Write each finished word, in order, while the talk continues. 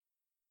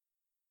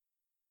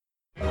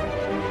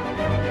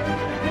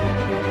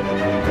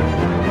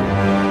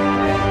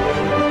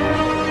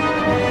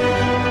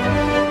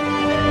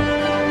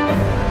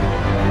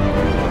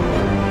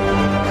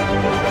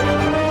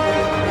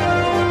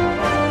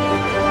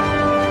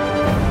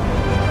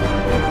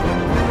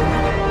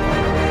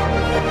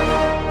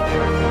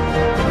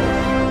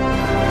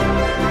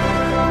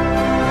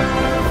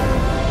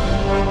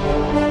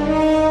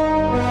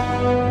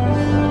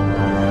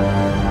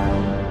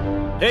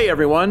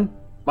everyone.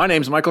 My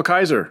name's Michael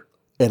Kaiser.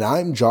 And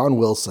I'm John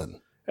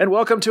Wilson. And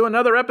welcome to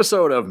another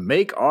episode of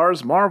Make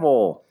Ours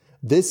Marvel.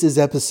 This is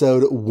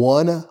episode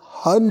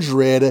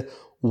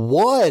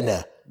 101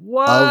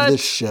 of the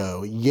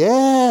show.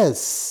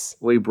 Yes!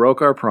 We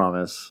broke our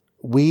promise.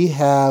 We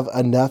have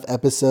enough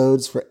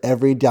episodes for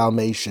every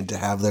Dalmatian to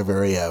have their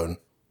very own.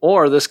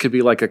 Or this could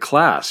be like a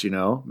class,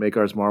 Make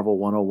Ours Marvel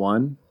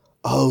 101.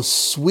 Oh,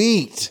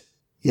 sweet.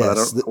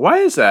 Yes. Why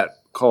is that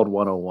called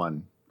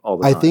 101 all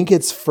the time? I think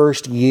it's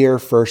first year,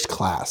 first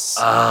class.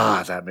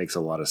 Ah, that makes a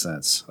lot of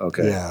sense.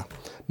 Okay. Yeah.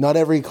 Not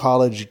every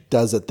college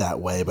does it that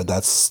way, but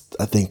that's,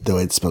 I think, the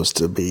way it's supposed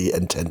to be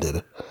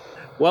intended.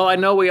 Well, I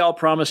know we all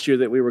promised you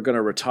that we were going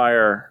to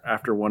retire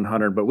after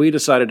 100, but we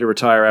decided to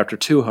retire after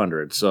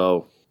 200,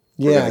 so...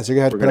 so you're going to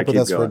have to put up with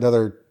us for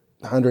another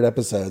 100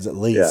 episodes at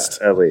least.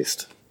 Yeah, at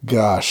least.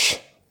 Gosh.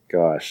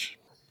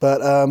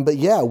 But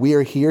yeah, we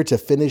are here to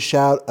finish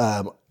out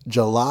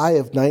July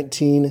of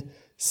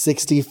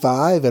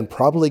 1965 and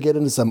probably get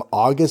into some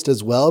August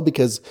as well,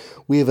 because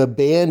we have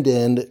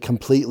abandoned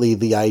completely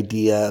the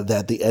idea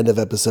that the end of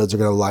episodes are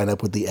going to line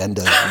up with the end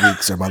of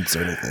weeks or months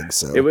or anything.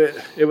 So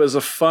it was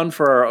a fun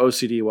for our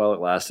OCD while it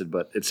lasted,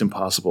 but it's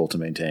impossible to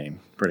maintain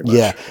pretty much.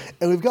 Yeah.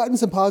 And we've gotten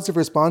some positive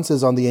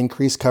responses on the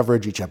increased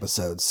coverage each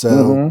episode.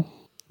 So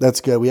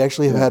that's good. We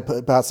actually have had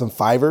about some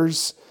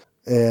fivers,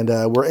 and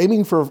we're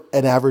aiming for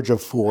an average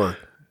of 4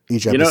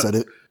 each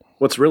episode.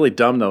 What's really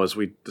dumb, though, is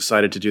we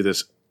decided to do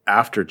this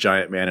after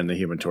Giant Man and the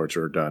Human Torch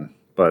were done.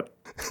 But,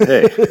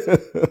 hey.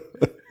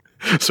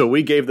 So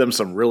we gave them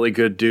some really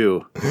good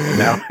due.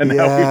 Now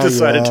we've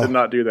decided to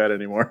not do that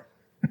anymore.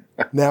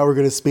 Now we're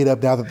going to speed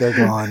up now that they're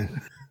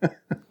gone.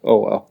 Oh,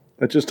 well.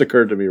 That just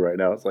occurred to me right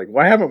now. It's like,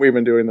 why haven't we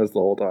been doing this the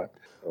whole time?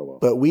 Oh, well.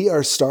 But we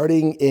are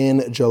starting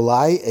in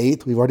July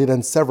 8th. We've already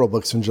done several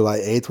books from July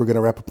 8th. We're going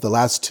to wrap up the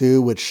last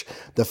 2,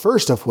 the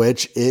first of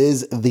which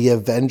is The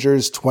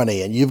Avengers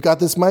 20. And you've got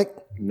this, Mike?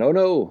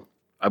 No.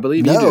 I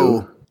believe you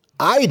do.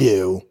 I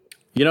do.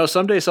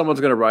 Someday someone's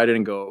going to write it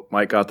and go,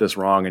 Mike got this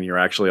wrong, and you're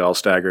actually all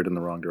staggered in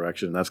the wrong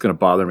direction. That's going to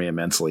bother me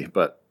immensely,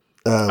 but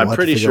I'm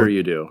pretty sure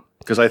you do,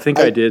 because I think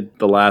I did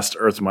the last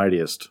Earth's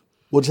Mightiest.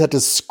 We'll just have to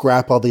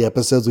scrap all the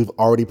episodes we've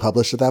already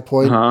published at that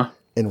point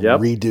and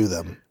redo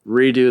them.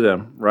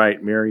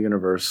 Right. Mirror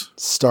Universe.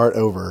 Start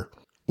over.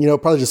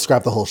 Probably just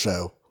scrap the whole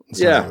show.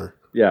 Over.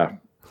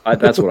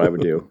 That's what I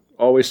would do.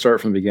 Always start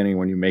from the beginning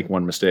when you make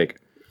one mistake.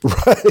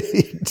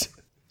 Right.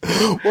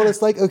 Well,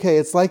 it's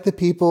like the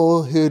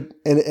people who,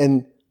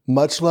 and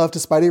much love to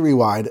Spidey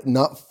Rewind,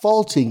 not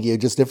faulting you,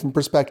 just different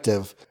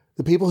perspective.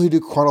 The people who do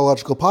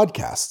chronological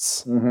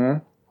podcasts. Mm-hmm.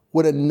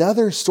 When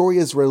another story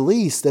is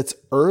released that's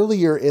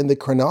earlier in the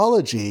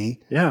chronology,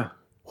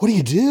 what do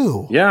you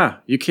do? Yeah,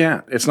 you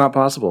can't. It's not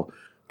possible.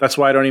 That's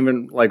why I don't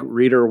even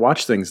read or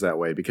watch things that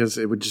way, because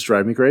it would just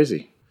drive me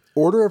crazy.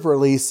 Order of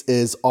release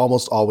is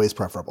almost always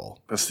preferable.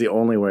 That's the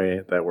only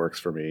way that works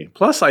for me.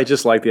 Plus, I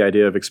just like the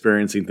idea of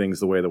experiencing things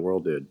the way the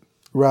world did.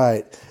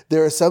 Right.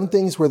 There are some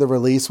things where the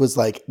release was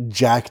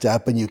jacked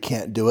up and you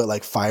can't do it,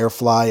 like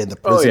Firefly and The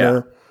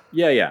Prisoner. Oh,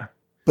 yeah.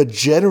 But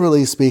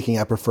generally speaking,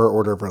 I prefer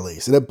order of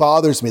release. And it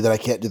bothers me that I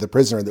can't do The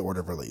Prisoner in the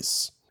order of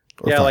release.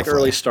 Yeah, Firefly. Like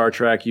early Star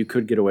Trek, you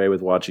could get away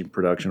with watching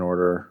production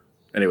order,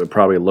 and it would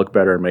probably look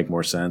better and make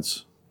more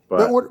sense.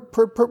 But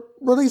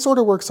release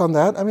order works on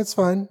that. I mean, it's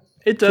fine.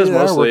 It does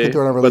mostly.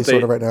 We're on release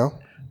order right now.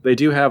 They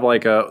do have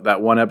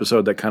that one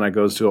episode that kind of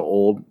goes to an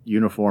old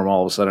uniform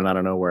all of a sudden out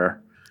of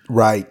nowhere.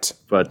 Right.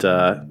 But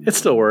it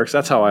still works.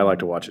 That's how I like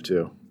to watch it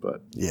too.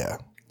 But yeah.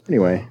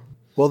 Anyway.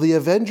 Well, The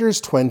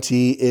Avengers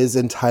 20 is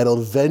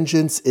entitled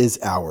Vengeance is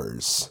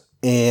Ours.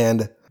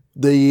 And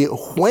the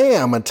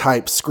wham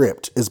type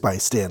script is by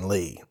Stan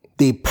Lee.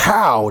 The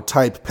pow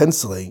type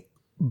penciling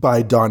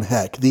by Don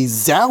Heck. The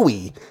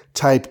zowie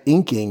type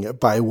inking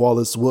by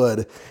Wallace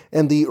Wood,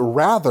 and the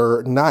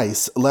rather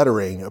nice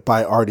lettering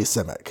by Artie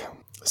Simek.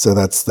 So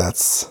that's a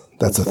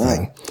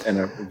thing.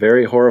 And a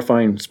very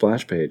horrifying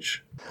splash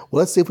page. Well,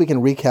 let's see if we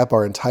can recap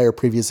our entire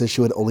previous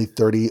issue in only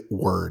 30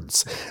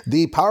 words.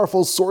 The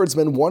powerful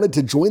swordsman wanted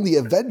to join the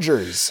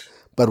Avengers,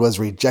 but was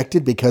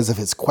rejected because of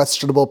his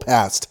questionable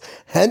past.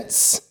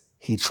 Hence,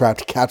 he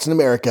trapped Captain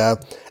America,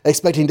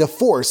 expecting to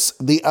force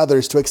the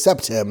others to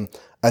accept him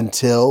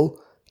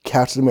until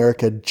Captain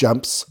America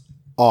jumps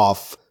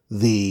off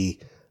the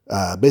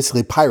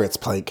basically pirate's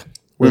plank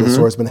where the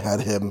swordsman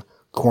had him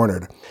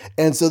cornered.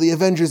 And so the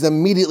Avengers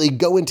immediately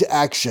go into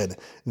action.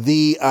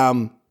 The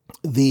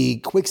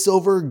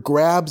Quicksilver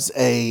grabs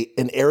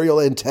an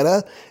aerial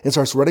antenna and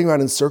starts running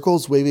around in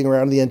circles, waving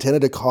around the antenna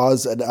to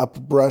cause an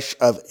uprush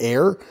of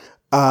air.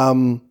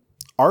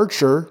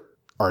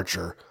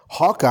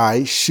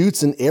 Hawkeye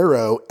shoots an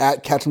arrow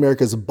at Captain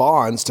America's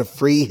bonds to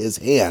free his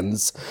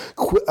hands.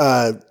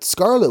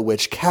 Scarlet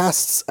Witch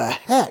casts a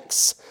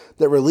hex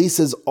that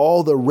releases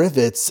all the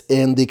rivets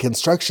in the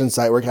construction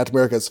site where Captain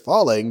America is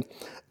falling,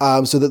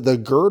 so that the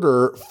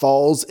girder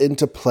falls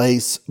into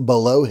place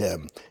below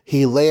him.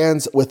 He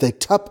lands with a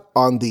tup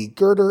on the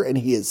girder, and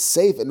he is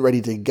safe and ready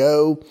to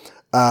go.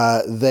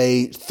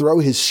 They throw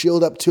his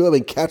shield up to him,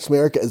 and Captain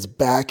America is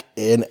back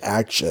in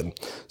action.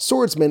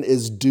 Swordsman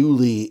is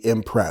duly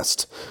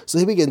impressed. So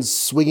he begins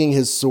swinging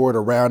his sword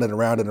around and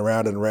around and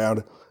around and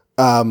around.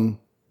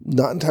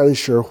 Not entirely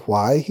sure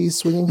why he's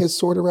swinging his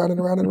sword around and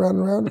around and around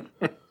and around.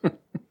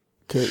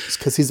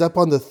 Because he's up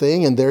on the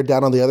thing and they're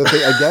down on the other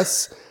thing. I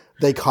guess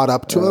they caught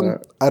up to him.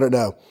 I don't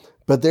know.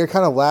 But they're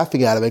kind of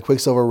laughing at him, and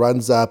Quicksilver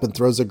runs up and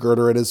throws a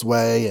girder in his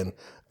way.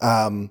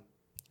 And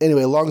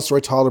anyway, long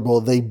story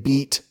tolerable, they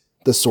beat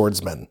the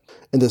swordsman.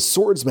 And the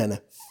swordsman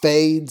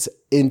fades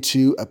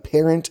into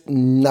apparent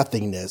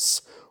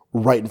nothingness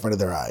right in front of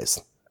their eyes.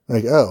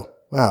 Like, oh,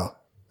 wow,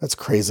 that's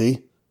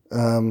crazy.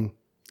 I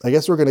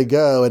guess we're going to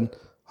go, and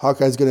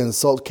Hawkeye's going to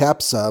insult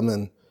Cap some,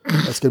 and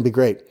that's going to be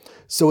great.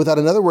 So without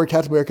another word,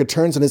 Captain America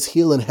turns on his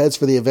heel and heads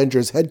for the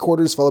Avengers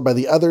headquarters, followed by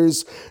the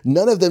others,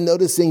 none of them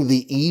noticing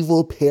the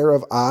evil pair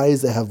of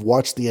eyes that have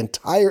watched the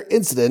entire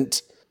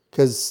incident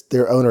because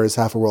their owner is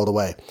half a world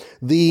away.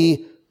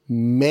 The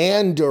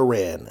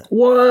Mandarin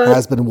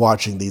has been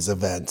watching these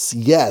events.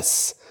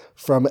 Yes,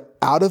 from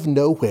out of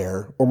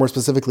nowhere, or more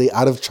specifically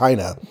out of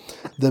China,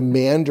 the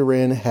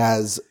Mandarin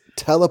has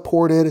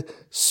teleported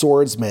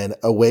Swordsman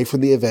away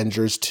from the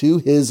Avengers to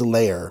his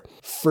lair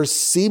for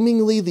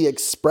seemingly the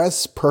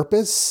express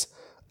purpose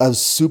of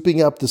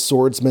souping up the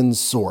Swordsman's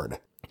sword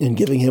and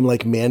giving him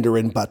like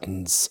Mandarin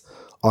buttons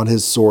on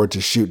his sword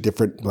to shoot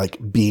different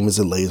like beams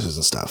and lasers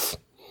and stuff.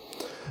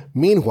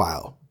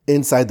 Meanwhile,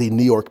 inside the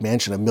New York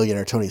mansion of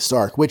millionaire Tony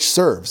Stark, which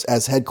serves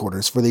as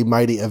headquarters for the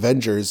mighty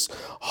Avengers,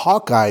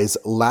 Hawkeye's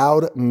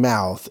loud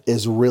mouth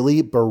is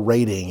really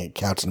berating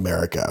Captain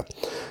America.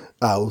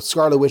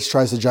 Scarlet Witch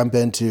tries to jump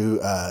in to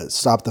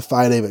stop the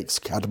fighting, but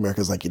Captain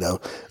America's like,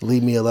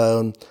 leave me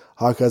alone.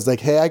 Hawkeye's like,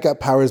 hey, I got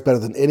powers better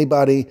than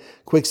anybody.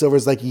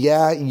 Quicksilver's like,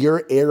 yeah,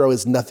 your arrow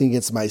is nothing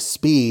against my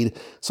speed.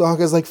 So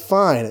Hawkeye's like,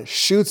 fine,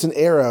 shoots an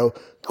arrow.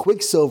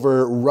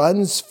 Quicksilver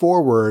runs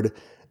forward,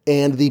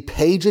 and the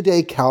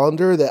page-a-day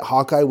calendar that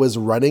Hawkeye was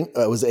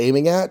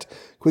aiming at,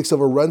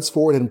 Quicksilver runs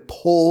forward and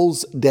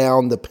pulls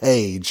down the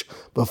page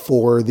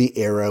before the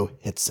arrow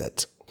hits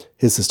it.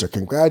 His sister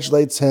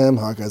congratulates him.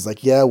 Hawkeye's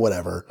like, yeah,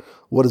 whatever.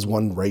 What does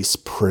one race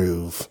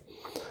prove?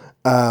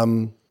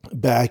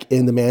 Back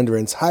in the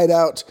Mandarin's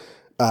hideout,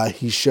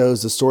 he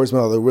shows the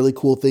swordsman all the really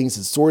cool things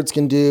his swords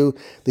can do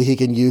that he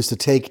can use to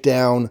take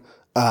down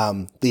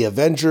the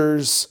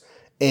Avengers.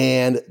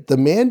 And the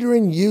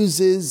Mandarin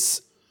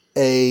uses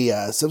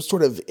some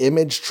sort of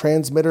image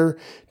transmitter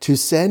to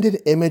send an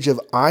image of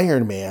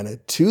Iron Man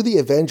to the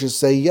Avengers,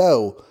 say,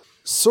 yo,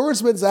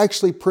 Swordsman's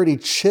actually pretty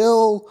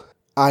chill.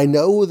 I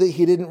know that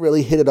he didn't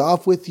really hit it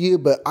off with you,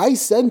 but I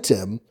sent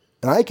him,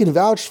 and I can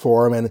vouch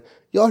for him, and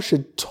y'all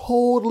should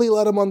totally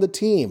let him on the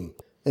team.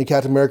 And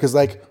Captain America's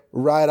like,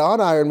 right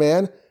on, Iron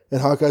Man. And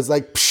Hawkeye's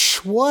like,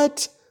 psh,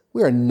 what?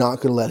 We are not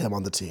going to let him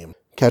on the team.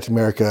 Captain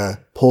America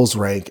pulls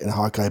rank, and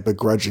Hawkeye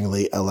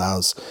begrudgingly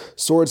allows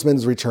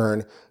Swordsman's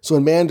return. So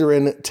when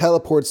Mandarin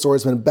teleports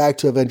Swordsman back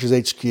to Avengers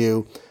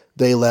HQ,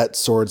 they let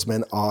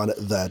Swordsman on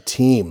the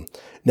team.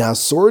 Now,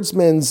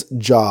 Swordsman's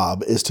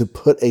job is to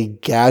put a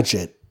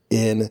gadget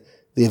in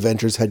the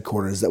Avengers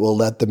headquarters that will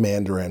let the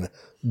Mandarin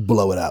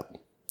blow it up.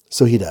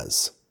 So he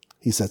does.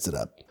 He sets it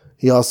up.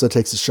 He also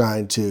takes a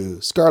shine to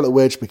Scarlet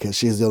Witch because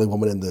she's the only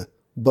woman in the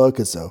book,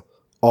 and so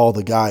all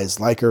the guys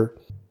like her.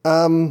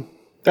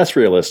 That's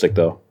realistic,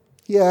 though.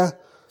 Yeah.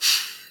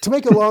 To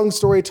make a long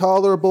story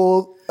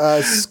tolerable,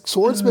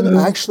 Swordsman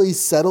actually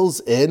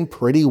settles in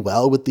pretty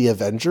well with the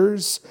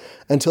Avengers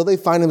until they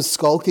find him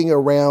skulking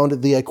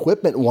around the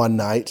equipment one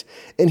night,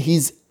 and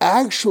he's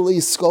actually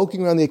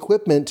skulking around the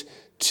equipment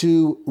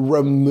to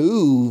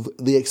remove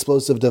the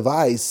explosive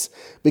device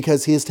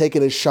because he has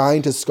taken a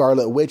shine to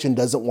Scarlet Witch and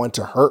doesn't want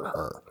to hurt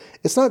her.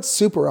 It's not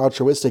super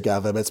altruistic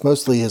of him. It's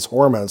mostly his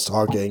hormones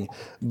talking,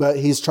 but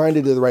he's trying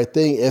to do the right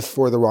thing if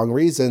for the wrong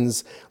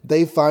reasons.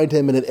 They find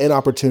him in an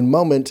inopportune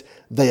moment.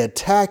 They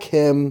attack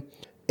him,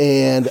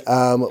 and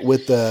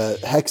with the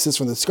hexes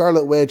from the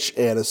Scarlet Witch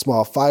and a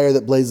small fire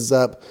that blazes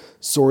up,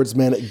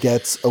 Swordsman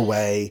gets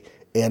away.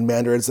 And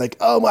Mandarin's like,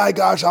 oh my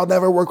gosh, I'll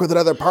never work with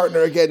another partner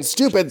again.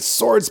 Stupid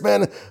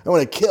swordsman. I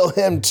want to kill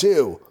him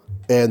too.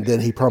 And then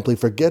he promptly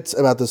forgets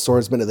about the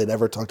swordsman, and they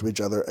never talk to each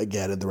other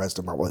again in the rest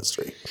of Marvel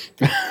history.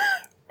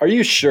 Are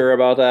you sure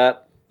about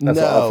that? That's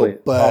an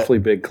awfully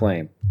big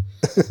claim.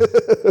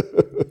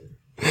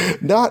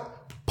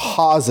 Not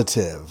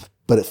positive,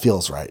 but it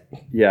feels right.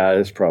 Yeah,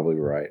 it's probably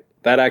right.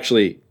 That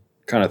actually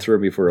kind of threw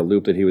me for a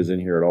loop that he was in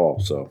here at all.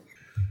 So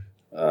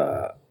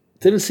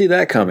didn't see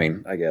that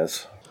coming, I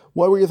guess.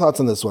 What were your thoughts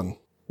on this one?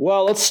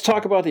 Well, let's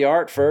talk about the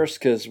art first,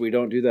 because we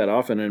don't do that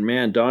often. And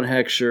man, Don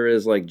Heck sure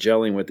is like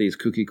gelling with these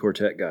Kooky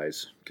Quartet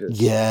guys.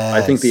 Yes.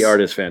 I think the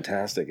art is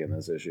fantastic in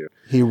this issue.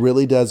 He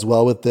really does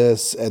well with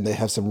this, and they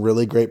have some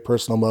really great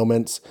personal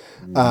moments.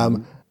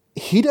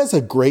 He does a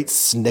great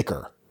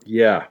snicker.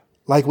 Yeah.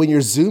 Like when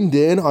you're zoomed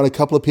in on a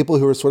couple of people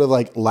who are sort of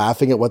like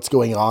laughing at what's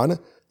going on,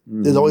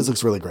 it always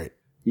looks really great.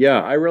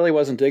 Yeah, I really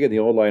wasn't digging the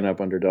old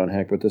lineup under Don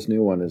Heck, but this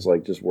new one is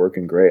like just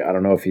working great. I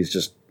don't know if he's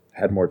just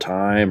had more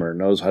time or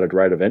knows how to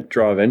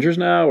draw Avengers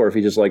now, or if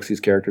he just likes these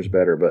characters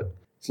better. But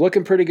it's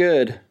looking pretty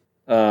good.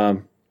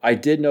 I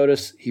did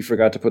notice he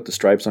forgot to put the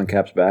stripes on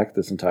Cap's back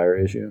this entire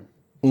issue.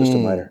 Just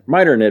a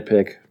minor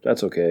nitpick.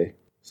 That's okay.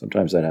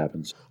 Sometimes that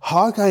happens.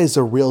 Hawkeye is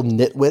a real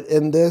nitwit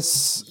in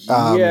this.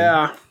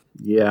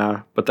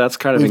 Yeah, but that's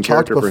kind of We've in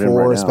talked character for him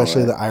before, right now,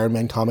 especially right? the Iron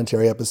Man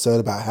commentary episode,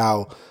 about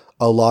how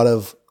a lot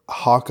of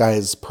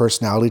Hawkeye's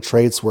personality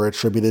traits were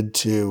attributed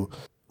to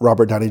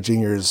Robert Downey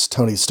Jr.'s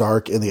Tony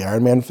Stark in the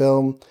Iron Man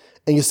film.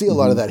 And you see a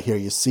lot of that here.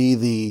 You see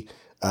the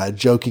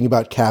joking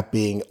about Cap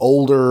being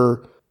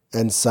older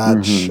and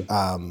such.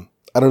 I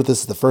don't know if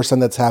this is the first time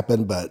that's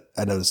happened, but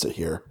I noticed it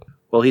here.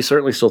 Well, he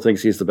certainly still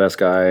thinks he's the best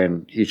guy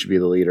and he should be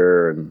the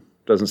leader, and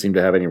doesn't seem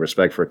to have any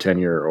respect for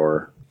tenure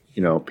or,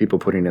 people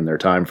putting in their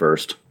time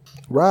first.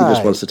 Right. He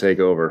just wants to take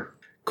over.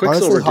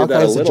 Honestly, Quicksilver did that a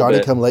Hawkeye's a little Johnny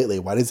bit. come lately.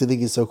 Why does he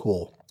think he's so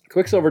cool?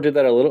 Quicksilver did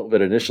that a little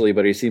bit initially,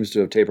 but he seems to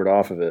have tapered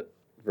off of it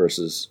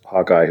versus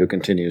Hawkeye, who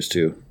continues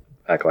to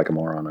act like a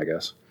moron, I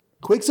guess.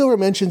 Quicksilver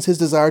mentions his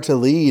desire to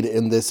lead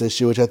in this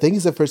issue, which I think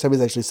is the first time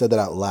he's actually said that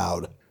out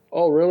loud.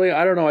 Oh, really?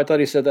 I don't know. I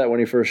thought he said that when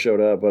he first showed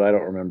up, but I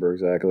don't remember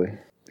exactly.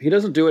 He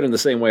doesn't do it in the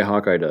same way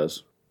Hawkeye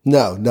does.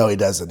 No, he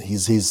doesn't.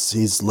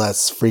 He's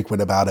less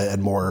frequent about it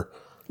and more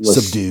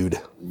subdued.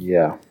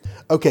 Yeah.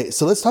 Okay,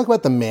 so let's talk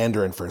about the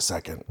Mandarin for a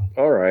second.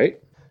 All right.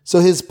 So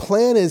his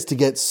plan is to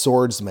get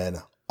swordsmen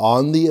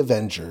on the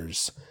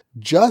Avengers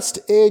just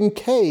in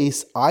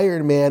case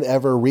Iron Man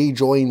ever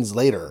rejoins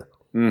later.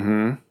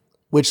 Mm-hmm.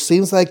 Which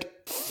seems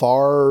like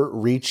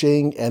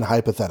far-reaching and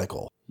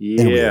hypothetical.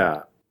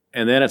 Yeah.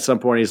 And then at some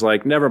point he's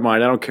like, never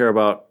mind, I don't care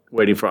about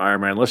waiting for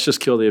Iron Man. Let's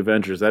just kill the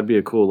Avengers. That'd be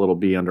a cool little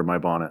bee under my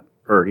bonnet.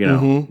 Or,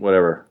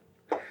 whatever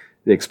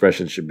the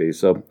expression should be.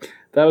 So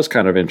that was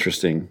kind of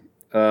interesting.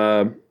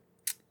 That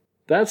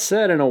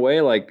said, in a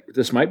way, like,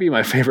 this might be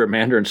my favorite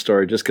Mandarin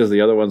story just because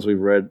the other ones we've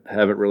read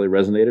haven't really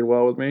resonated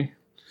well with me.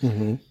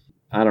 Mm-hmm.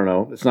 I don't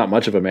know. It's not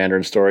much of a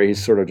Mandarin story.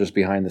 He's sort of just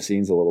behind the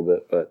scenes a little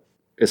bit, but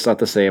it's not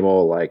the same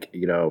old, like,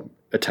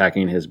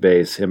 attacking his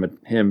base, him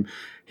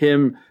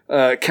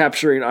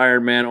capturing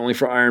Iron Man only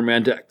for Iron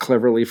Man to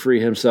cleverly free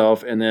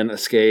himself and then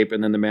escape.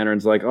 And then the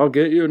Mandarin's like, I'll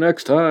get you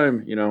next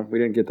time. We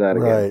didn't get that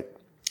again. Right.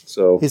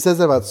 So he says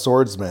that about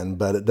swordsmen,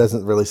 but it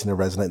doesn't really seem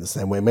to resonate in the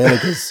same way, mainly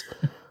because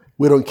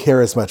we don't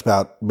care as much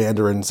about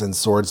Mandarins and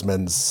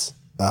swordsmen's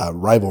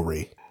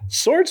rivalry.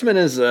 Swordsman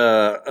is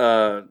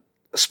a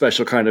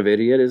special kind of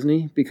idiot, isn't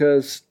he?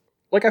 Because,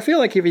 I feel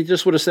like if he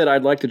just would have said,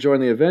 I'd like to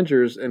join the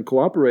Avengers and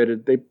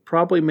cooperated, they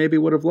probably maybe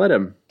would have let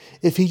him.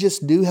 If he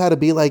just knew how to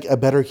be like a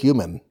better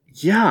human.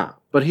 Yeah,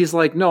 but he's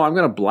like, no, I'm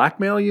going to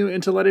blackmail you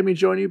into letting me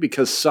join you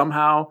because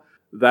somehow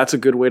that's a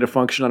good way to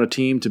function on a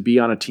team, to be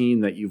on a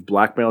team that you've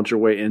blackmailed your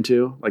way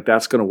into. Like,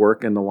 that's going to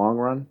work in the long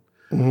run.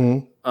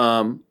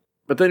 Mm-hmm.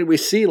 But then we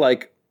see,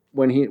 like,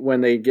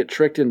 when they get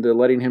tricked into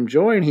letting him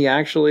join, he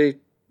actually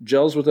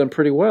gels with them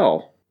pretty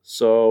well.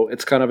 So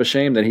it's kind of a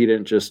shame that he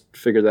didn't just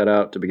figure that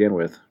out to begin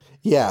with.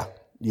 Yeah.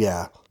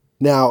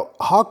 Now,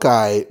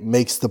 Hawkeye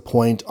makes the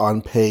point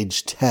on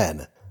page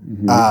 10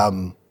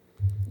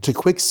 to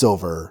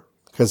Quicksilver,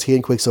 because he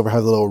and Quicksilver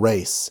have a little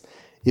race.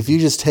 If you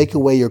just take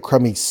away your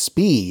crummy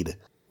speed,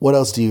 what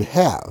else do you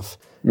have?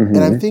 And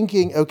I'm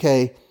thinking,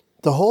 okay,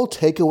 the whole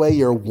take away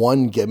your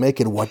one gimmick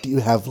and what do you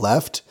have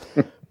left,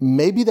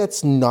 maybe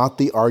that's not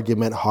the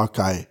argument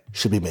Hawkeye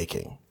should be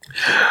making.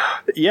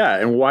 Yeah,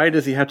 and why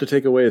does he have to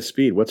take away his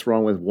speed? What's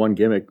wrong with one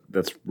gimmick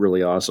that's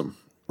really awesome?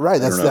 Right,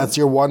 that's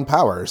your one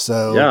power.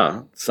 So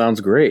yeah,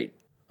 sounds great.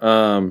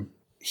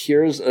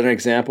 Here's an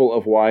example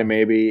of why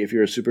maybe if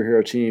you're a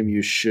superhero team,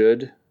 you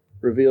should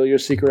reveal your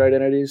secret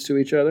identities to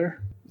each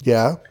other.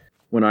 Yeah.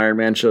 When Iron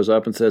Man shows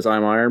up and says,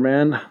 I'm Iron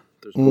Man,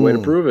 there's no way to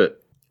prove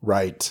it.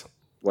 Right.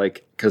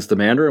 Like, because the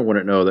Mandarin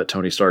wouldn't know that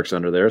Tony Stark's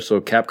under there,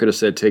 so Cap could have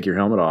said, take your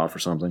helmet off or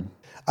something.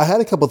 I had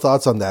a couple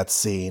thoughts on that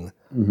scene.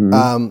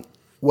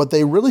 What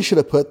they really should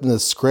have put in the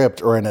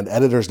script or in an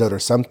editor's note or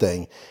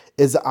something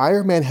is that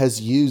Iron Man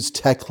has used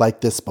tech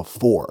like this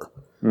before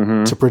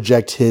to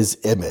project his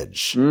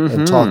image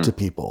and talk to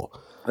people.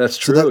 That's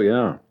true,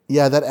 yeah.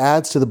 Yeah, that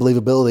adds to the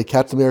believability.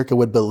 Captain America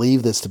would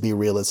believe this to be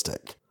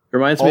realistic.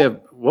 Reminds me of,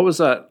 what was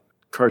that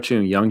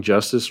cartoon, Young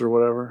Justice or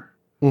whatever?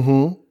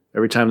 Mm-hmm.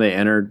 Every time they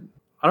entered,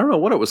 I don't know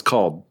what it was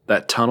called,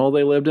 that tunnel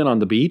they lived in on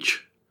the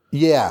beach?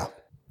 Yeah.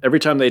 Every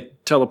time they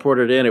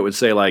teleported in, it would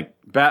say like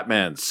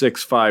Batman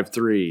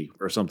 653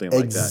 or something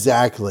like that.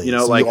 Exactly. You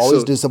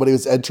always knew somebody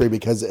was entering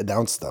because it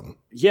announced them.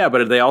 Yeah,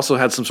 but they also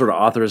had some sort of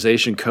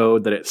authorization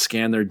code that it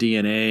scanned their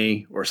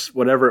DNA or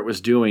whatever it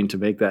was doing to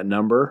make that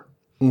number.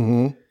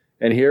 Mm-hmm.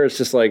 And here it's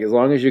just like, as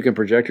long as you can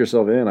project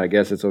yourself in, I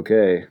guess it's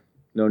okay.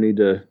 No need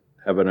to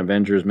have an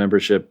Avengers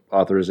membership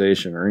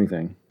authorization or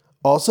anything.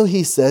 Also,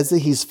 he says that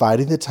he's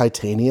fighting the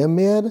Titanium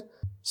Man.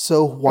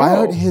 So why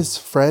aren't his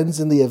friends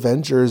in the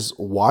Avengers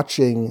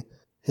watching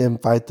him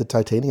fight the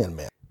Titanium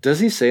Man? Does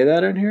he say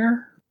that in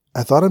here?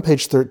 I thought on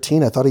page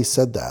 13, I thought he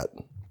said that.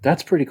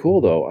 That's pretty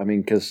cool, though. I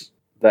mean, because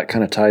that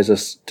kind of ties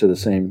us to the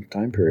same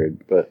time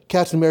period. But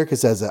Captain America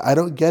says it. I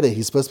don't get it.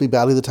 He's supposed to be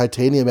battling the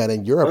Titanium Man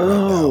in Europe right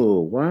now. Oh,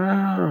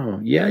 wow.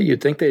 Yeah,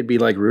 you'd think they'd be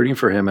like rooting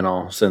for him and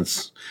all,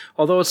 since,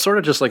 although it's sort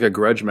of just like a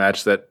grudge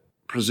match that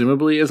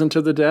presumably isn't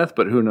to the death,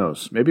 but who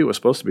knows? Maybe it was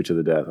supposed to be to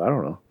the death. I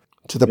don't know.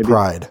 To the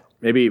pride.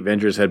 Maybe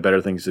Avengers had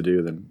better things to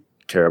do than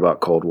care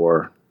about Cold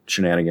War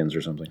shenanigans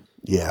or something.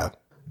 Yeah.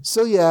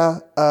 So yeah,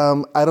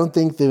 I don't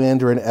think the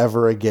Mandarin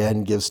ever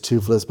again gives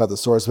two flips about the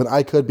swordsman.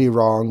 I could be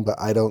wrong, but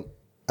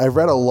I've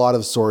read a lot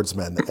of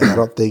swordsmen, and I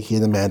don't think he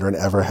and the Mandarin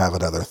ever have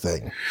another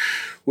thing.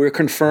 We're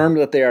confirmed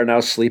that they are now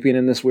sleeping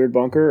in this weird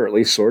bunker, or at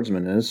least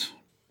Swordsman is.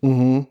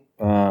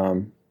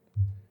 Mm-hmm.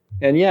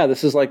 And yeah,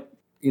 this is like,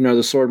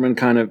 the swordsman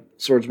kind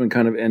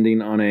of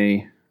ending on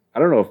a, I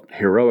don't know if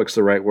heroic's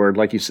the right word.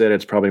 Like you said,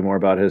 it's probably more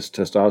about his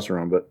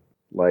testosterone, but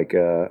like,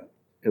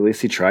 at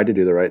least he tried to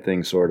do the right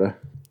thing, sort of.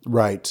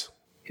 Right.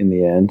 In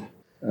the end.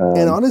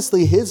 And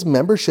honestly, his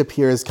membership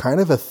here is kind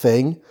of a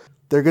thing.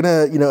 They're going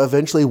to,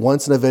 eventually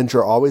once an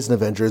Avenger, always an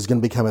Avenger is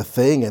going to become a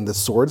thing. And the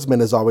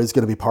swordsman is always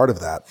going to be part of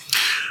that.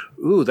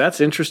 Ooh,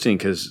 that's interesting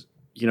because,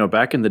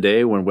 back in the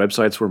day when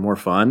websites were more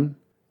fun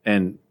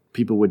and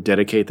people would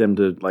dedicate them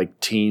to like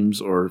teams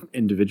or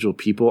individual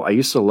people, I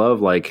used to love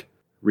like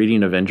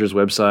reading Avengers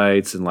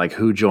websites and like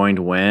who joined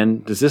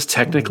when. Does this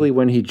technically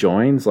when he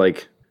joins,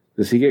 like,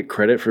 does he get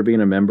credit for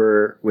being a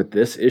member with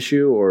this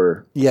issue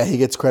or? Yeah, he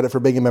gets credit for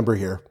being a member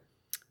here.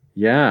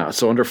 Yeah,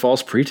 so under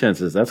false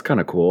pretenses, that's kind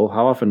of cool.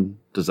 How often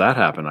does that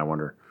happen, I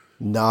wonder?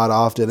 Not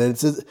often. And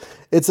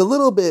it's a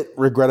little bit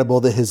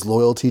regrettable that his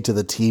loyalty to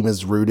the team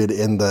is rooted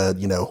in the,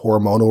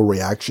 hormonal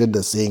reaction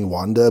to seeing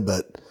Wanda.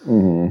 But,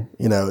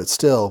 it's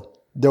still,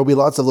 there'll be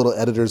lots of little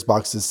editor's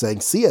boxes saying,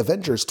 see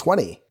Avengers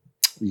 20.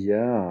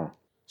 Yeah.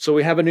 So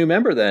we have a new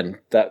member then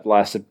that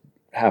lasted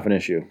half an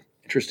issue.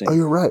 Interesting. Oh,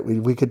 you're right.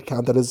 We could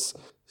count that as,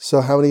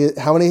 so how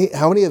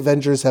many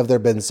Avengers have there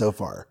been so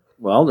far?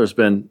 Well, there's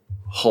been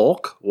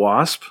Hulk,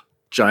 Wasp,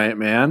 Giant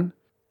Man,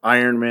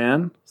 Iron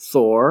Man,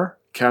 Thor,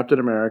 Captain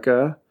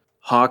America,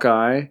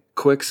 Hawkeye,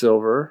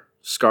 Quicksilver,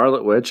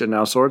 Scarlet Witch, and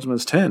now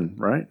Swordsman's 10,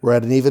 right? We're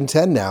at an even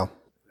 10 now.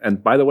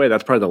 And by the way,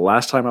 that's probably the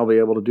last time I'll be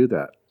able to do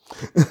that.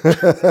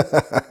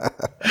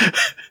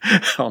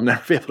 I'll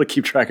never be able to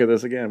keep track of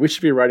this again. We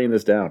should be writing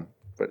this down.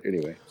 But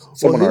anyway,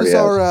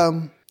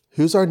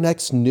 who's our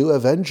next new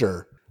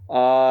Avenger?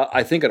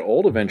 I think an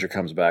old Avenger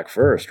comes back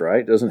first,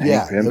 right? Doesn't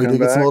Hank Pym come back?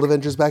 Get some old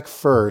Avengers back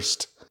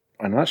first.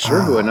 I'm not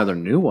sure who another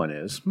new one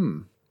is.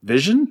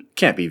 Vision?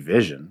 Can't be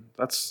Vision.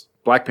 That's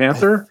Black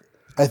Panther?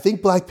 I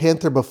think Black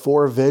Panther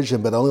before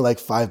Vision, but only like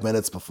 5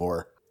 minutes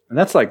before. And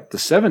that's like the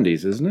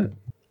 70s, isn't it?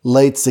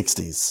 Late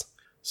 60s.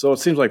 So it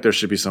seems like there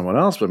should be someone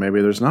else, but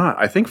maybe there's not.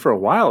 I think for a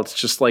while it's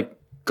just like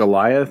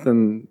Goliath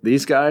and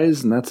these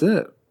guys, and that's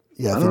it.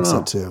 Yeah, I think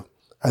so too.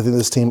 I think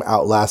this team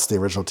outlasts the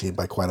original team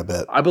by quite a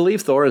bit. I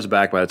believe Thor is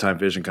back by the time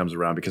Vision comes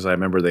around because I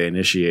remember they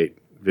initiate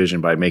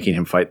Vision by making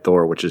him fight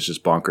Thor, which is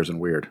just bonkers and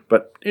weird.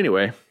 But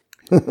anyway,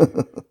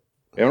 in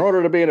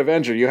order to be an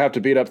Avenger, you have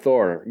to beat up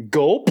Thor.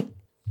 Gulp.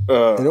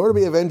 In order to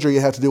be Avenger, you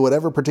have to do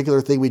whatever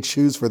particular thing we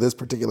choose for this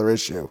particular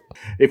issue.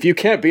 If you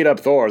can't beat up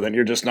Thor, then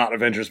you're just not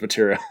Avengers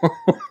material.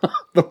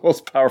 The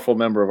most powerful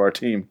member of our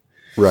team.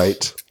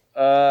 Right.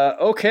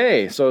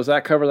 Okay, so does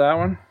that cover that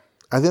one?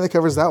 I think that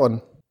covers that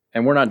one.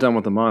 And we're not done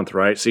with the month,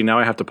 right? See, now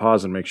I have to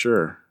pause and make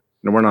sure.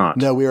 No, we're not.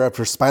 No, we are up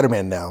for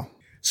Spider-Man now.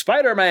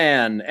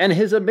 Spider-Man and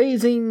his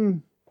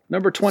amazing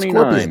number 29.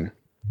 Scorpion.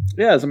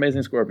 Yeah, his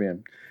amazing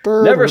Scorpion.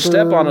 Never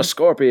step on a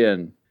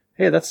scorpion.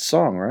 Hey, that's a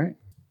song, right?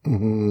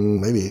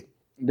 Maybe.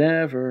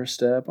 Never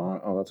step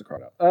on... Oh, that's a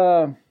crowd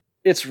out.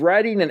 It's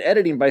writing and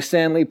editing by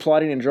Stan Lee,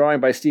 plotting and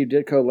drawing by Steve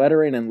Ditko,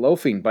 lettering and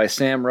loafing by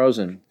Sam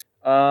Rosen.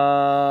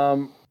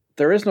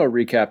 There is no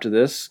recap to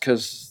this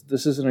because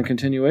this isn't a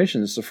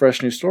continuation. It's a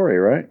fresh new story,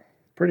 right?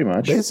 Pretty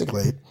much.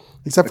 Basically.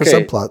 Except for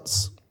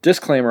subplots.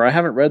 Disclaimer, I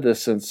haven't read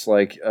this since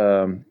like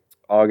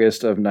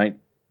August of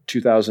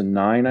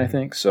 2009, I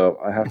think. So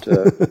I have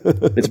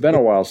to... It's been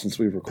a while since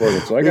we've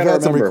recorded. So I got to remember. We've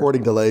had some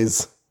recording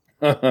delays.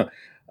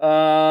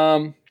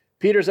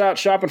 Peter's out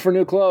shopping for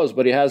new clothes,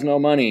 but he has no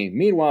money.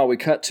 Meanwhile, we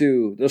cut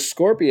to the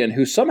Scorpion,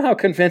 who somehow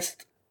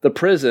convinced the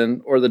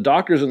prison or the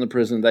doctors in the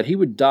prison that he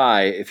would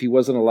die if he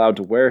wasn't allowed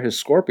to wear his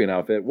Scorpion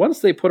outfit. Once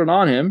they put it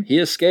on him, he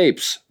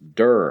escapes.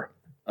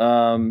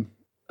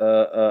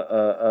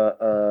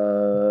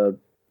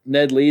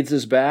 Ned Leeds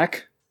is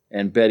back,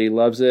 and Betty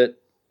loves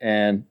it,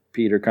 and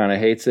Peter kind of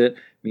hates it.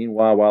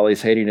 Meanwhile, while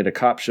he's hating it, a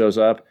cop shows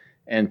up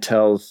and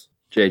tells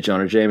J.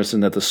 Jonah Jameson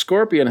that the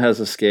Scorpion has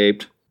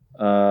escaped,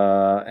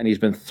 and he's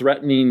been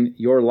threatening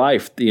your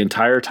life the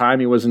entire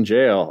time he was in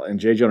jail. And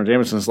J. Jonah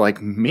Jameson's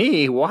like,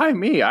 me? Why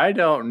me? I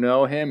don't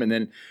know him. And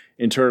then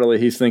internally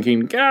he's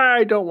thinking,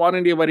 I don't want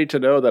anybody to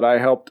know that I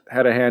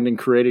had a hand in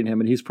creating him,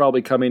 and he's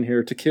probably coming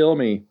here to kill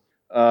me.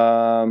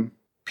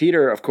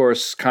 Peter, of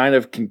course, kind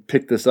of can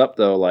pick this up,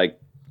 though, like,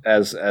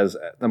 as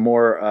the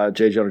more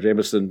J. Jonah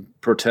Jameson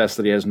protests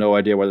that he has no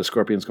idea why the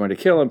Scorpion's going to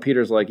kill him,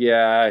 Peter's like,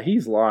 yeah,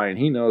 he's lying.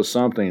 He knows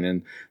something,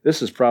 and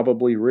this is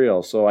probably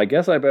real. So I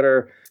guess I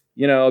better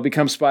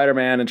become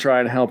Spider-Man and try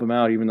and help him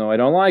out, even though I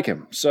don't like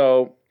him.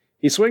 So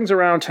he swings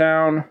around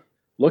town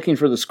looking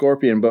for the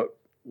Scorpion, but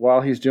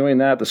while he's doing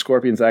that, the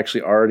Scorpion's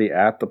actually already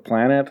at the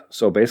planet.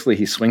 So basically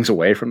he swings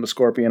away from the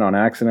Scorpion on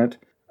accident.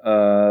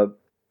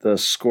 The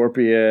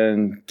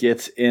Scorpion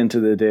gets into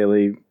the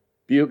Daily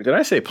Bugle. Did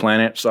I say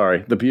planet?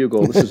 Sorry, the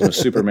Bugle. This is a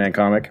Superman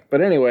comic.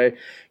 But anyway,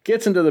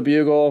 gets into the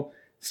Bugle,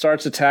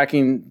 starts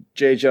attacking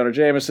J. Jonah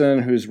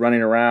Jameson, who's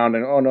running around,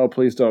 and, oh no,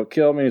 please don't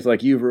kill me. He's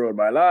like, you've ruined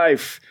my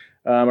life.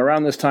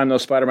 Around this time, though,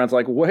 Spider-Man's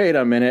like, wait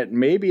a minute,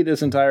 maybe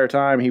this entire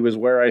time he was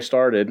where I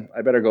started.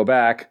 I better go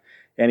back.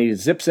 And he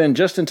zips in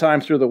just in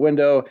time through the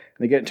window, and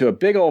they get into a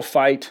big old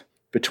fight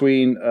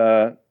between,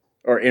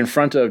 or in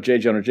front of J.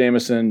 Jonah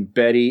Jameson,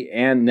 Betty,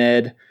 and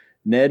Ned.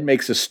 Ned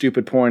makes a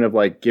stupid point of,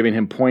 like, giving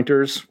him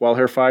pointers while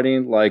they're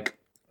fighting, like,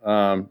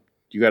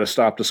 you got to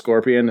stop the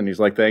Scorpion. And he's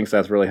like, thanks,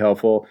 that's really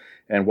helpful.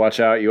 And watch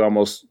out, you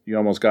almost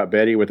got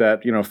Betty with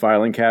that,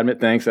 filing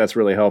cabinet. Thanks, that's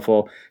really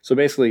helpful. So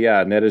basically,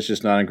 yeah, Ned is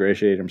just not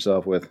ingratiated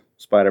himself with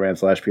Spider-Man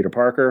 / Peter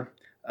Parker.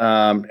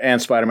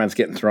 And Spider-Man's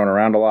getting thrown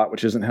around a lot,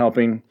 which isn't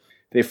helping.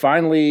 They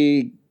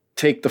finally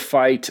take the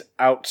fight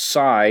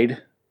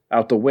outside,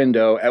 out the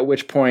window, at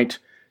which point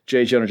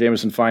J. Jonah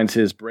Jameson finds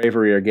his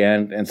bravery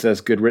again and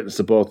says, good riddance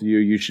to both of you.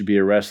 You should be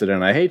arrested,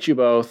 and I hate you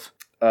both.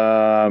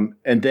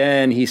 And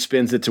then he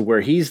spins it to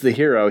where he's the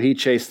hero. He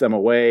chased them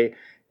away,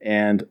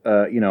 and,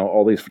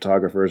 all these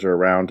photographers are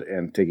around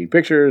and taking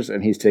pictures,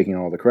 and he's taking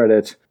all the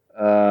credit.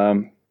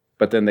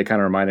 But then they kind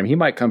of remind him he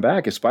might come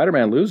back. If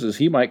Spider-Man loses,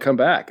 he might come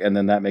back. And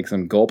then that makes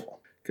him gulp,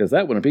 because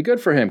that wouldn't be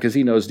good for him, because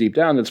he knows deep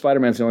down that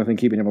Spider-Man's the only thing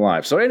keeping him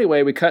alive. So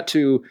anyway, we cut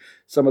to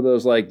some of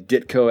those like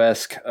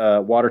Ditko-esque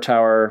water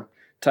tower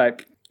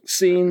type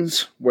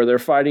scenes where they're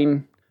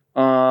fighting.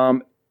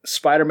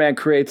 Spider-Man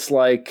creates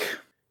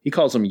he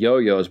calls them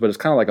yo-yos, but it's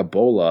kind of like a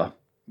bola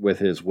with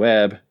his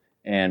web,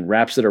 and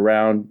wraps it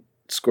around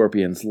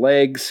Scorpion's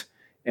legs,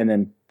 and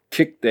then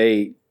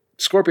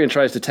Scorpion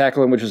tries to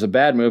tackle him, which is a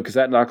bad move because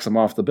that knocks him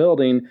off the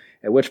building,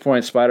 at which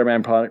point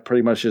Spider-Man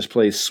pretty much just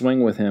plays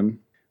swing with him,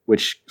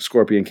 which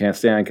Scorpion can't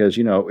stand because,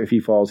 if he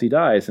falls, he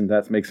dies, and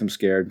that makes him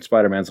scared.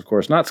 Spider-Man's, of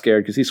course, not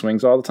scared because he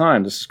swings all the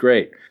time. This is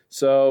great.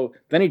 So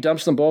then he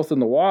dumps them both in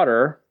the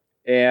water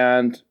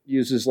and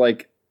uses,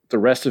 the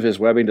rest of his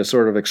webbing to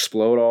sort of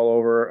explode all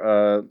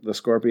over the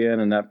Scorpion,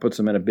 and that puts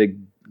him in a big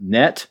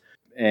net,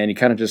 and he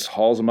kind of just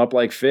hauls him up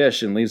like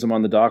fish and leaves him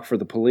on the dock for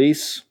the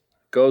police.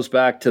 Goes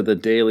back to the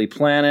Daily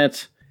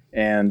Planet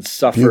and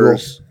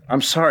suffers... Bugle.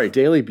 I'm sorry,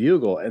 Daily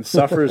Bugle, and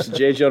suffers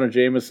J. Jonah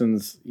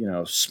Jameson's,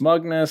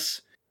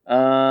 smugness.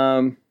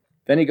 Then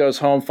he goes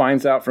home,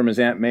 finds out from his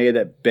Aunt May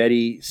that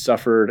Betty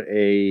suffered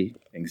a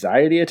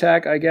anxiety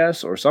attack, I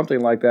guess, or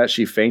something like that.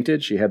 She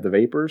fainted. She had the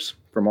vapors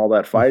from all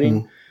that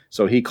fighting. Mm-hmm.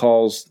 So he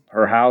calls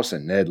her house,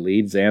 and Ned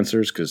Leeds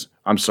answers because,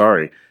 I'm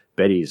sorry,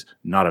 Betty's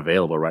not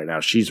available right now.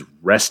 She's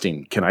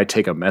resting. Can I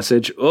take a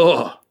message?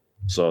 Ugh.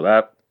 So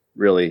that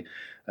really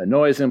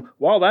annoys him.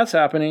 While that's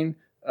happening,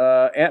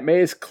 Aunt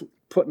May's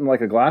putting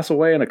a glass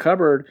away in a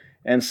cupboard,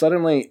 and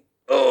suddenly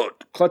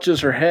clutches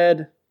her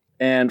head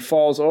and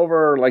falls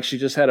over like she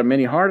just had a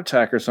mini heart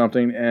attack or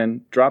something,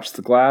 and drops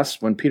the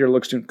glass. When Peter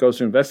goes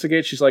to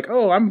investigate, she's like,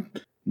 oh, I'm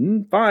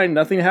fine.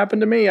 Nothing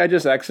happened to me. I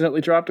just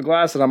accidentally dropped a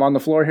glass, and I'm on the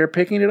floor here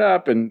picking it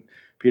up. And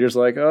Peter's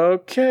like,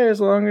 okay,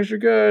 as long as you're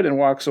good, and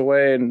walks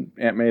away. And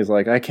Aunt May's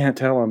like, I can't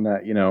tell him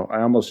that,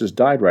 I almost just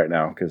died right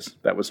now, because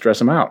that would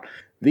stress him out.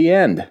 The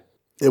end.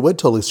 It would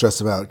totally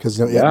stress him out, because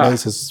Aunt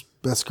May's his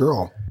best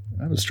girl.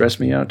 That would stress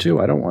me out,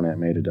 too. I don't want Aunt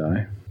May to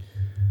die.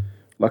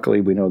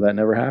 Luckily, we know that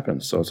never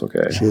happens, so it's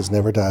okay. She has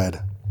never died.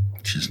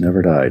 She's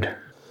never died.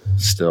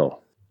 Still.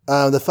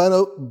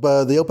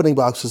 The opening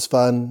box was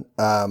fun.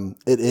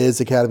 It is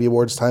Academy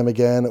Awards time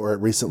again, or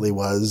it recently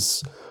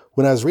was.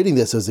 When I was reading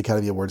this, it was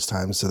Academy Awards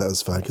time, so that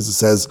was fun, because it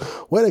says,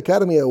 when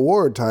Academy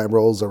Award time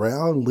rolls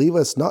around, leave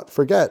us not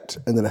forget.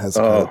 And then it has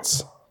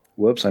credits.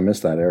 Whoops, I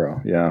missed that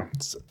arrow. Yeah.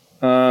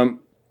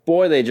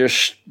 Boy, they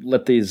just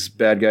let these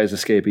bad guys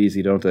escape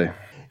easy, don't they?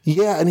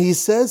 Yeah, and he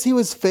says he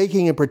was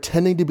faking and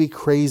pretending to be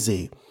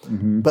crazy.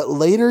 Mm-hmm. But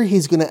later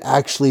he's going to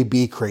actually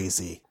be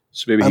crazy.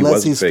 So maybe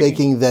unless he's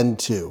faking then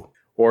too.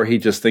 Or he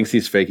just thinks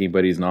he's faking,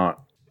 but he's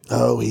not.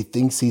 Oh, he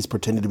thinks he's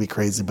pretending to be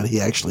crazy, but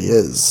he actually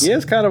is. He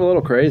is kind of a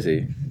little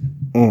crazy.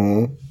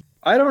 Mm-hmm.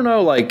 I don't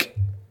know,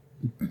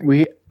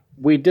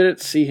 we didn't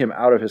see him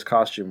out of his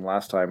costume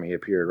last time he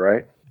appeared,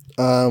 right?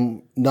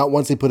 Not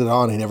once he put it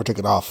on. He never took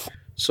it off.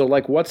 So,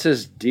 what's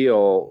his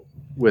deal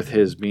with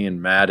his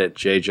being mad at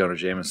J. Jonah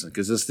Jameson?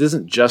 Because this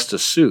isn't just a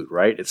suit,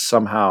 right? It's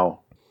somehow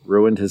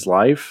ruined his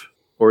life?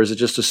 Or is it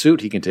just a suit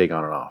he can take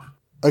on and off?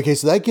 Okay,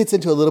 so that gets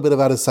into a little bit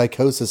about his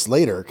psychosis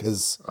later,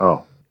 because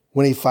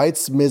when he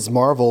fights Ms.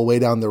 Marvel way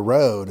down the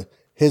road,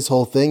 his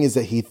whole thing is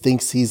that he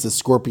thinks he's a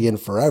Scorpion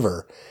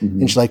forever.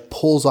 Mm-hmm. And she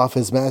pulls off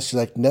his mask. She's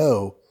like,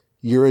 no,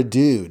 you're a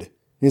dude.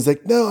 And he's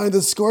like, no, I'm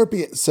the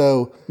Scorpion.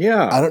 So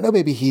yeah, I don't know.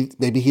 Maybe he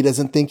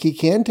doesn't think he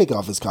can take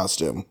off his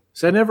costume.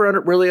 So I never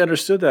really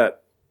understood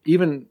that.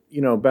 Even,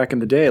 back in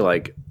the day,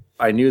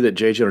 I knew that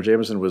J. Jonah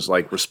Jameson was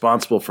like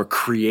responsible for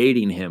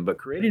creating him, but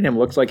creating him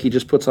looks like he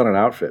just puts on an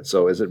outfit.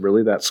 So is it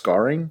really that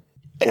scarring?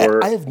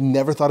 Or I have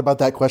never thought about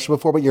that question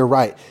before, but you're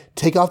right.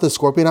 Take off the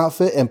Scorpion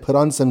outfit and put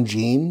on some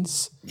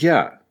jeans.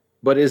 yeah,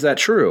 but is that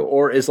true?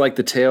 Or is like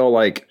the tail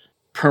like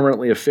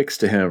permanently affixed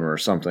to him or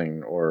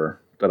something,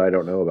 or that I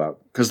don't know about?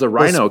 Because the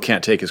Rhino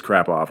can't take his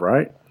crap off,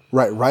 right?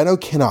 Right, Rhino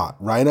cannot.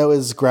 Rhino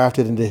is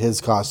grafted into his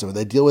costume.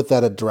 They deal with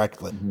that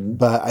directly.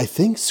 But I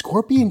think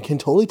Scorpion can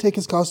totally take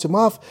his costume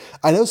off.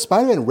 I know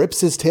Spider-Man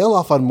rips his tail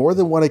off on more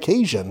than one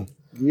occasion.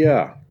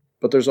 Yeah,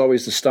 but there's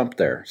always the stump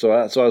there. So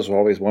I was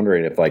always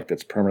wondering if like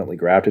that's permanently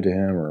grafted to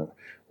him or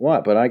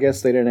what. But I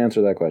guess they didn't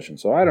answer that question.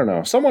 So I don't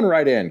know. Someone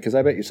write in, because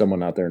I bet you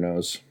someone out there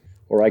knows.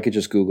 Or I could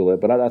just Google it,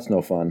 but that's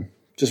no fun.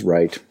 Just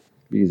write.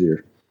 Be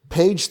easier.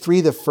 Page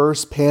 3, the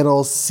first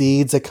panel,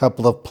 seeds a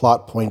couple of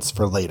plot points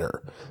for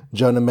later.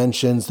 Jonah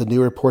mentions the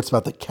new reports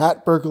about the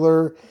cat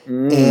burglar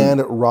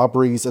and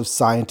robberies of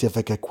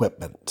scientific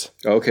equipment.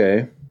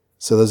 Okay.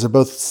 So those are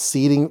both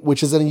seeding,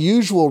 which is an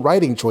unusual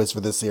writing choice for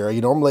this era.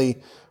 You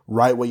normally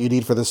write what you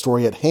need for the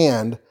story at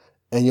hand,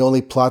 and you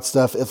only plot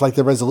stuff if like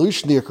the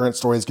resolution to your current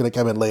story is going to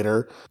come in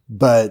later,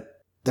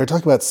 but they're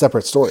talking about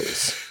separate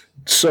stories.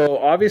 So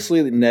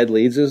obviously Ned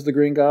Leeds is the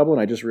Green Goblin,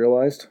 I just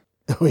realized.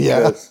 Oh,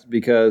 yeah.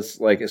 Because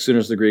like as soon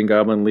as the Green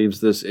Goblin leaves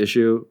this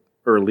issue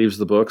or leaves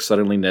the book,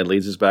 suddenly Ned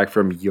Leeds is back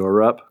from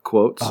Europe,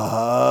 quotes.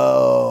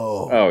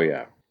 Oh,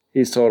 yeah.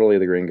 He's totally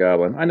the Green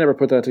Goblin. I never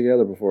put that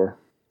together before.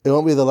 It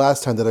won't be the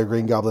last time that a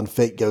Green Goblin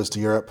fake goes to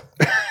Europe.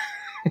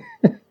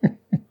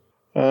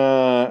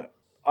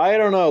 I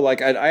don't know.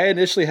 Like I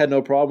initially had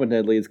no problem with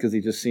Ned Leeds because he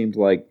just seemed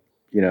like,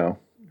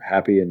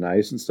 happy and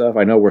nice and stuff.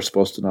 I know we're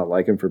supposed to not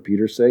like him for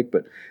Peter's sake,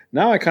 but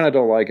now I kind of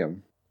don't like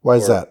him. Why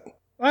is that?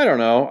 I don't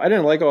know. I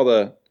didn't like all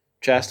the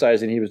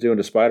chastising he was doing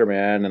to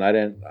Spider-Man, and I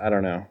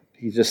don't know.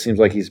 He just seems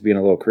like he's being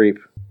a little creep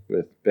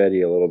with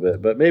Betty a little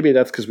bit, but maybe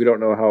that's because we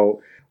don't know how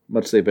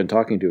much they've been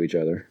talking to each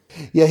other.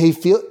 Yeah,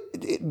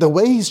 the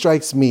way he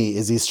strikes me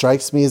is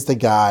as the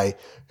guy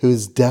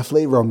who's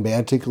definitely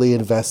romantically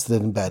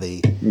invested in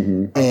Betty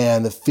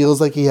and feels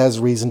like he has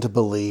reason to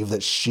believe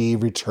that she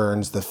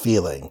returns the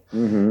feeling.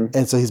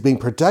 And so he's being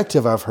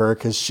protective of her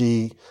because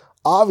she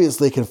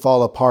obviously can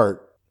fall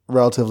apart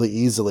relatively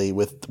easily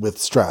with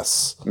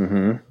stress.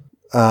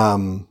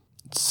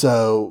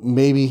 So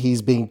maybe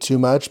he's being too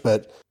much,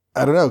 but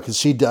I don't know, because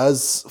she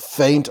does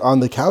faint on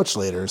the couch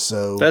later.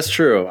 So that's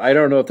true. I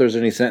don't know if there's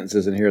any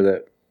sentences in here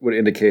that would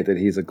indicate that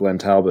he's a Glenn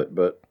Talbot,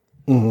 but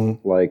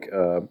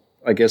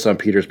I guess on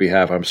Peter's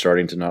behalf, I'm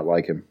starting to not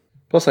like him.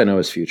 Plus, I know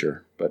his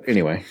future. But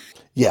anyway.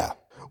 Yeah.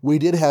 We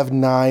did have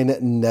 9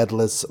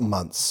 Nedless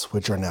months,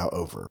 which are now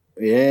over.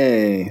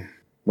 Yay.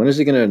 When is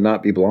he going to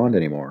not be blonde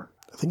anymore?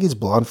 I think he's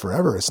blonde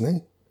forever, isn't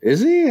he?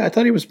 Is he? I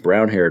thought he was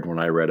brown-haired when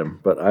I read him,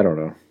 but I don't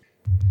know.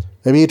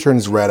 Maybe he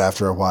turns red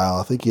after a while.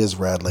 I think he is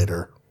red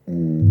later.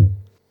 What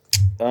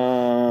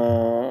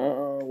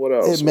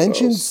else? It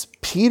mentions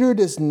Peter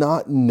does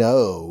not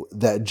know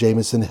that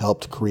Jameson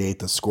helped create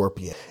the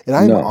Scorpion. And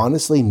I'm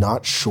honestly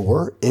not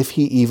sure if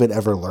he even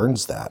ever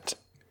learns that.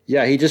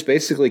 Yeah, he just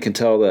basically can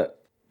tell that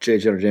J.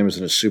 Jonah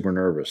Jameson is super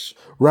nervous.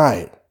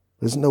 Right.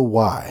 Doesn't know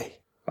why.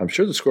 I'm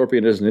sure the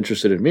Scorpion isn't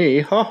interested in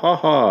me. Ha ha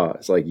ha.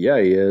 It's like,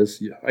 yeah, he is.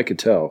 Yeah, I could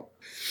tell.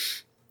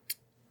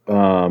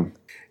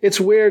 It's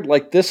weird.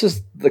 Like, this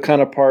is the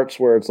kind of parts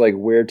where it's like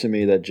weird to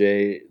me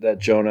that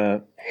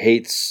Jonah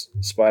hates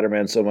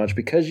Spider-Man so much,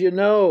 because you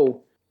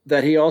know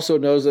that he also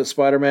knows that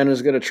Spider-Man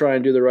is going to try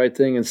and do the right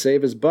thing and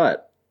save his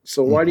butt.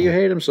 So why do you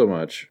hate him so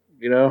much?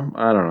 I don't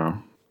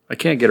know. I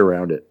can't get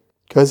around it.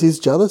 Because he's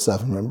jealous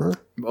of him, remember?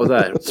 Oh,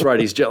 that's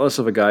right. He's jealous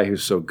of a guy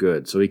who's so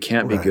good. So he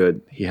can't be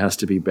good. He has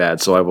to be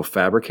bad. So I will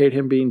fabricate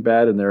him being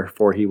bad, and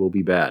therefore he will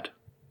be bad,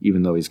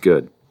 even though he's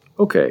good.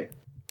 Okay.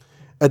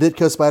 A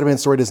Ditko Spider-Man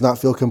story does not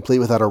feel complete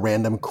without a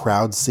random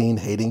crowd scene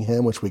hating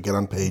him, which we get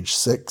on page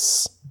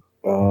 6.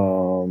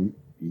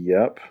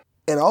 Yep.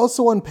 And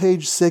also on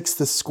page 6,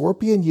 the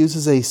Scorpion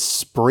uses a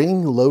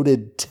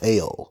spring-loaded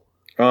tail.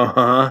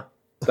 Uh-huh.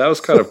 That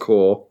was kind of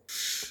cool.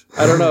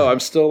 I don't know.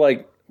 I'm still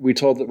like, we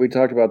talked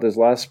about this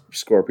last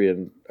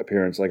Scorpion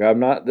appearance. Like,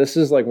 this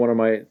is like one of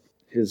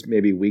his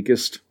maybe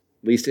weakest,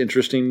 least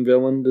interesting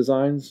villain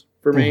designs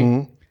for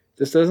me.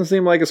 This doesn't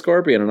seem like a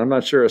Scorpion, and I'm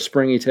not sure a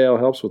springy tail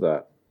helps with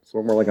that. It's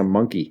more like a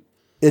monkey.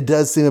 It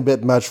does seem a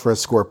bit much for a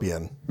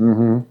Scorpion.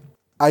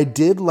 I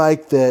did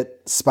like that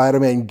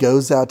Spider-Man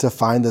goes out to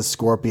find the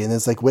Scorpion.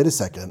 It's like, wait a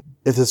second.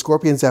 If the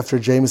Scorpion's after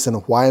Jameson,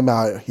 why am I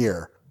out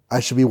here?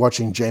 I should be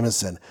watching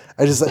Jameson.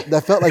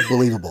 That felt like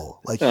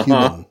believable, like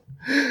human.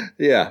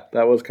 Yeah,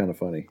 that was kind of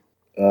funny.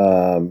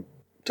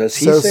 Does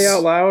he say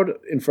out loud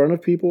in front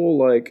of people,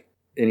 like,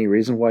 any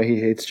reason why he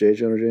hates J.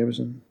 Jonah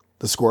Jameson?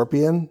 The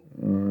Scorpion?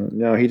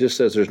 No, he just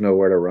says there's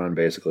nowhere to run,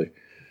 basically.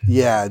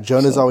 Yeah,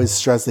 Jonah's always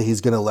stressed that he's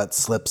going to let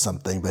slip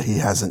something, but he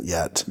hasn't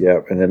yet.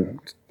 Yep, and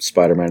then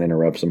Spider-Man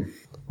interrupts him.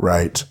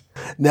 Right.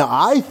 Now,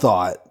 I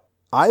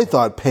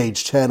thought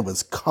page 10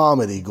 was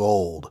comedy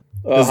gold.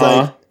 It's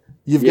like,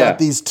 you've got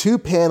these 2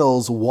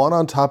 panels, one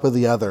on top of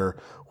the other,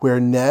 where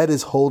Ned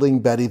is holding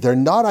Betty. They're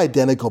not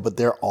identical, but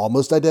they're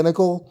almost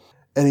identical.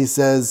 And he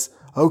says,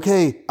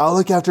 okay, I'll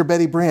look after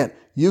Betty Brant.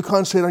 You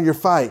concentrate on your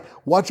fight.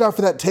 Watch out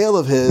for that tail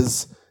of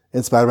his.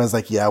 And Spider-Man's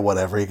like, yeah,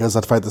 whatever. He goes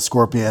out to fight the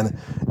Scorpion.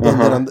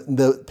 And then on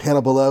the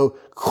panel below,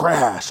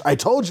 crash. I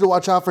told you to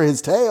watch out for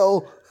his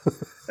tail.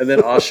 And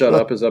then shut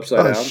up is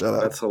upside down. Shut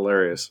up. That's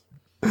hilarious.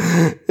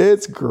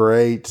 It's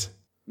great.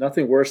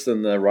 Nothing worse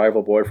than the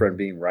rival boyfriend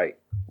being right.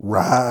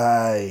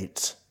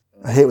 Right.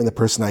 I hate when the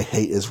person I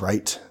hate is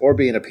right. Or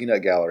being a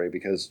peanut gallery,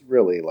 because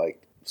really,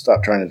 like,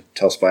 stop trying to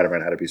tell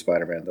Spider-Man how to be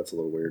Spider-Man. That's a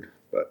little weird.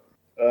 But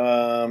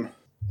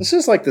this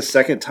is like the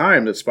second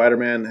time that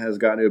Spider-Man has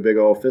gotten into a big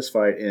old fist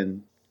fight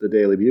in the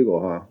Daily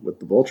Bugle, huh? With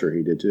the Vulture,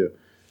 he did too.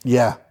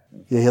 Yeah.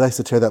 Yeah, he likes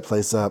to tear that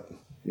place up.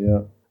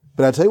 Yeah.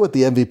 But I'll tell you what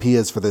the MVP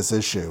is for this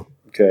issue.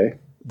 Okay.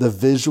 The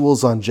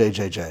visuals on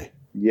JJJ.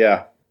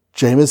 Yeah.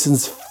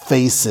 Jameson's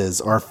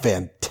faces are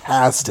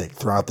fantastic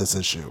throughout this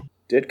issue.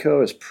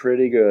 Ditko is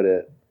pretty good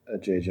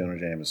at J. Jonah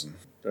Jameson.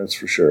 That's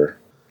for sure.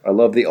 I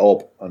love the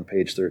Ulp on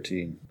page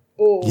 13.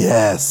 Oh.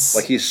 Yes.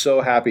 Like, he's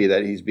so happy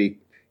that he's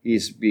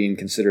being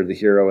considered the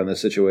hero in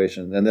this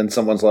situation. And then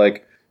someone's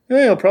like,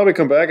 hey, he'll probably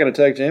come back and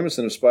attack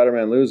Jameson if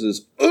Spider-Man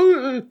loses.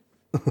 I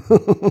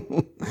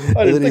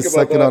didn't think he's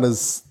about sucking that. on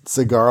his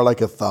cigar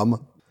like a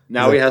thumb.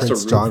 Now he has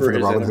Prince to root John for for the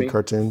his Robin enemy. Hood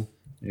cartoon.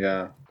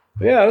 Yeah.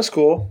 But yeah, that was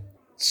cool.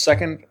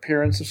 Second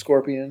appearance of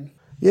Scorpion.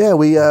 Yeah,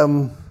 we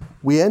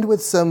end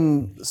with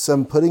some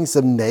putting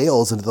some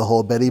nails into the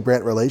whole Betty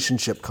Brant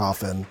relationship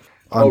coffin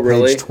on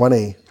really? page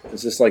 20.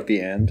 Is this like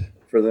the end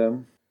for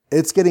them?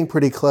 It's getting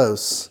pretty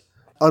close.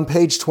 On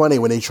page 20,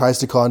 when he tries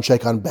to call and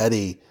check on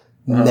Betty,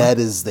 Ned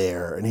is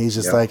there. And he's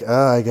just like,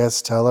 oh, I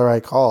guess tell her I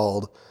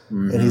called.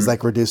 And he's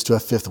like reduced to a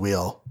fifth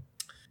wheel.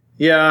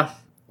 Yeah.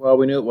 Well,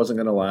 we knew it wasn't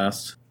going to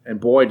last. And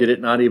boy, did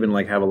it not even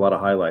like have a lot of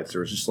highlights.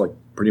 There was just like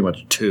pretty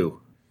much 2.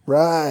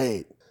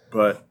 Right.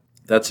 But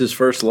that's his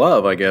first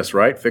love, I guess,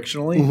 right?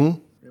 Fictionally? Mm-hmm.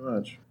 Pretty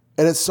much.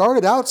 And it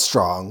started out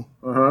strong,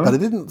 but it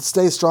didn't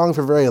stay strong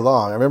for very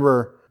long. I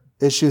remember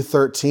issue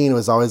 13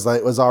 was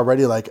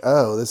already like,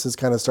 oh, this is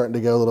kind of starting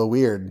to go a little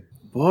weird.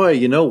 Boy,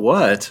 you know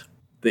what?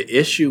 The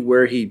issue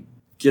where he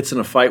gets in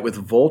a fight with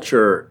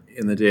Vulture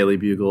in the Daily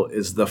Bugle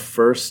is the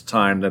first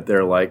time that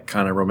they're like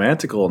kind of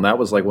romantical, and that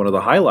was like one of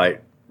the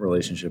highlight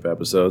relationship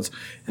episodes.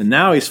 And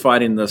now he's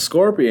fighting the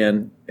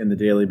Scorpion in the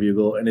Daily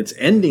Bugle, and it's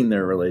ending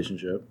their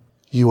relationship.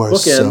 You are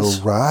Bookends.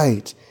 so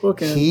right.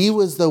 Bookends. He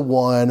was the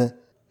one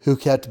who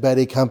kept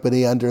Betty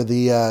company under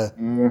the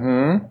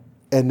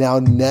and now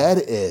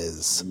Ned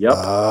is. Yep.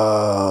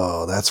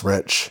 Oh, that's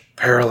rich.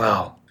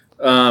 Parallel.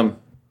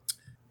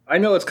 I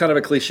know it's kind of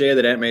a cliche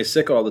that Aunt May's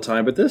sick all the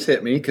time, but this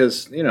hit me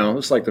because, you know,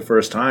 it's like the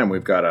first time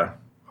we've got a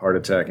heart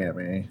attack Aunt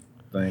May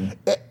thing.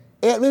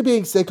 Aunt May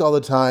being sick all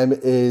the time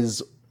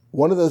is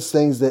one of those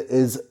things that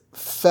is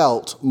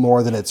felt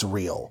more than it's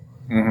real.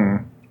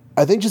 Mm-hmm.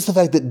 I think just the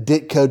fact that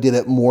Ditko did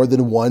it more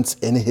than once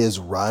in his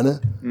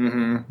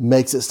run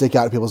makes it stick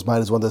out in people's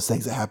mind as one of those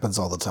things that happens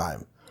all the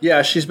time.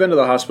 Yeah, she's been to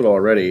the hospital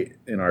already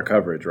in our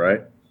coverage,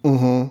 right?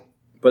 Mm-hmm.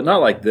 But not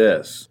like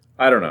this.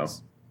 I don't know.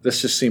 This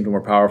just seemed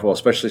more powerful,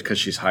 especially because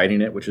she's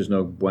hiding it, which is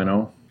no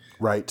bueno.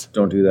 Right.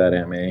 Don't do that,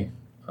 Aunt May.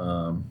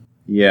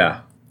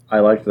 Yeah, I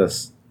liked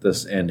this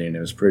ending. It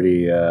was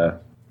pretty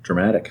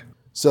dramatic.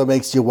 So it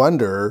makes you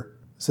wonder,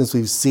 since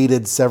we've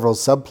seeded several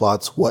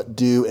subplots, what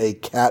do a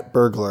cat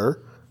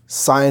burglar,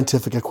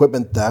 scientific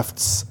equipment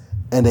thefts,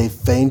 and a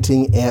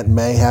fainting Aunt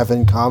May have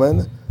in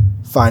common?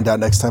 Find out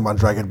next time on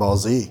Dragon Ball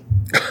Z.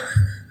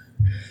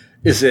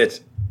 Is it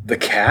the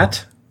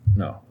cat?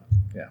 No.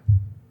 Yeah.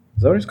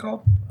 Is that what he's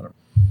called? I don't know.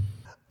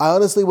 I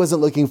honestly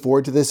wasn't looking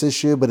forward to this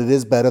issue, but it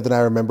is better than I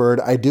remembered.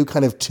 I do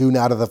kind of tune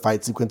out of the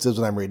fight sequences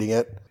when I'm reading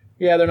it.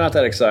 Yeah, they're not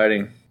that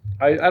exciting.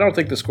 I don't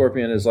think the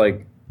Scorpion is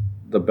like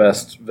the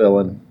best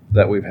villain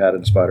that we've had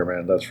in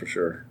Spider-Man, that's for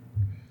sure.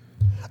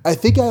 I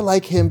think I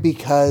like him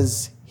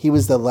because he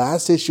was the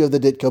last issue of the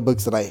Ditko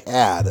books that I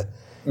had,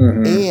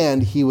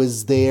 and he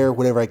was there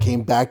whenever I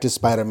came back to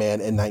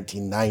Spider-Man in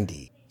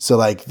 1990. So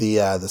like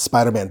the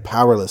Spider-Man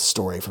Powerless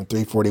story from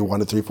 341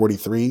 to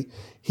 343,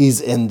 he's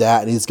in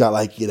that, and he's got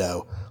like, you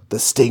know, the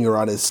stinger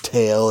on his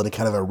tail and a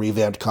kind of a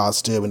revamped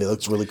costume, and he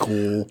looks really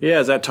cool. Yeah,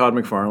 is that Todd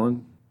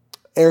McFarlane?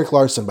 Eric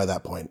Larson by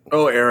that point.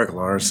 Oh, Eric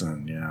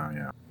Larson.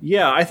 Yeah.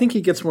 Yeah, I think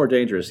he gets more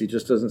dangerous. He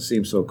just doesn't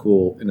seem so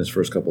cool in his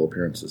first couple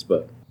appearances,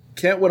 but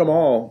can't win them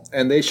all,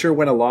 and they sure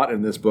win a lot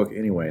in this book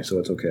anyway, so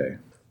it's okay.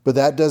 But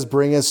that does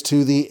bring us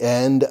to the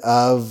end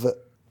of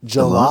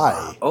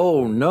July.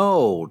 Oh,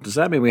 no. Does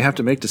that mean we have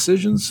to make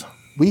decisions?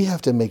 We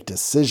have to make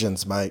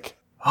decisions, Mike.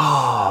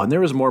 Oh, and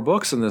there was more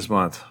books in this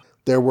month.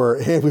 There were,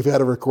 and we've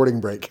had a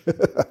recording break.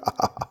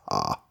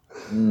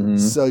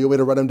 So you want me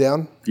to run them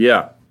down?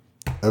 Yeah.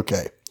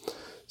 Okay.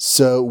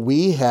 So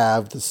we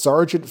have the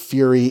Sergeant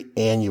Fury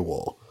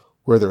annual,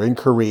 where they're in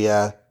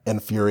Korea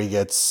and Fury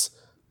gets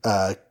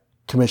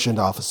commissioned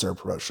officer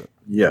promotion.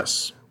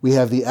 Yes. We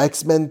have the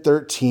X-Men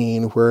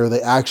 13, where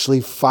they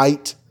actually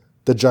fight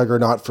the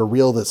Juggernaut for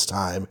real this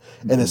time,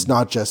 and it's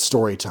not just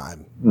story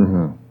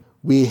time.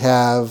 We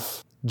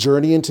have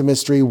Journey into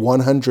Mystery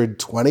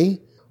 120,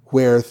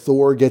 where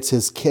Thor gets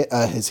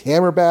his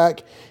hammer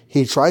back.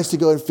 He tries to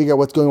go and figure out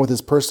what's going on with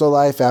his personal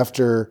life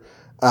after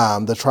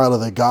the trial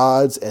of the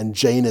gods, and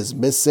Jane is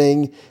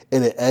missing,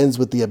 and it ends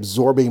with the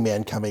Absorbing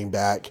Man coming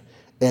back.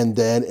 And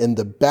then in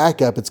the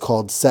backup, it's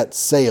called Set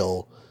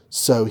Sail.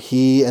 So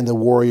he and the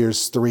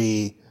Warriors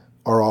 3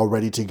 are all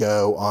ready to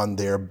go on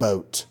their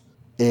boat.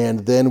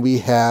 And then we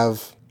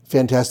have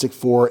Fantastic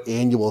Four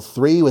Annual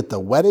 3 with the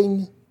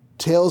wedding.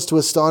 Tales to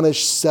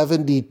Astonish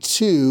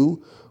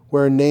 72,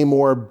 where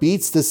Namor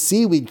beats the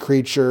seaweed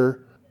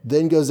creature,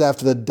 then goes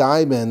after the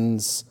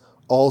diamonds.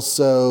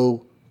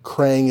 Also,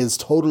 Krang is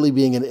totally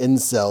being an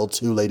incel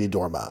to Lady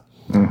Dorma.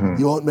 Mm-hmm.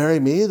 You won't marry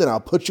me? Then I'll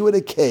put you in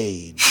a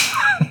cage.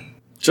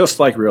 Just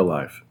like real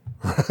life.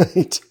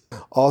 Right.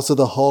 Also,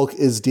 the Hulk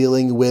is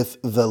dealing with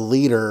the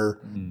leader,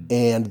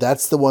 and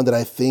that's the one that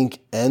I think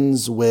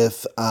ends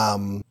with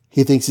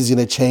he thinks he's going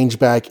to change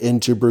back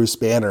into Bruce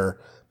Banner,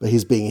 but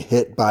he's being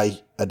hit by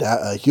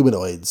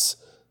humanoids,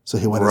 so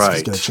he wonders if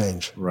he's going to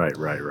change.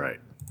 Right.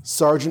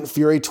 Sergeant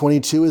Fury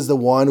 22 is the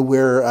one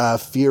where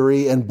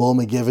Fury and Bull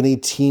McGivney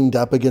teamed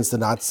up against the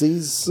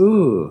Nazis.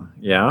 Ooh,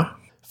 yeah.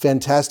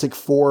 Fantastic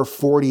Four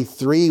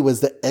 43 was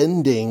the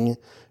ending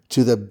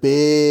to the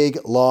big,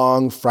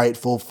 long,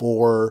 Frightful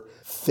Four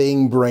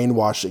Thing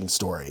brainwashing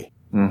story.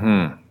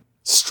 Mm-hmm.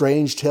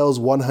 Strange Tales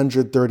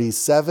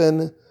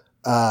 137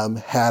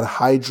 had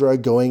Hydra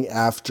going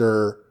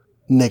after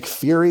Nick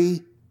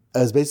Fury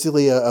as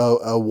basically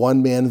a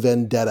one-man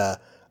vendetta.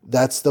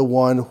 That's the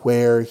one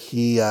where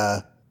he...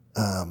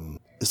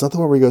 it's not the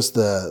one where he goes to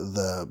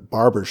the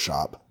barber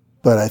shop,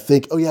 but I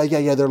think... Oh,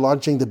 yeah, they're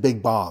launching the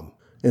big bomb.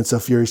 And so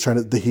Fury's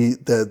trying to,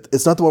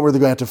 it's not the one where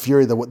they're going after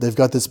Fury. They've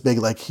got this big,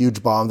 like,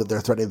 huge bomb that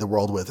they're threatening the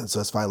world with. And so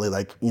it's finally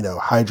like,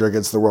 Hydra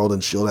against the world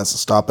and S.H.I.E.L.D. has to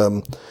stop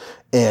him.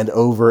 And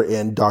over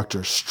in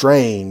Doctor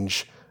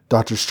Strange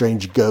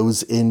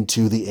goes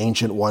into the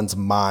Ancient One's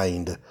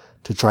mind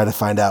to try to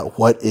find out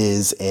what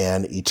is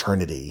an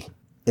eternity.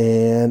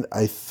 And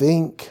I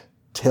think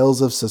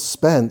Tales of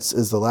Suspense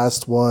is the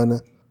last one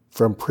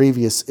from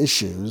previous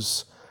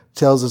issues.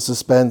 Tales of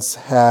Suspense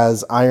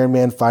has Iron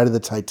Man fighting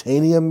the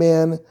Titanium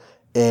Man,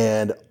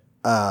 and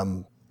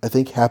I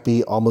think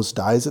Happy almost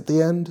dies at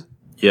the end.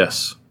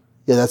 Yes.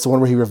 Yeah, that's the one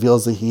where he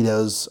reveals that he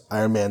knows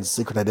Iron Man's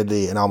secret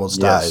identity and almost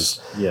dies.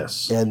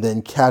 Yes. And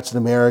then Captain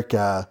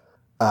America,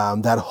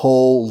 that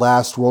whole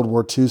last World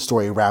War II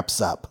story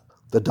wraps up.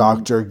 The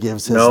Doctor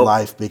gives his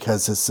life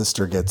because his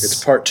sister gets...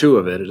 It's part 2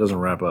 of it. It doesn't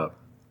wrap up.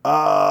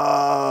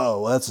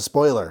 Oh, well, that's a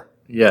spoiler.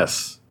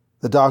 Yes.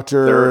 The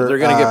Doctor... They're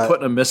going to get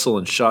put in a missile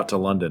and shot to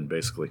London,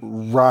 basically.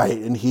 Right,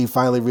 and he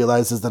finally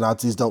realizes the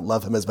Nazis don't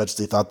love him as much as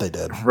he thought they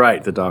did.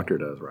 Right, the Doctor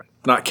does, right.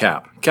 Not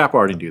Cap. Cap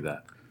already knew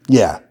that.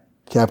 Yeah,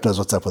 Cap knows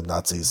what's up with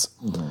Nazis.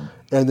 Mm-hmm.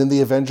 And then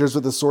the Avengers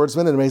with the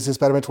Swordsman and Amazing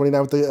Spider-Man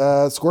 29 with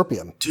the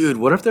Scorpion. Dude,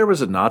 what if there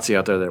was a Nazi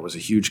out there that was a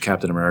huge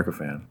Captain America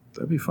fan?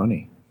 That'd be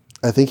funny.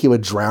 I think he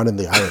would drown in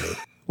the irony.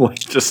 Like,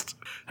 just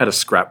had a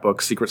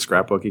secret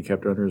scrapbook he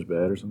kept under his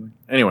bed or something.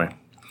 Anyway.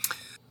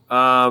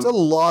 There's a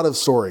lot of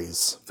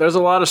stories. There's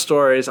a lot of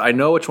stories. I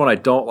know which one I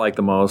don't like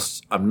the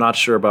most. I'm not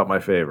sure about my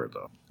favorite,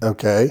 though.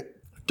 Okay.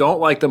 Don't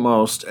like the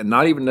most, and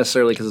not even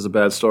necessarily because it's a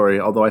bad story,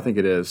 although I think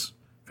it is.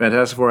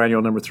 Fantastic Four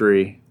Annual number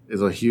 3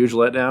 is a huge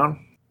letdown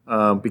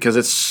because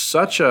it's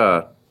such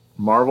a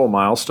Marvel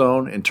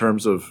milestone in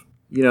terms of,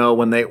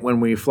 when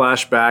we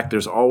flash back,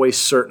 there's always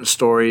certain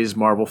stories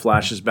Marvel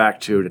flashes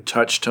back to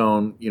touch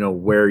tone,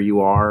 where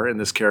you are in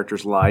this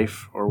character's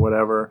life or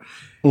whatever.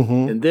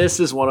 Mm-hmm. And this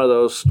is one of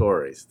those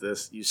stories.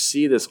 You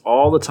see this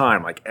all the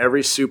time, like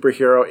every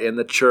superhero in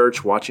the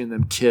church watching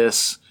them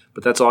kiss,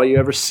 but that's all you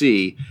ever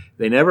see.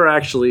 They never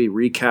actually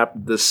recap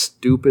this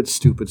stupid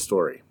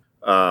story.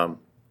 And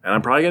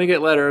I'm probably going to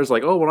get letters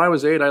like, oh, when I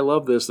was 8, I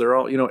loved this. They're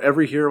all,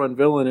 every hero and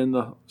villain in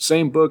the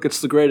same book,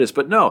 it's the greatest.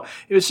 But no,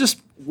 it was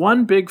just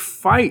one big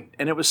fight.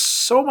 And it was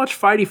so much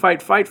fight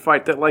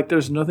that like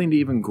there's nothing to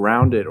even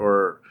ground it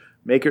or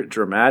make it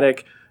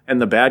dramatic. And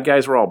the bad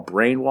guys were all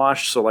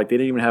brainwashed, so like they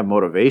didn't even have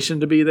motivation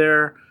to be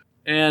there.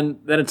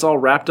 And then it's all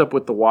wrapped up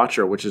with the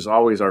Watcher, which is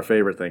always our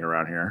favorite thing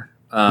around here.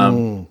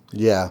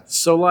 Yeah.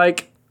 So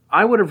like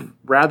I would have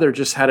rather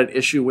just had an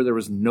issue where there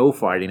was no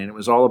fighting and it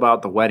was all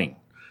about the wedding.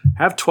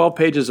 Have 12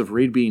 pages of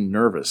Reed being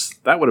nervous.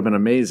 That would have been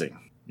amazing,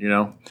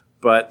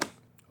 But,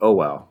 oh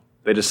well.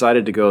 They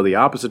decided to go the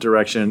opposite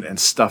direction and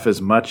stuff as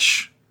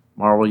much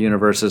Marvel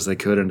Universe as they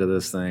could into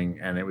this thing.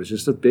 And it was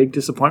just a big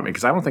disappointment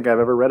because I don't think I've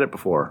ever read it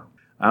before.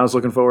 I was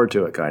looking forward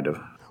to it, kind of.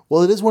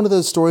 Well, it is one of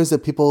those stories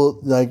that people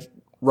like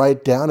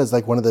write down as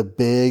like one of the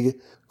big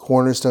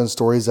cornerstone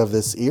stories of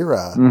this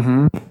era.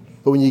 Mm-hmm.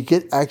 But when you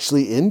get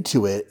actually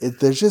into it,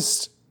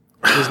 there's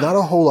not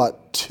a whole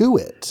lot to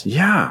it.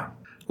 Yeah.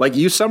 Like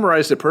you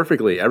summarized it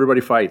perfectly. Everybody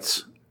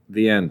fights.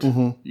 The end.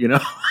 Mm-hmm.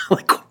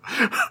 Like,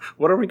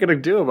 what are we going to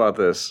do about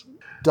this?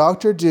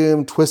 Dr.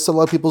 Doom twists a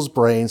lot of people's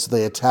brains so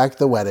they attack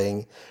the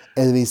wedding,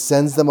 and then he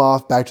sends them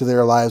off back to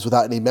their lives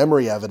without any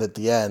memory of it at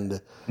the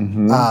end.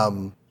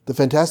 Mm-hmm. The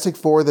Fantastic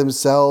Four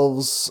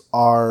themselves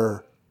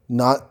are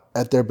not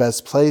at their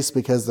best place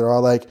because they're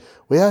all like,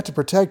 we have to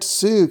protect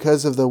Sue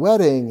because of the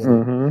wedding.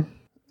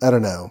 Mm-hmm. I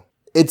don't know.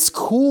 It's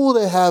cool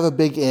to have a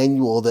big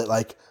annual that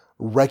like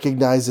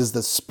recognizes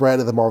the spread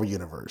of the Marvel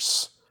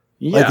Universe.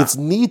 Yeah. Like it's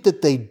neat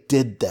that they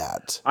did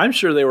that. I'm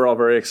sure they were all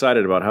very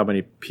excited about how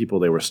many people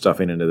they were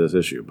stuffing into this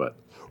issue, but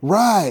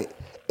Right.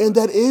 And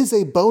that is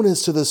a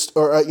bonus to this,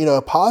 or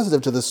a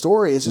positive to the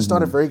story. It's just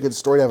not a very good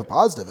story to have a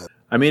positive in.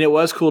 I mean, it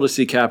was cool to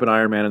see Cap and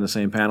Iron Man in the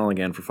same panel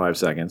again for 5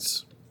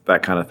 seconds,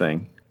 that kind of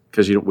thing,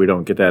 because we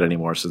don't get that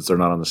anymore since they're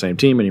not on the same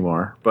team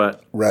anymore.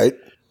 But Right.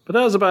 But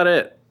that was about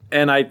it.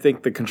 And I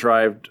think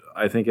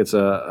I think it's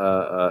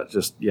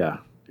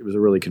it was a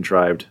really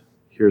contrived.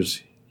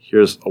 Here's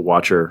a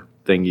Watcher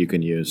thing you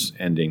can use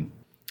ending.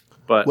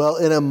 But Well,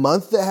 in a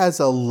month that has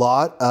a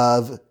lot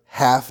of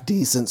half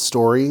decent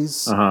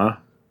stories,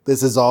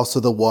 this is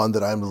also the one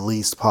that I'm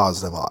least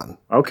positive on.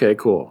 Okay,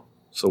 cool.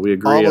 So we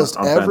agree. Almost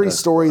on every Fantastic.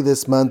 story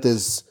this month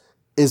is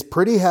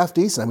pretty half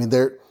decent. I mean,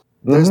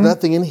 there's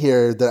nothing in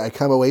here that I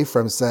come away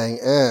from saying,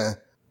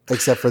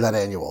 except for that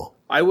annual.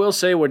 I will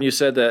say when you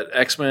said that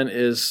X-Men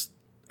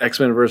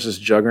versus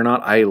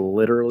Juggernaut, I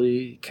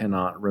literally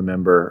cannot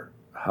remember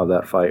how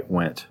that fight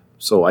went.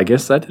 So I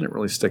guess that didn't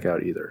really stick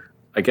out either.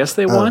 I guess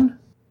they won,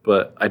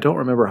 but I don't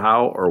remember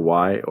how or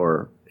why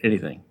or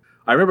anything.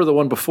 I remember the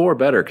one before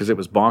better because it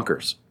was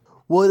bonkers.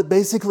 Well, it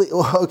basically,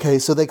 okay,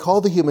 so they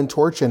call the Human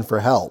Torch in for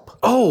help.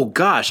 Oh,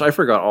 gosh, I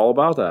forgot all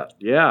about that.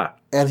 Yeah.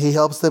 And he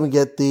helps them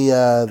get the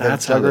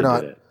That's how they did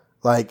Juggernaut, it.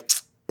 like,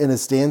 in a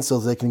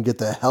standstill so they can get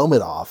the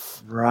helmet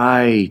off.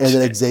 Right. And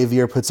then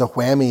Xavier puts a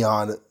whammy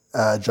on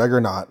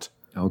Juggernaut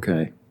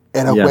Okay.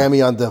 and a Yeah.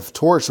 whammy on the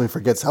Torch so he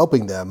forgets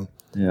helping them.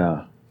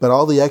 Yeah. But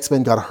all the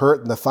X-Men got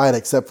hurt in the fight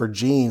except for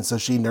Jean, so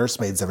she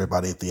nursemaids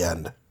everybody at the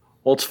end.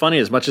 Well, it's funny,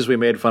 as much as we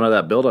made fun of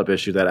that build-up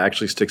issue, that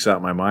actually sticks out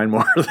in my mind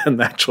more than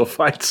the actual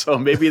fight. So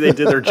maybe they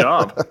did their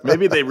job.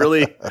 Maybe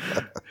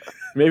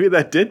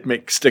that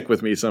did stick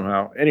with me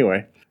somehow.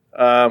 Anyway,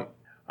 I'm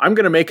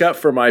going to make up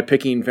for my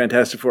picking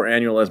Fantastic Four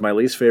Annual as my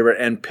least favorite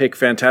and pick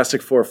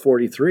Fantastic Four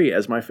 43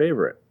 as my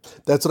favorite.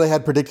 That's what I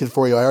had predicted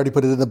for you. I already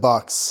put it in the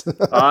box.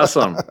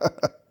 Awesome.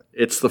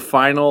 It's the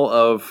final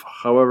of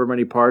however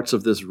many parts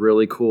of this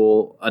really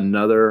cool,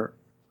 another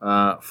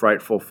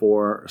Frightful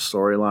Four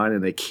storyline,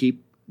 and they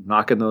keep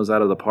knocking those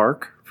out of the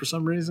park for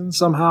some reason,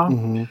 somehow.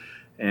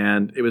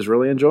 And it was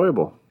really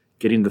enjoyable.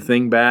 Getting the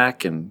Thing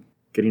back and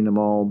getting them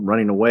all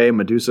running away,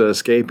 Medusa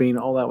escaping,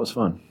 all that was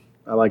fun.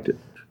 I liked it.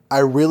 I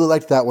really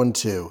liked that one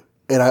too,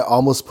 and I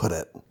almost put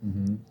it.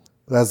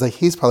 But I was like,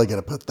 he's probably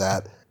going to put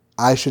that.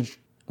 I should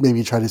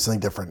maybe try to do something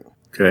different.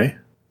 Okay.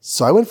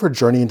 So I went for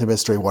Journey into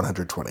Mystery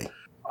 120.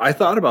 I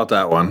thought about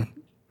that one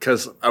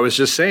because I was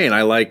just saying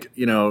I like,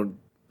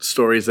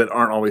 stories that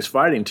aren't always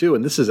fighting too.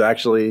 And this is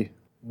actually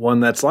one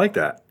that's like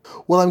that.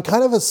 Well, I'm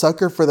kind of a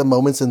sucker for the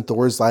moments in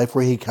Thor's life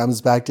where he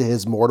comes back to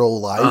his mortal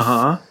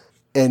life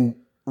and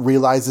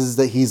realizes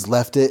that he's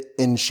left it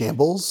in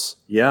shambles.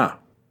 Yeah.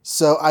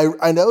 So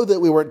I know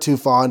that we weren't too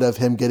fond of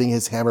him getting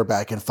his hammer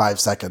back in 5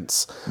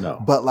 seconds. No.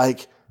 But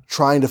like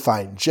trying to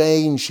find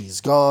Jane,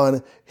 she's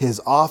gone. His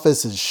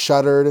office is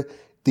shuttered.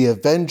 The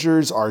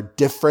Avengers are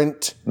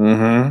different.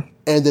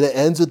 And then it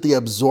ends with the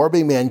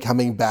Absorbing Man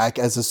coming back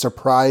as a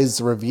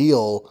surprise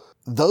reveal.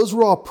 Those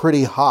were all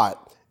pretty hot.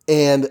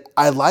 And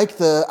I like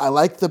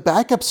the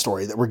backup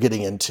story that we're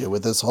getting into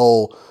with this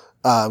whole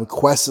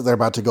quest that they're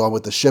about to go on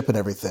with the ship and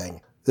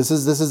everything. This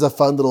is a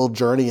fun little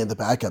journey in the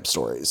backup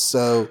stories.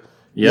 So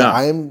yeah,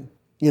 I'm,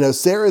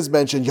 Sarah's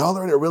mentioned y'all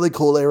are in a really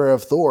cool era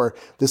of Thor.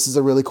 This is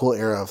a really cool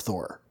era of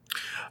Thor.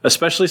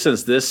 Especially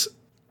since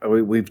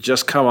we've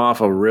just come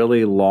off a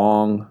really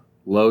long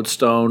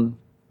Lodestone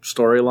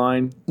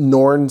storyline.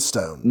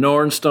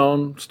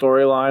 Nornstone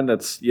storyline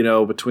that's,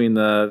 between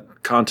the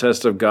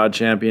contest of God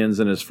Champions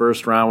and his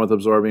first round with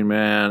Absorbing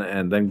Man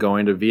and then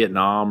going to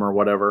Vietnam or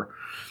whatever.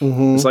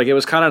 It's like, it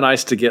was kind of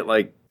nice to get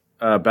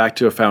back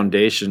to a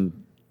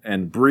foundation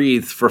and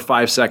breathe for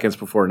 5 seconds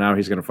before now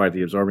he's going to fight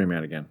the Absorbing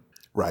Man again.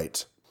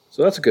 Right.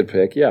 So that's a good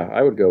pick. Yeah,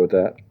 I would go with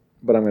that.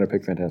 But I'm going to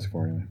pick Fantastic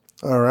Four anyway.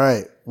 All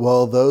right.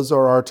 Well, those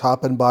are our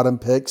top and bottom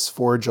picks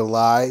for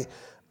July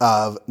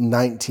of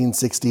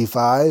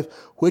 1965,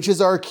 which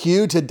is our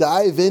cue to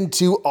dive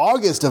into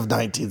August of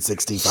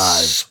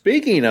 1965.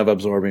 Speaking of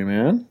Absorbing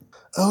Man.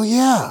 Oh,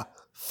 yeah.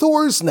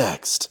 Thor's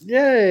next.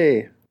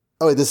 Yay.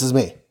 Oh, wait, this is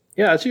me.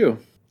 Yeah, it's you.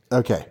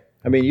 Okay.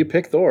 I mean, you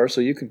picked Thor, so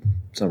you can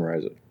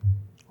summarize it.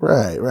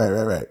 Right.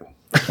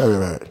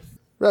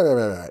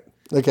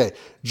 Okay.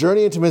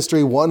 Journey into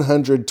Mystery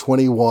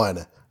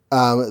 121.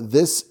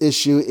 This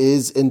issue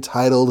is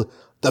entitled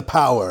The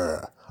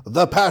Power,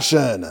 the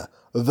Passion,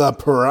 the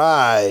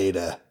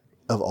Pride.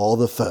 Of all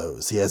the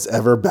foes he has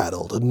ever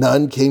battled,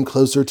 none came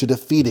closer to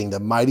defeating the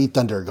mighty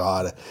Thunder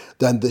God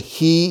than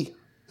he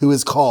who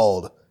is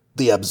called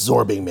the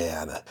Absorbing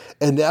Man.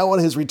 And now on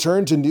his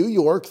return to New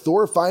York,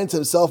 Thor finds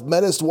himself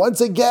menaced once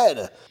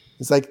again.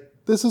 It's like,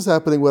 this was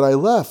happening when I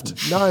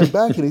left. Now I'm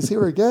back and he's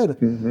here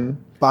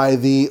again. By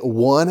the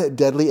one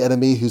deadly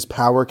enemy whose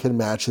power can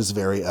match his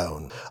very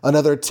own.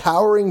 Another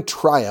towering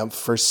triumph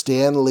for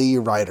Stan Lee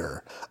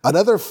Ryder.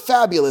 Another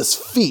fabulous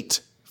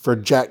feat for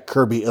Jack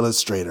Kirby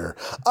illustrator.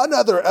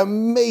 Another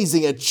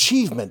amazing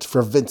achievement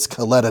for Vince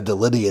Colletta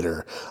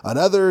delineator.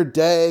 Another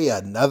day,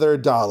 another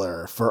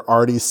dollar for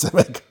Artie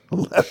Simek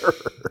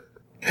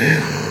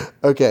letterer.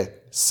 Okay,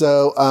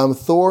 so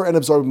Thor and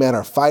Absorbing Man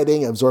are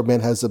fighting. Absorbing Man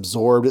has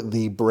absorbed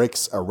the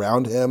bricks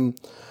around him.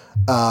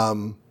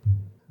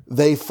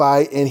 They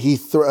fight, and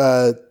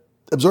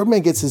Absorbing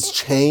Man gets his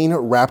chain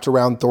wrapped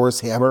around Thor's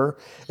hammer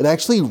and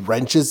actually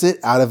wrenches it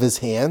out of his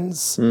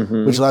hands,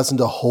 which allows him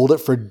to hold it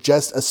for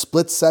just a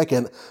split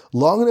second,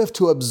 long enough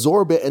to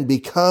absorb it and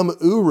become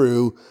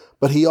Uru,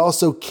 but he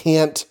also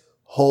can't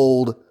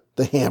hold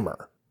the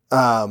hammer.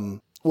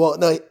 Well,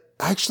 no,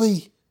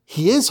 actually,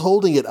 he is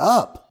holding it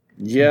up.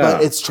 Yeah.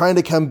 But it's trying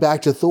to come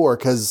back to Thor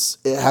because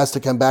it has to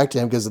come back to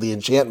him because of the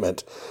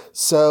enchantment.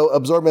 So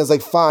Absorbing Man's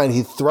like, fine.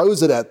 He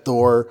throws it at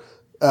Thor.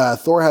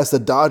 Thor has to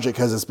dodge it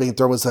because it's being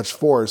thrown with such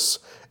force,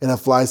 and it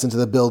flies into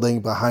the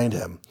building behind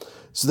him.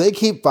 So they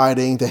keep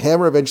fighting. The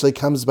hammer eventually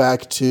comes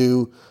back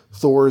to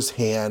Thor's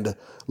hand.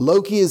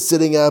 Loki is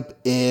sitting up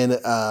in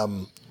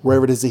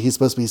wherever it is that he's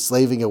supposed to be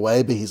slaving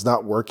away, but he's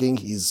not working.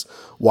 He's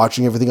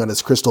watching everything on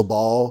his crystal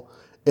ball.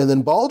 And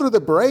then Balder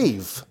the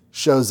Brave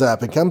shows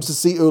up and comes to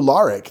see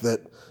Ularic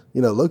that,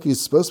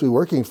 Loki's supposed to be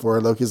working for.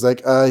 Loki's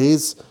like,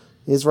 he's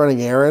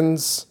running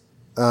errands.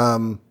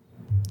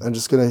 I'm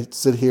just gonna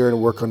sit here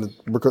and work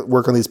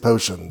on these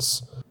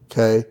potions.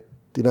 Okay?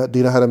 Do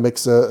you know how to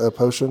mix a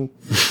potion?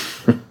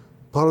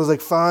 Balder's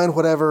like, fine,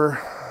 whatever.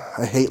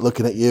 I hate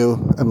looking at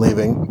you. I'm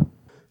leaving.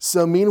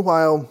 So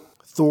meanwhile,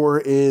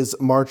 Thor is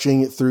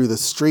marching through the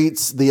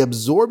streets. The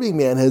Absorbing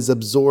Man has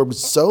absorbed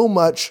so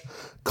much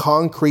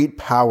concrete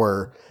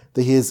power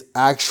that he is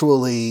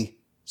actually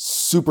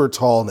super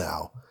tall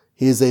now.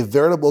 He is a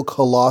veritable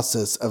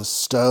colossus of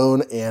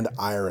stone and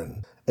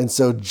iron. And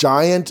so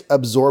giant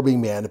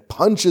Absorbing Man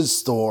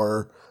punches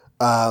Thor.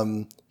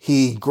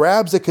 He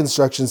grabs a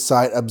construction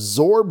site,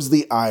 absorbs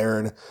the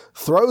iron,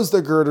 throws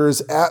the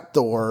girders at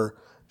Thor,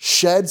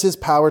 sheds his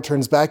power,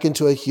 turns back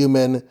into a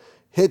human,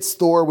 hits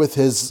Thor with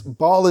his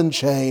ball and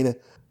chain.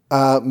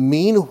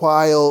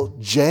 Meanwhile,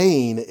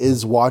 Jane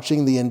is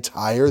watching the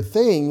entire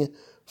thing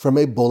from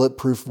a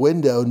bulletproof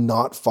window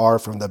not far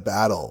from the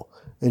battle.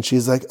 And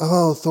she's like,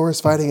 oh,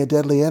 Thor's fighting a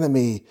deadly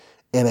enemy.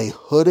 And a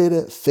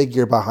hooded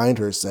figure behind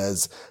her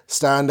says,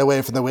 stand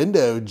away from the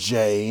window,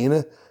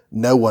 Jane.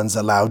 No one's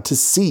allowed to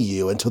see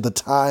you until the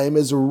time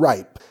is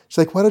ripe. She's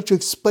like, why don't you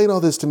explain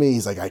all this to me?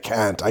 He's like, I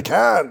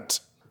can't.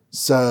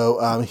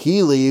 So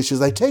he leaves.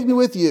 She's like, take me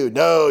with you.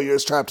 No, you're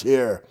trapped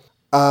here.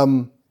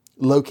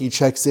 Loki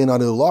checks in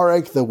on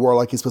Ularic, the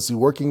warlock he's supposed to be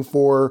working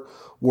for.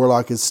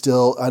 Warlock is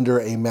still under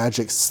a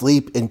magic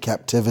sleep in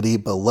captivity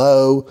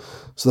below.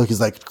 So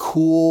Loki's like,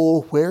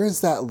 cool. Where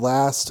is that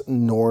last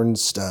Norn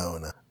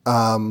stone?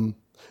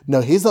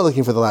 No, he's not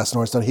looking for the last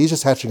Nornstone. He's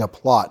just hatching a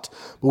plot.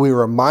 But we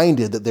were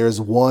reminded that there's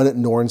one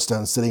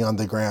Nornstone sitting on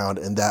the ground,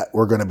 and that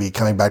we're going to be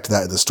coming back to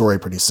that in the story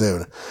pretty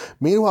soon.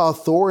 Meanwhile,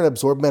 Thor and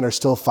Absorbed Man are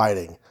still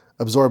fighting.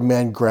 Absorbed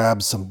Man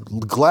grabs some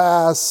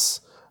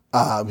glass.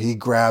 He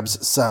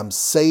grabs some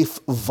safe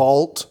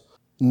vault.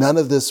 None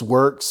of this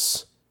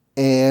works.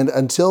 And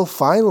until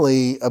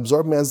finally,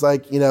 Absorbed Man's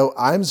like,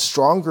 I'm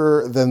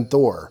stronger than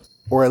Thor,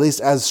 or at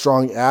least as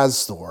strong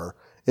as Thor.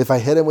 If I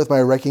hit him with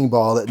my wrecking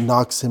ball, it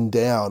knocks him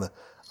down.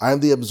 I'm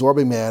the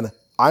Absorbing Man.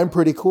 I'm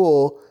pretty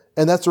cool.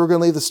 And that's where we're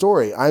going to leave the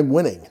story. I'm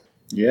winning.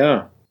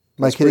 Yeah.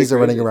 My kitties are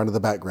running around in the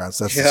background.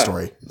 So that's the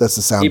story. That's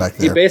the sound back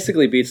there. He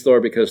basically beats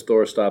Thor because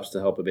Thor stops to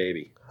help a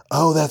baby.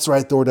 Oh, that's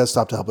right. Thor does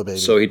stop to help a baby.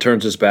 So he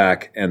turns his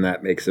back, and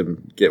that makes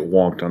him get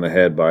wonked on the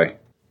head by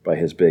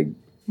his big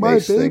my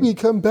baby, thing.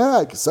 come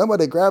back.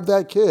 Somebody grab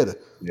that kid.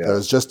 Yeah.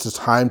 There's just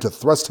time to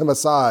thrust him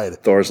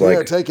aside. Thor's Here,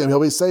 like, take him. He'll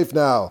be safe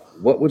now.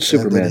 What would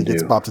Superman and then he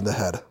gets do? bopped in the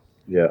head.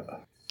 Yeah.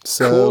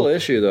 So, cool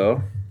issue,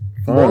 though.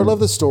 Moral of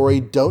the story,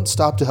 don't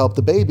stop to help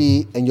the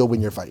baby, and you'll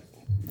win your fight.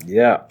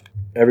 Yeah.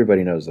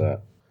 Everybody knows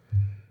that.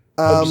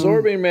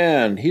 Absorbing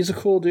Man. He's a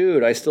cool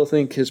dude. I still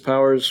think his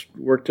powers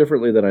work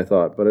differently than I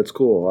thought, but it's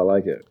cool. I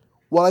like it.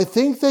 Well, I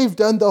think they've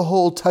done the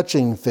whole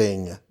touching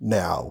thing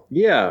now.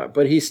 Yeah,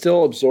 but he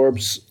still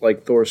absorbs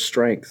like Thor's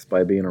strength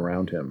by being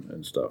around him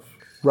and stuff.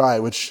 Right,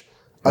 which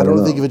I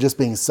don't think of it just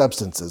being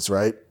substances,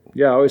 right?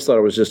 Yeah, I always thought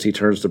it was just he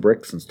turns to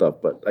bricks and stuff,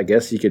 but I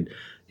guess he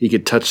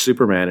could touch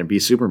Superman and be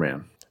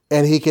Superman.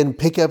 And he can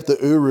pick up the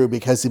Uru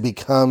because he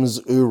becomes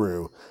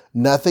Uru.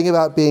 Nothing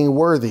about being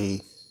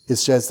worthy.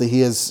 It's just that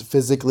he is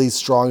physically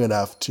strong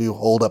enough to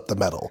hold up the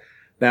metal.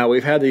 Now,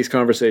 we've had these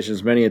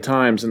conversations many a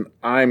times, and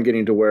I'm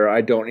getting to where I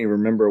don't even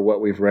remember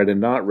what we've read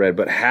and not read.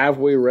 But have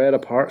we read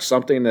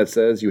something that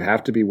says you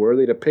have to be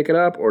worthy to pick it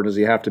up, or does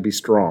he have to be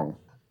strong?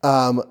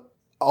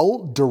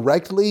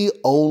 Directly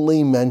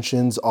only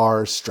mentions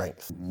our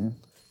strength. Mm-hmm.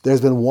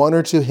 There's been one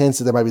or two hints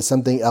that there might be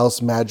something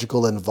else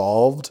magical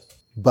involved,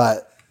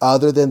 but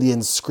other than the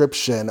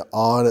inscription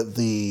on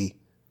the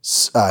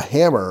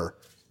hammer,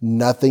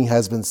 nothing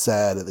has been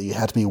said that you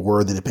had to be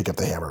worthy to pick up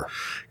the hammer.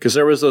 Because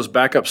there was those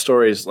backup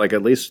stories, like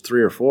at least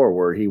 3 or 4,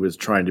 where he was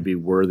trying to be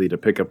worthy to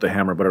pick up the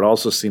hammer, but it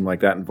also seemed like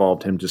that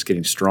involved him just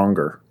getting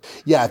stronger.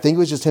 Yeah, I think it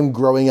was just him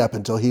growing up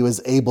until he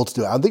was able to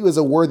do it. I don't think it was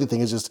a worthy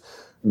thing. It's just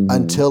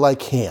until I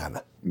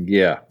can.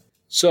 Yeah.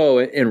 So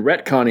in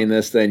retconning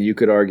this, then you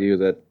could argue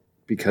that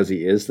because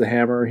he is the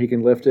hammer, he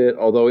can lift it,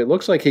 although it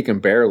looks like he can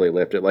barely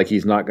lift it, like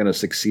he's not going to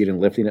succeed in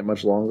lifting it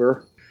much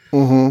longer.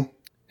 Mm-hmm.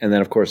 And then,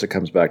 of course, it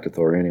comes back to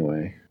Thor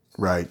anyway.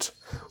 Right.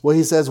 Well,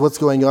 he says, what's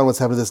going on? What's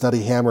happened to this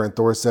nutty hammer? And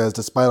Thor says,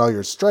 despite all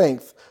your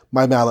strength,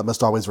 my mallet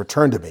must always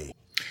return to me.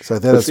 So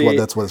that's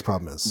what his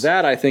problem is.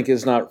 That, I think,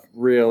 is not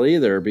real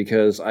either,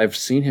 because I've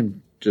seen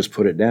him just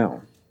put it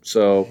down.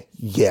 So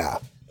yeah,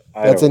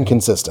 that's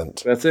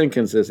inconsistent. That's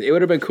inconsistent. It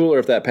would have been cooler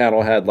if that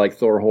panel had like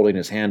Thor holding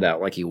his hand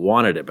out like he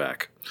wanted it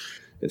back,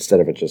 instead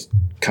of it just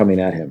coming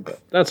at him. But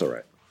that's all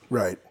right.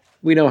 Right.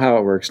 We know how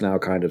it works now,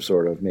 kind of,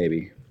 sort of,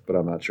 maybe, but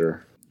I'm not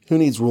sure. Who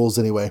needs rules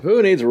anyway?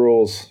 Who needs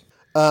rules?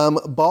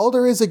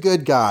 Balder is a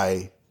good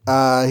guy.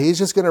 He's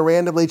just going to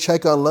randomly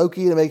check on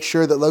Loki to make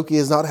sure that Loki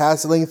is not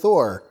hassling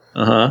Thor.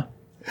 Uh-huh.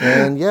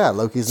 And yeah,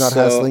 Loki's not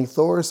hassling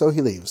Thor, so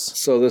he leaves.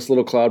 So this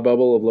little cloud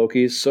bubble of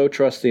Loki's, so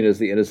trusting is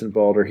the innocent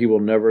Balder, he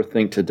will never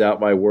think to doubt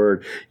my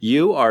word.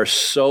 You are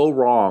so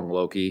wrong,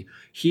 Loki.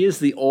 He is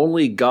the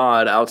only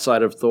god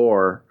outside of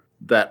Thor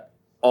that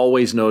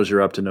always knows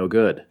you're up to no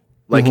good.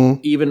 Like,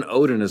 even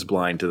Odin is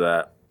blind to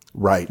that.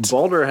 Right.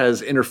 Balder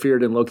has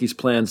interfered in Loki's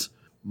plans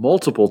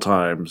multiple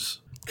times.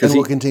 And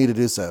will continue to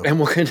do so. And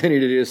will continue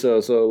to do so.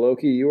 So,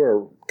 Loki, you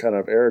are kind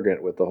of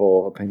arrogant with the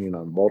whole opinion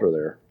on Balder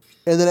there.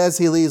 And then as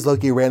he leaves,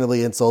 Loki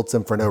randomly insults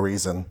him for no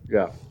reason.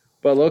 Yeah.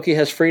 But Loki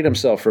has freed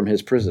himself from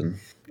his prison,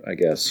 I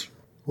guess.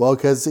 Well,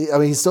 because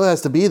he still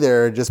has to be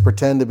there and just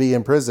pretend to be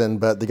in prison,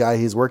 but the guy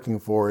he's working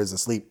for is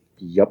asleep.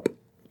 Yup.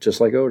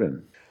 Just like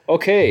Odin.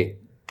 Okay.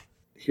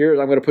 Here,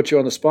 I'm going to put you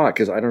on the spot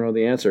because I don't know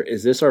the answer.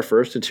 Is this our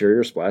first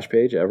interior splash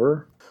page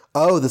ever?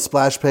 Oh, the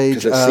splash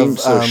page. Because it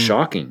seems so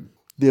shocking.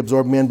 The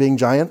Absorbed Man being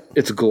giant?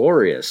 It's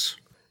glorious.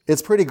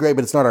 It's pretty great,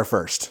 but it's not our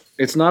first.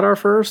 It's not our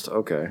first?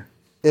 Okay.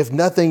 If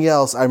nothing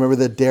else, I remember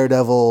the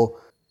Daredevil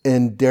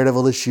in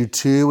Daredevil issue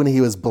 2 when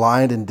he was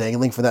blind and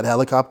dangling from that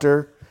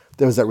helicopter.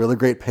 There was that really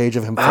great page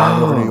of him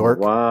flying over New York.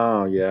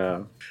 Wow,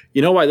 yeah.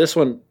 You know why this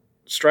one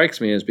strikes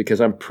me is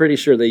because I'm pretty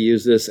sure they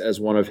use this as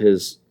one of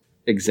his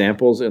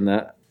examples in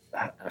that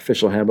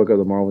official handbook of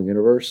the Marvel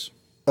Universe.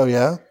 Oh,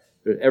 yeah?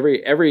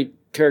 Every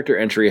character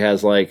entry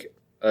has like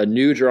a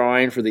new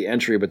drawing for the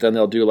entry, but then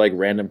they'll do like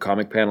random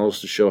comic panels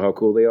to show how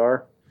cool they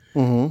are.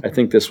 Mm-hmm. I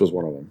think this was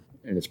one of them,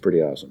 and it's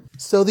pretty awesome.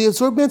 So the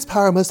Absorbed Man's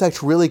power must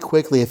act really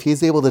quickly if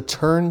he's able to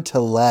turn to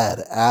lead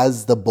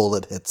as the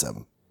bullet hits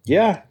him.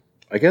 Yeah,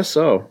 I guess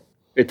so.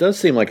 It does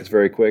seem like it's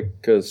very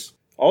quick because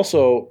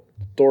also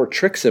Thor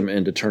tricks him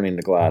into turning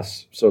to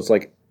glass. So it's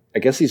like, I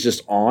guess he's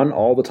just on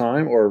all the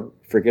time or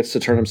forgets to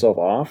turn himself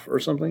off or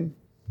something.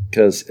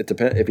 Because it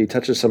depends. If he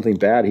touches something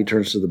bad, he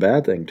turns to the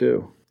bad thing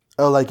too.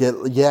 Oh, like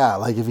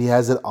if he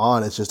has it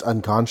on, it's just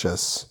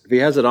unconscious. If he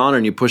has it on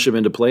and you push him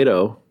into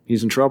Play-Doh,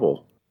 he's in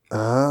trouble.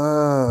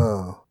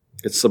 Oh.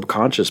 It's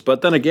subconscious.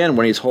 But then again,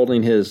 when he's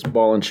holding his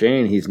ball and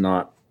chain, he's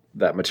not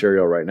that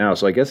material right now.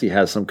 So I guess he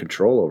has some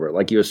control over it.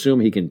 Like you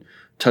assume he can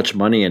touch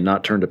money and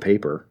not turn to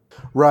paper.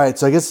 Right.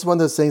 So I guess it's one of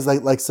those things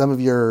like some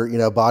of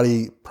your,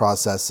 body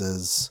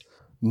processes,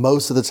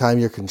 most of the time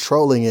you're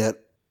controlling it,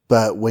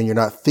 but when you're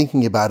not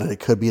thinking about it, it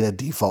could be in a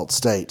default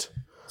state.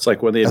 It's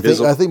like when the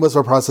I think most of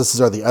our processes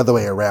are the other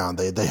way around.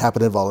 They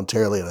happen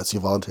involuntarily unless you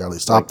voluntarily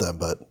stop them.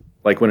 But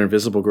like when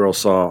Invisible Girl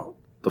saw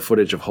the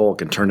footage of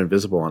Hulk and turned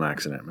invisible on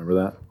accident. Remember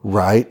that?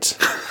 Right.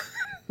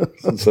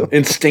 It's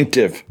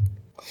instinctive.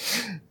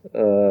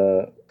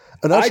 I'm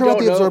not sure about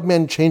the Absorbed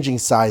Man changing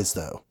size,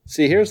 though.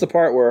 See, here's the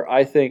part where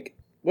I think,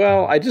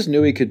 well, I just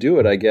knew he could do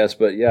it, I guess.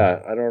 But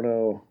yeah, I don't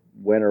know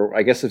when or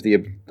I guess if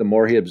the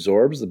more he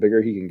absorbs, the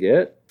bigger he can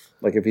get.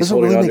 Like if he's doesn't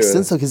holding really on make to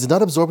sense though, because he's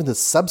not absorbing the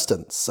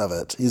substance of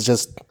it. He's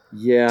just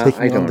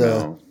I don't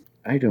know.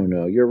 I don't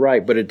know. You're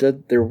right, but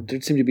there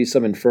did seem to be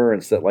some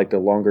inference that like the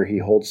longer he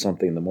holds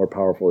something, the more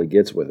powerful he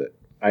gets with it.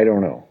 I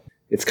don't know.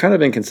 It's kind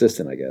of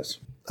inconsistent, I guess.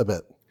 A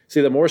bit.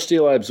 See, the more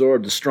steel I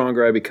absorb, the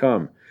stronger I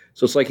become.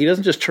 So it's like he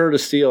doesn't just turn to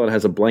steel and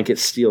has a blanket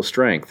steel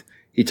strength.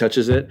 He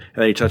touches it,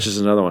 and then he touches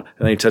another one,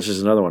 and then he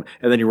touches another one,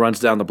 and then he runs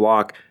down the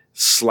block,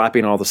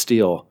 slapping all the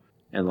steel,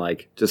 and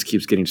like just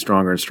keeps getting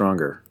stronger and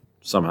stronger.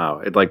 Somehow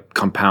it like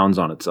compounds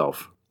on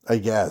itself. I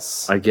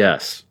guess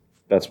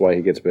that's why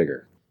he gets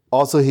bigger.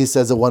 Also, he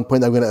says at one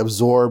point, I'm going to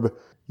absorb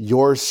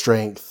your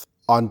strength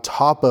on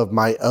top of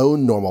my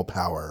own normal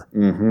power.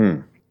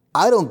 Mm-hmm.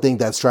 I don't think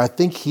that's true. I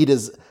think he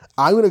does.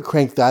 I'm going to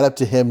crank that up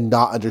to him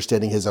not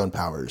understanding his own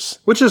powers.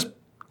 Which is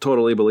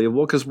totally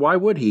believable, because why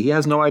would he? He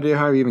has no idea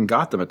how he even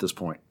got them at this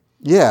point.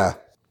 Yeah.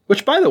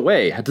 Which, by the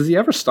way, does he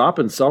ever stop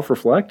and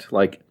self-reflect?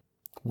 Like,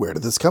 where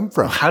did this come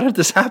from? How did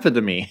this happen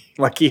to me?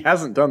 Like, he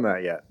hasn't done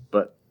that yet,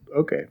 but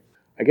okay.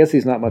 I guess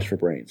he's not much for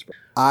brains.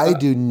 I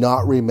do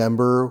not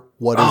remember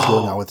what is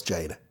going on with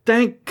Jade.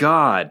 Thank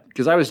God,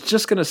 because I was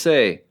just going to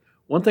say,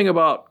 one thing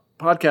about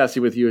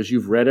podcasting with you is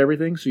you've read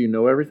everything, so you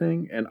know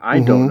everything, and I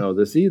don't know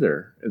this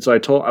either. And so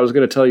I was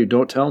going to tell you,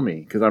 don't tell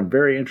me, because I'm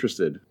very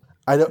interested.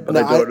 I don't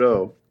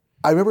know.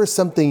 I remember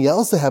something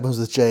else that happens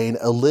with Jane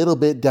a little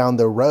bit down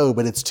the road,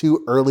 but it's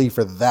too early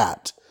for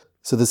that.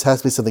 So this has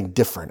to be something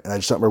different, and I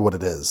just don't remember what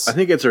it is. I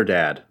think it's her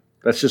dad.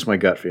 That's just my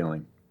gut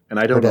feeling. And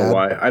I don't know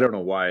why. I don't know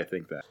why I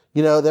think that.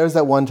 You know, there's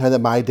that one time that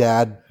my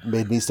dad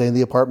made me stay in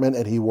the apartment,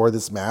 and he wore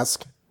this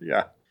mask.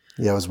 Yeah.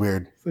 Yeah, it was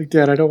weird. It's like,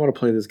 Dad, I don't want to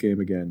play this game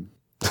again.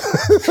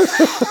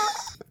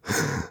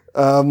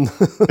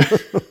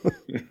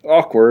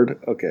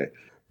 Awkward. Okay.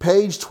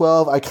 Page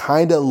 12, I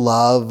kind of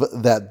love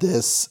that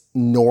this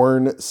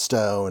Norn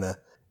stone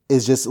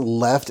is just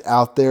left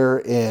out there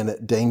in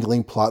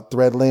dangling plot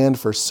thread land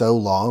for so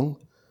long.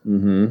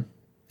 Mm-hmm.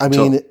 I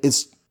mean,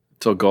 it's...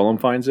 Till Gollum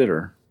finds it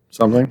or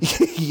something?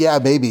 Yeah,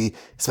 maybe.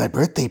 It's my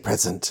birthday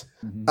present.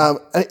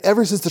 Mm-hmm.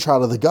 Ever since the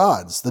Trial of the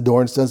Gods, the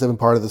Norn stones have been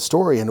part of the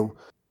story, and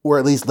we're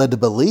at least led to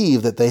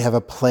believe that they have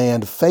a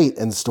planned fate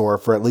in store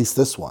for at least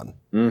this one.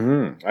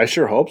 Mm-hmm. I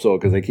sure hope so,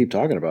 because they keep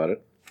talking about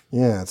it.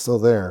 Yeah, it's still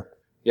there.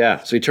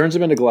 Yeah, so he turns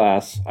him into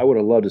glass. I would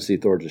have loved to see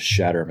Thor just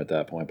shatter him at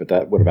that point, but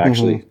that would have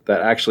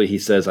actually, he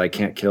says, I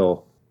can't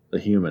kill the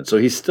human. So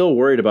he's still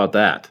worried about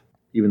that,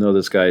 even though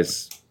this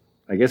guy's,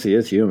 I guess he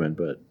is human,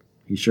 but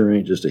he sure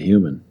ain't just a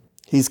human.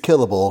 He's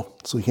killable,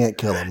 so we can't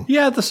kill him.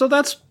 Yeah,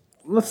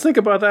 let's think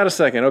about that a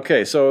second.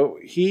 Okay, so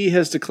he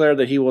has declared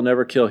that he will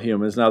never kill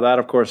humans. Now that,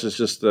 of course, is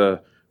just the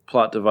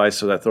plot device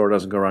so that Thor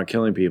doesn't go around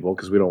killing people,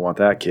 because we don't want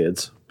that,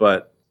 kids.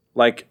 But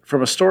like,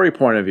 from a story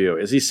point of view,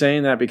 is he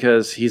saying that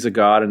because he's a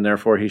god and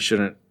therefore he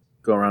shouldn't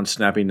go around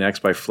snapping necks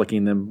by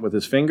flicking them with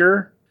his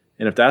finger?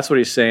 And if that's what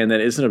he's saying,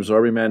 then isn't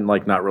Absorbing Man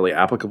like not really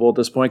applicable at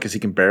this point because he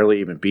can barely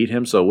even beat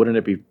him? So wouldn't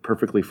it be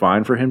perfectly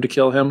fine for him to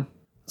kill him?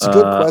 It's a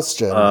good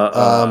question.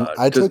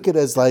 I took it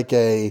as like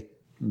I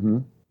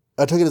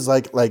took it as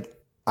like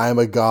I'm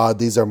a god.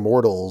 These are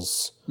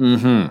mortals.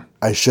 Mm-hmm.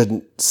 I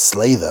shouldn't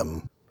slay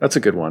them. That's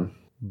a good one.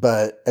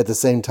 But at the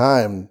same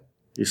time,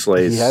 he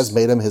has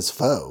made him his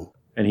foe.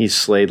 And he's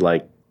slayed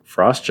like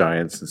frost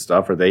giants and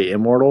stuff. Are they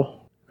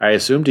immortal? I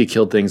assumed he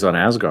killed things on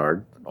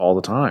Asgard all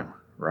the time,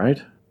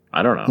 right?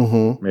 I don't know.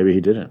 Mm-hmm. Maybe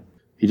he didn't.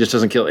 He just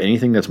doesn't kill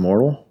anything that's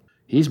mortal?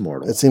 He's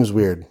mortal. It seems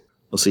weird.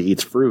 Unless he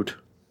eats fruit.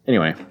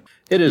 Anyway,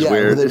 it is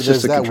weird. It's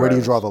just that. Where do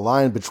you draw the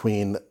line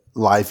between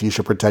life you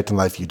should protect and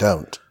life you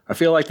don't? I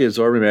feel like the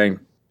Absorbing Man,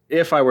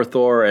 if I were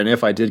Thor and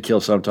if I did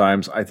kill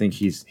sometimes, I think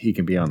he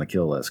can be on the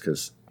kill list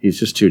because he's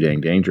just too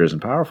dang dangerous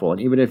and powerful.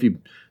 And even if you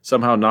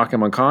somehow knock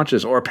him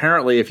unconscious, or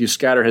apparently if you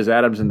scatter his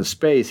atoms into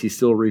space, he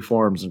still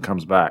reforms and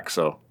comes back.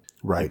 So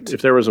right.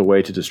 If there was a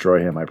way to destroy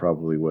him, I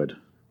probably would.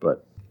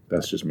 But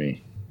that's just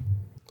me.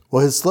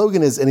 Well, his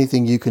slogan is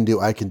anything you can do,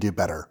 I can do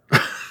better.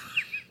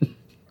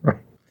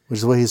 Which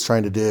is what he's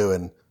trying to do.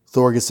 And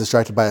Thor gets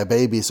distracted by a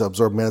baby, so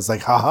Absorbing Man is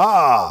like,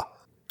 ha-ha!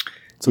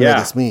 That's what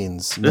this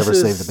means. You never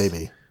save the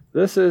baby.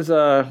 This is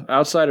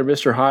outside of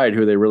Mr. Hyde,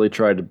 who they really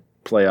tried to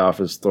play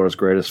off as Thor's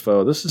greatest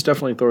foe. This is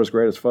definitely Thor's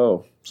greatest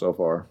foe so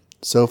far.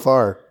 So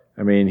far.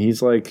 I mean,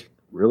 he's like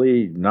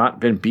really not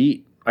been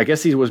beat. I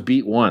guess he was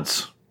beat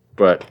once,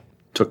 but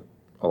took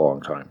a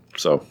long time.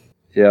 So,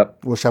 yeah.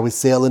 Well, shall we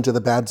sail into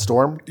the bad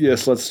storm?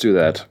 Yes, let's do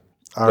that.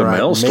 All right,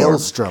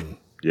 Maelstrom.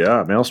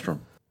 Yeah,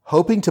 Maelstrom.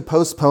 Hoping to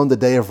postpone the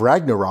day of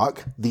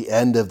Ragnarok, the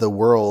end of the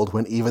world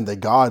when even the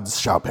gods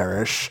shall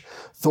perish,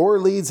 Thor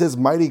leads his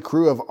mighty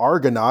crew of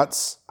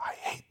Argonauts, I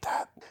hate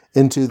that,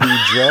 into the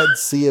dread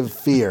sea of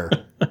fear.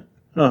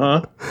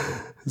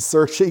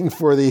 Searching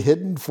for the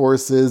hidden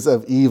forces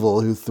of evil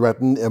who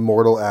threaten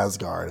immortal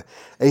Asgard.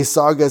 A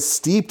saga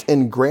steeped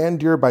in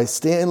grandeur by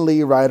Stan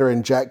Lee writer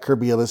and Jack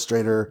Kirby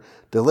illustrator,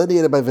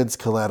 delineated by Vince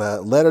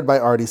Colletta, lettered by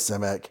Artie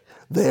Simek.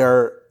 They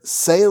are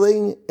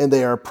sailing and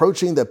they are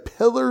approaching the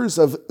Pillars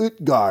of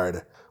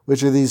Utgard,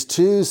 which are these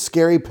two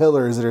scary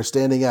pillars that are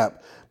standing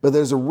up. But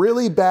there's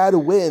really bad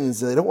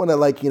winds and they don't want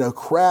to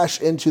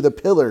crash into the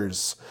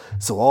pillars.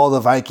 So all the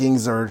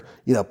Vikings are,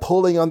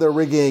 pulling on their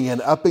rigging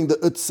and upping the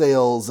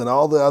Utsails and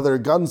all the other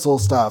Gunsel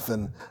stuff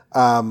and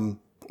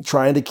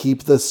trying to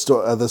keep the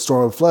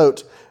storm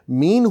afloat.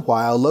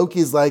 Meanwhile,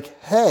 Loki's like,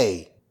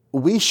 hey,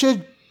 we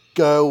should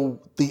go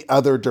the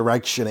other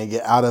direction and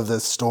get out of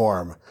this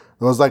storm. And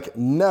I was like,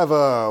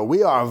 never,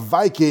 we are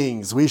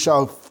Vikings. We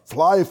shall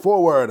fly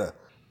forward.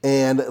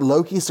 And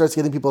Loki starts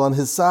getting people on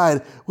his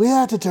side. We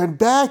have to turn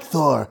back,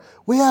 Thor.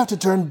 We have to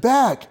turn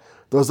back.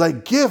 Thor's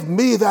like, give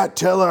me that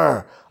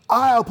tiller.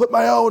 I'll put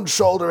my own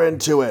shoulder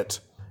into it.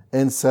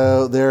 And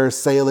so they're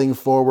sailing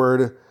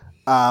forward.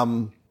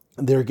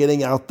 They're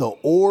getting out the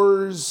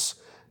oars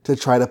to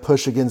try to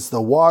push against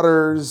the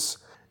waters.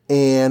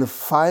 And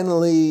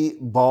finally,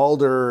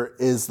 Balder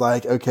is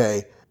like,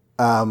 okay,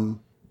 I'm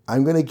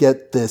going to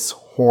get this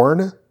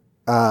horn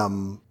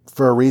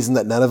for a reason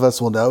that none of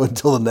us will know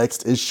until the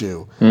next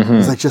issue. Mm-hmm.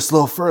 He's like, just a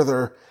little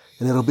further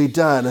and it'll be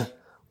done.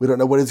 We don't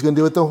know what he's going to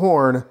do with the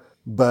horn,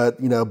 but,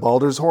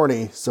 Balder's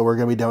horny, so we're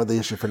going to be done with the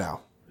issue for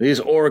now.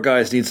 These Oar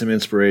guys need some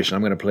inspiration.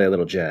 I'm going to play a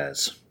little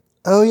jazz.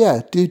 Oh,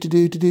 yeah. Do.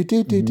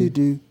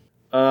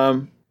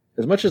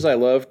 As much as I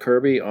love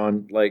Kirby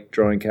on like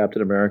drawing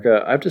Captain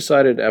America, I've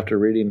decided after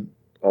reading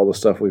all the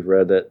stuff we've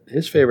read that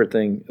his favorite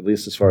thing, at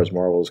least as far as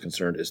Marvel is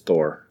concerned, is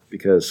Thor,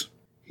 because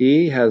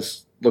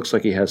looks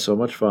like he has so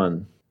much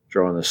fun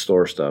drawing this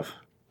Thor stuff.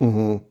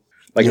 Mm-hmm.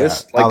 Like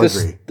I'll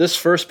agree. This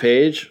first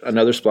page,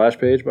 another splash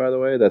page, by the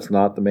way, that's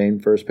not the main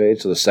first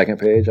page, so the second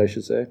page, I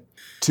should say.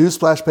 2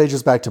 splash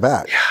pages back to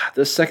back. Yeah,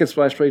 this second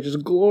splash page is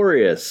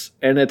glorious,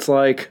 and it's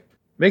like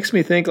makes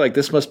me think like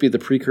this must be the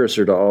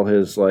precursor to all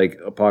his like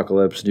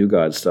Apocalypse New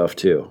God stuff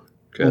too,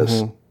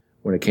 because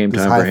when it came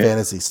time for him,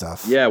 fantasy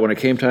stuff. Yeah, when it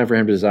came time for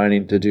him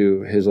to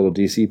do his little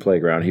DC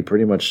playground, he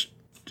pretty much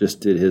just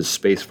did his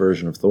space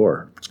version of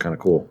Thor. It's kind of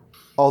cool.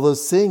 Although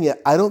seeing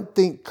it, I don't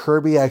think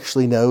Kirby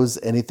actually knows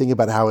anything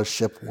about how his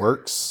ship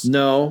works.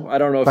 No, I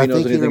don't know if he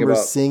knows anything about. I think he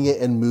remembers seeing it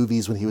in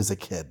movies when he was a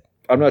kid.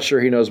 I'm not sure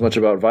he knows much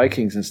about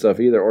Vikings and stuff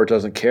either, or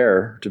doesn't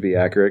care, to be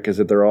accurate, because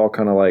they're all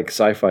kind of like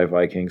sci-fi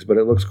Vikings, but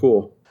it looks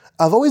cool.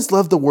 I've always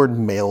loved the word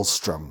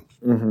maelstrom.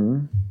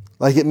 Mm-hmm.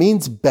 Like it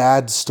means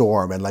bad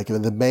storm, and like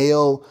the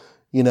mail,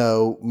 you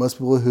know, most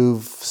people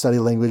who've studied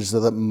language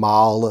know that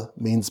mal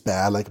means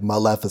bad, like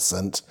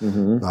Maleficent,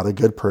 not a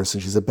good person.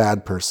 She's a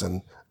bad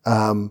person.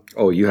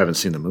 You haven't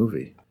seen the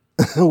movie.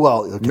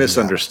 Well, okay,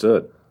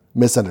 misunderstood. Yeah.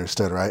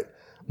 Misunderstood, right?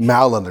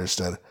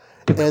 Malunderstood.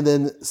 And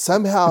then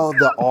somehow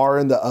the R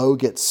and the O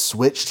get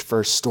switched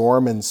for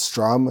storm and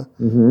strum.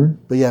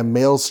 Mm-hmm. But yeah,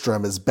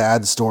 maelstrom is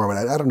bad storm.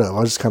 And I don't know.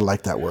 I just kind of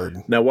like that word.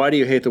 Now, why do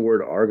you hate the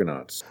word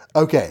Argonauts?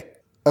 Okay.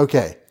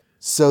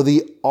 So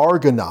the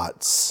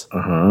Argonauts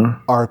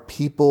are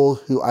people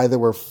who either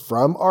were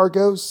from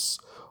Argos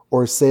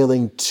or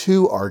sailing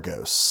to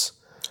Argos.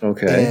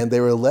 Okay. And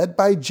they were led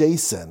by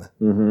Jason.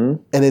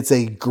 Mm-hmm. And it's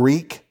a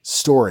Greek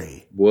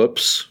story.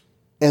 Whoops.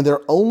 And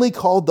they're only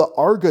called the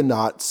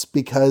Argonauts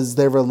because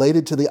they're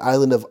related to the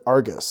island of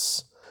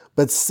Argos.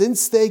 But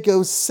since they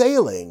go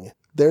sailing,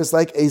 there's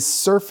like a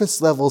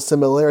surface level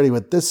similarity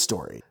with this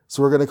story.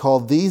 So we're going to call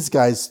these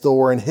guys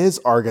Thor and his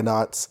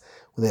Argonauts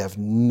when they have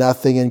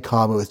nothing in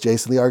common with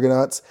Jason the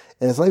Argonauts.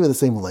 And it's not even the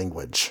same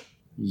language.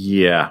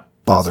 Yeah.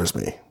 Bothers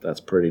me.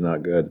 That's pretty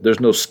not good. There's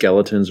no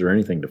skeletons or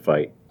anything to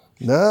fight.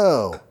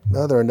 No,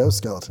 there are no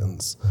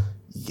skeletons.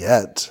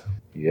 Yet.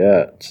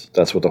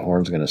 That's what the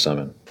horn's going to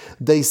summon.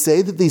 They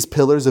say that these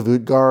pillars of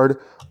Utgard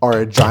are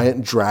a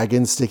giant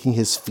dragon sticking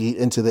his feet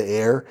into the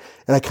air.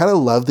 And I kind of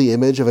love the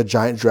image of a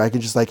giant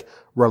dragon just like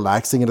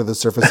relaxing into the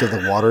surface of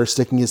the water,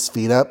 sticking his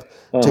feet up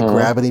to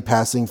grab any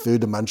passing food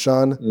to munch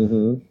on.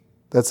 Mm-hmm.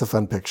 That's a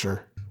fun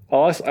picture. I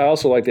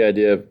also like the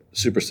idea of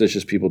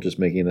superstitious people just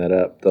making that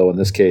up, though in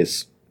this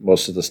case,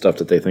 most of the stuff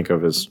that they think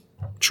of is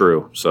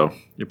true. So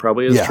it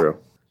probably is true.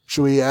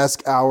 Should we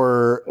ask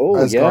our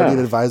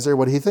Asgardian advisor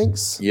what he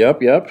thinks?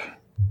 Yep.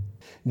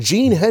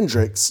 Gene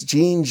Hendricks,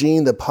 Gene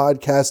the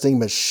podcasting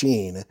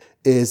machine,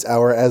 is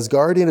our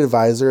Asgardian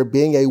advisor,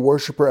 being a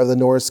worshiper of the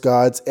Norse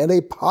gods and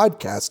a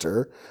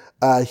podcaster.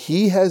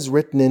 He has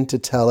written in to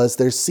tell us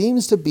there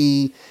seems to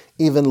be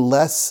even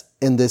less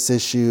in this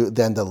issue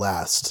than the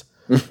last.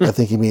 I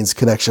think he means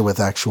connection with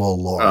actual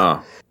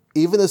lore.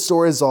 Even the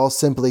story is all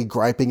simply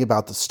griping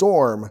about the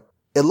storm.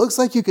 It looks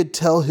like you could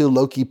tell who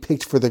Loki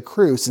picked for the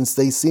crew since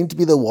they seem to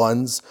be the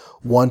ones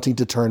wanting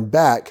to turn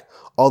back,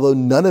 although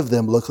none of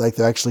them look like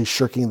they're actually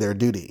shirking their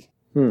duty.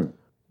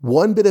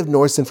 One bit of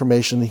Norse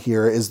information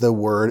here is the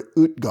word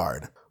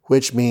Utgard,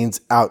 which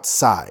means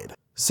outside,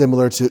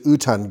 similar to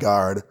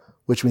Utangard,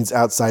 which means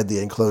outside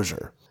the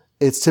enclosure.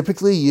 It's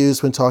typically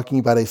used when talking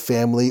about a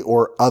family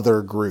or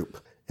other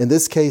group. In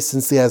this case,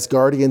 since the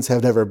Asgardians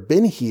have never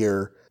been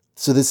here,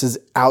 so this is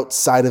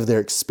outside of their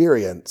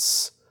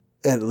experience,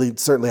 at least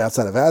certainly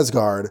outside of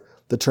Asgard,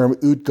 the term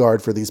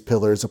Utgard for these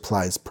pillars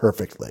applies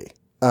perfectly.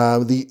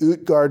 The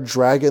Utgard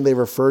dragon they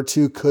refer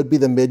to could be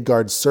the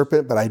Midgard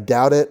serpent, but I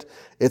doubt it.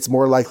 It's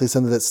more likely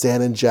something that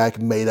Stan and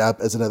Jack made up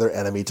as another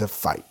enemy to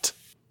fight.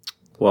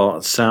 Well,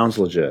 it sounds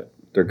legit.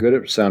 They're good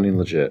at sounding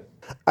legit.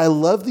 I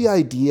love the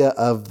idea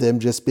of them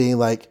just being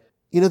like,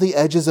 you know, the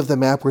edges of the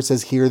map where it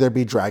says, here there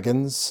be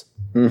dragons.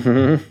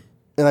 Mm-hmm.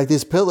 And like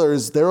these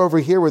pillars, they're over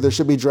here where there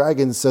should be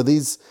dragons. So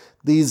these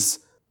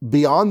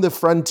beyond the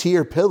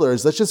frontier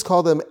pillars, let's just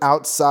call them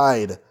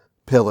outside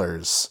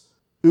pillars.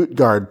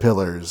 Utgard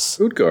pillars.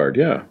 Utgard,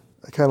 yeah.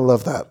 I kind of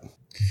love that.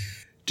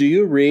 Do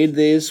you read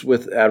these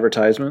with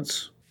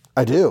advertisements?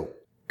 I do.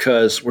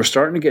 Because we're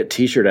starting to get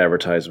t-shirt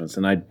advertisements,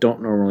 and I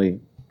don't normally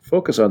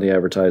focus on the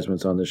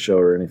advertisements on this show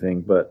or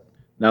anything, but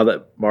now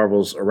that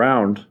Marvel's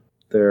around,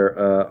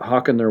 they're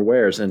hawking their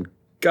wares, and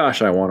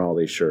gosh, I want all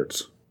these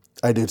shirts.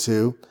 I do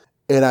too.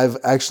 And I've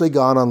actually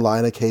gone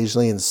online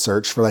occasionally and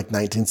searched for like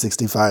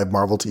 1965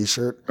 Marvel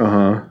t-shirt.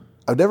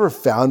 I've never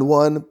found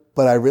one,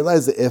 but I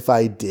realized that if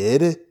I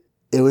did,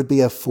 it would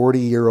be a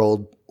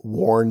 40-year-old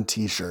worn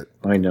t-shirt.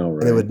 I know,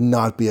 right? And it would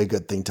not be a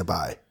good thing to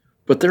buy.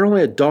 But they're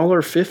only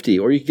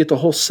 $1.50, or you can get the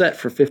whole set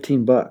for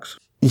 $15.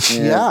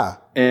 Yeah.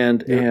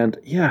 And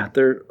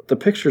the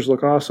pictures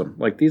look awesome.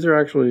 Like these are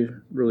actually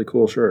really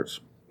cool shirts.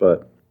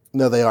 But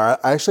no, they are.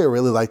 I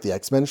really like the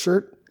X-Men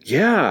shirt.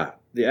 Yeah.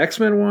 The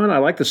X-Men one, I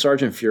like the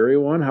Sergeant Fury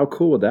one. How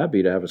cool would that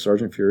be to have a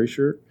Sergeant Fury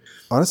shirt?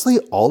 Honestly,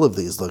 all of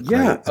these look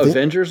great.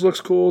 Avengers looks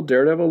cool.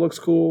 Daredevil looks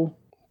cool.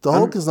 The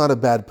Hulk is not a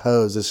bad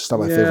pose. It's just not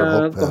my favorite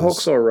Hulk pose. The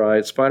Hulk's all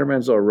right.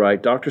 Spider-Man's all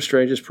right. Doctor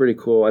Strange is pretty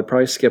cool. I'd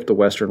probably skip the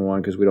Western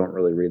one because we don't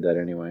really read that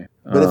anyway.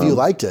 But if you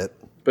liked it.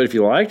 But if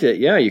you liked it,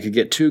 yeah, you could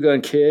get Two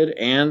Gun Kid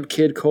and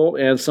Kid Colt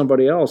and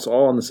somebody else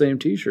all on the same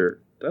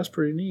T-shirt. That's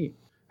pretty neat.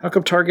 How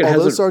come Target has...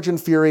 Although Sergeant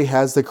Fury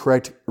has the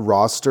correct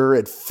roster,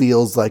 it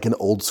feels like an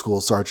old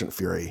school Sergeant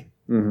Fury.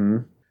 Mm-hmm.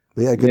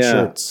 But yeah, good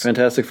shirts.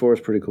 Fantastic Four is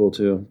pretty cool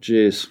too.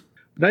 Jeez.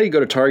 Now you go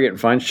to Target and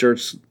find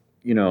shirts,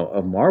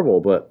 of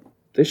Marvel, but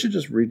they should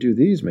just redo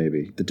these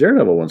maybe. The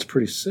Daredevil one's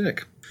pretty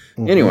sick.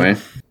 Mm-hmm. Anyway,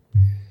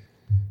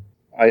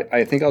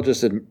 I think I'll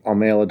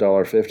mail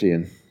 $1.50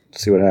 and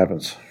see what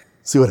happens.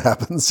 See what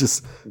happens.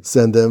 Just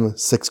send them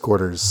 6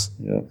 quarters.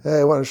 Yeah.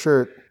 Hey, I want a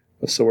shirt.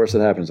 What's the worst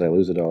that happens? I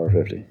lose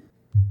 $1.50.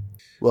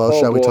 Well,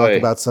 shall we talk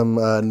about some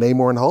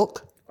Namor and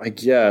Hulk? I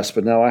guess,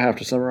 but now I have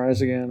to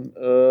summarize again.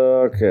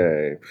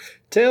 Okay.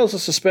 Tales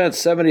of Suspense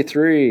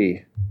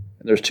 73.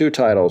 There's 2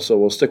 titles, so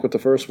we'll stick with the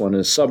first one.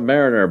 Is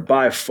Submariner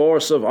by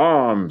Force of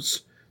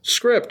Arms.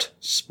 Script,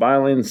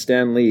 Smiling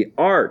Stan Lee.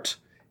 Art,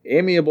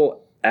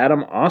 Amiable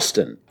Adam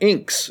Austin.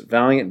 Inks,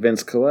 Valiant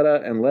Vince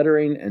Coletta. And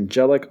lettering,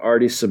 Angelic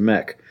Artie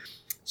Simek.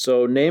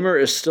 So Namor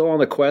is still on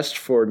the quest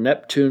for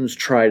Neptune's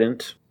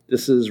trident.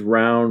 This is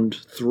round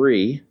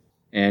 3.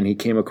 And he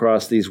came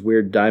across these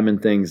weird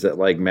diamond things that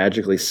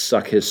magically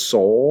suck his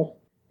soul.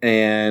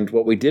 And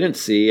what we didn't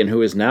see, and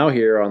who is now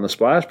here on the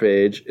splash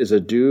page, is a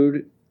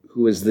dude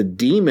who is the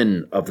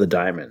demon of the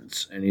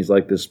diamonds. And he's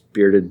like this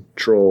bearded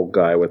troll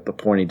guy with the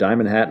pointy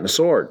diamond hat and a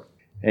sword.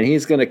 And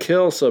he's going to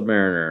kill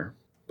Submariner.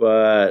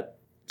 But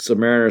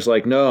Submariner's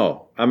like,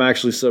 no, I'm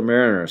actually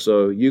Submariner.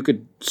 So you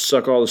could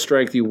suck all the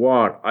strength you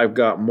want. I've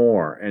got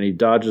more. And he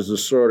dodges the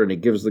sword and he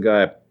gives the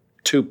guy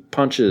 2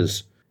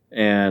 punches.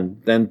 And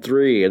then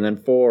 3, and then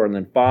 4, and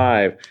then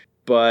 5.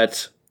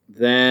 But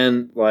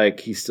then,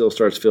 he still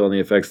starts feeling the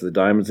effects of the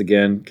diamonds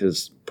again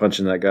because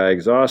punching that guy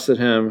exhausted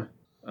him.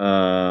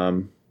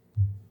 Then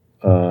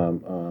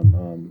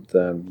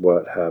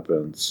what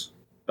happens?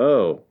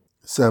 Oh.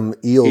 Some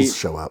eels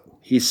show up.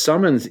 He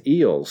summons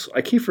eels.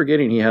 I keep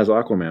forgetting he has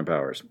Aquaman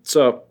powers.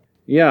 So,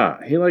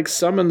 yeah, he,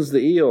 summons the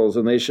eels,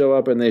 and they show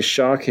up and they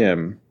shock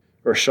him.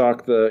 Or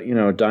shock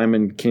the,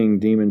 Diamond King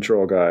Demon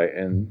Troll guy.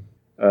 And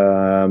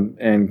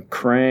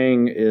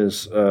Krang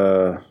is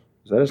that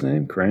his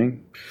name?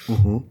 Krang?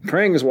 Mm-hmm.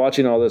 Krang is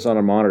watching all this on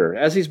a monitor,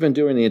 as he's been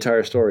doing the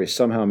entire story,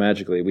 somehow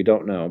magically. We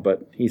don't know,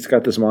 but he's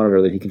got this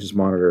monitor that he can just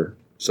monitor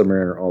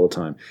Submariner all the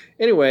time.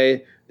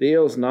 Anyway, the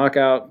eels knock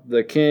out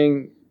the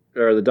king,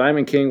 or the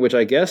Diamond King, which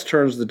I guess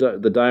turns the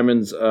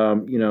diamond's,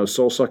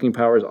 soul-sucking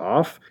powers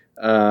off.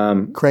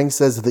 Krang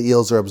says that the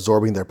eels are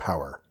absorbing their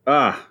power.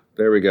 Ah,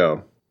 there we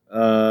go.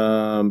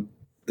 The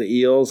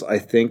eels, I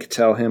think,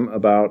 tell him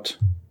about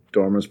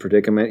Dorma's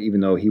predicament,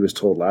 even though he was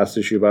told last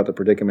issue about the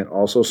predicament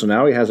also. So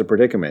now he has a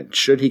predicament.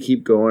 Should he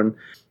keep going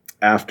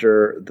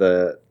after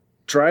the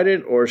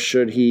trident, or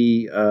should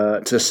he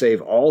to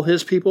save all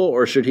his people,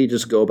 or should he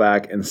just go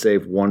back and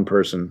save one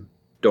person,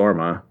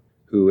 Dorma,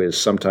 who is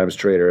sometimes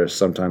traitorous,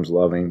 sometimes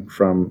loving,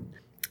 from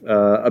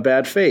a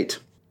bad fate?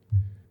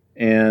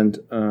 And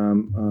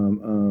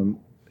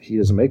he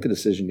doesn't make the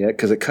decision yet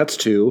because it cuts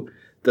to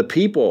the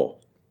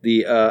people,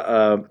 the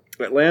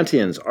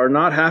Atlanteans are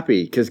not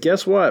happy because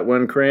guess what?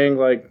 When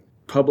Krang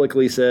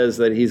publicly says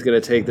that he's going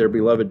to take their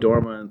beloved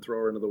Dorma and throw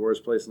her into the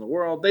worst place in the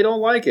world, they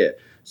don't like it.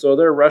 So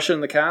they're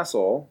rushing the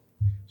castle.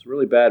 It's a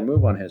really bad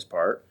move on his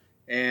part,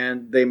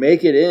 and they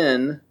make it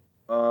in,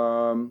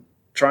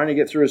 trying to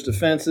get through his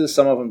defenses.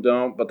 Some of them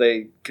don't, but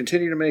they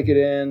continue to make it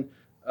in.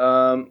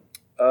 And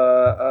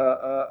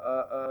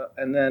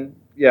then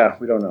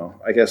we don't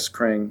know. I guess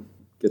Krang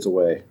gets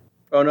away.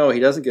 Oh no, he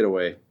doesn't get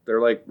away. They're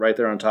right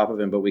there on top of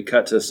him, but we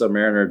cut to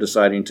Submariner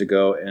deciding to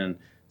go and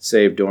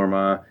save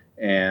Dorma,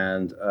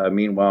 and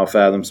meanwhile,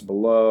 fathoms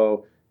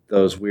below,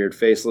 those weird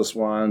faceless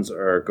ones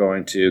are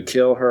going to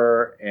kill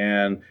her,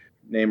 and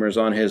Namor's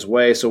on his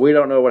way. So we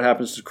don't know what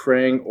happens to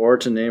Krang or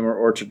to Namor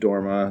or to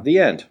Dorma. The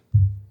end.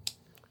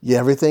 Yeah,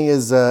 everything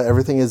is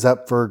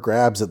up for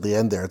grabs at the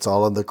end there. It's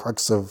all in the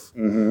crux of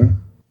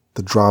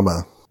the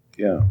drama.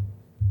 Yeah.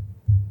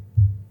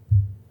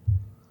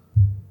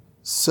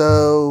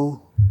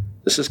 So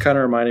this is kind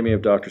of reminding me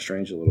of Doctor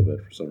Strange a little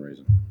bit for some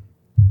reason.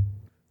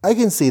 I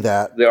can see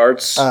that. The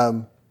art's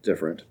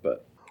different,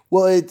 but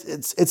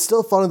it's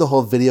still following the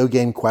whole video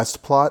game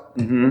quest plot.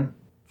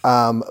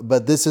 Mm-hmm.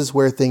 But this is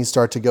where things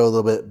start to go a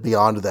little bit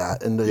beyond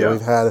that, and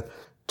we've had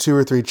 2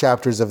 or 3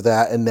 chapters of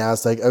that, and now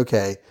it's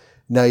okay,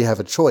 now you have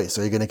a choice.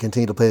 Are you going to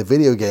continue to play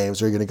video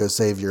games, or are you going to go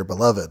save your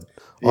beloved?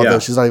 Although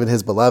she's not even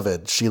his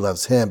beloved, she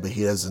loves him, but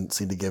he doesn't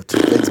seem to give 2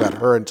 things about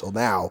her until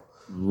now.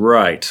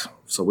 Right.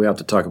 So we have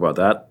to talk about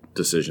that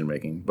decision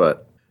making.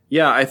 But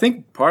yeah, I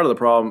think part of the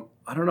problem,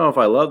 I don't know if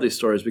I love these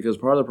stories because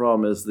part of the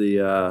problem is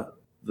the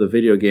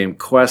video game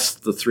quests,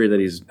 the 3 that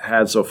he's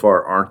had so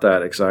far aren't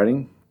that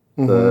exciting.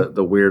 Mm-hmm.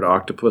 The weird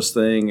octopus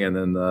thing, and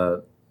then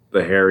the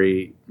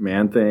hairy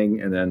man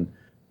thing, and then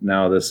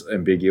now this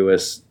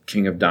ambiguous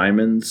King of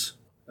Diamonds.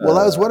 Well,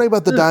 I was wondering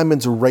about the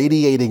diamonds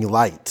radiating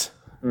light.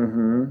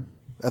 Mm-hmm.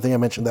 I think I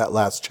mentioned that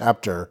last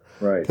chapter.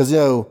 Right. Because,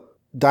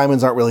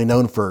 diamonds aren't really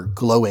known for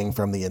glowing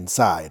from the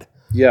inside.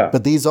 Yeah.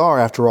 But these are,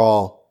 after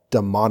all,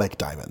 demonic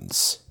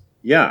diamonds.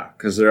 Yeah,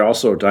 because they're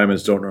also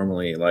diamonds don't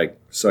normally like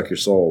suck your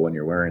soul when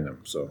you're wearing them.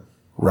 So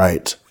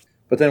right.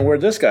 But then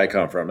where'd this guy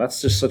come from?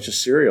 That's just such a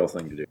serial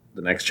thing to do.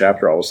 The next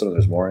chapter, all of a sudden,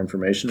 there's more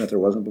information that there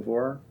wasn't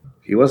before.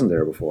 He wasn't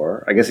there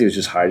before. I guess he was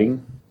just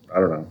hiding. I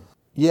don't know.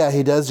 Yeah,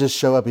 he does just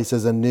show up. He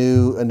says a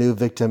new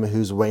victim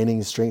whose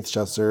waning strength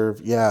shall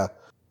serve. Yeah,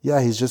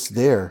 he's just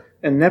there.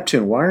 And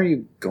Neptune, why are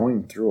you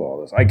going through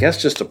all this? I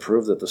guess just to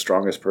prove that the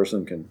strongest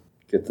person can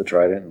get the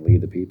trident and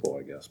lead the people,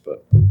 I guess.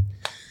 But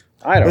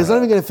I don't know. He's not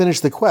even going to finish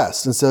the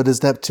quest. And so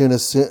does Neptune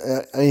assume...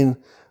 I mean,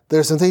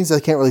 there's some things I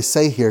can't really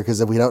say here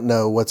because we don't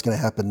know what's going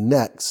to happen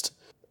next.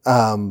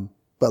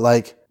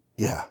 But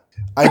yeah.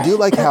 I do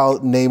like how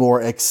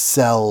Namor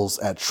excels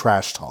at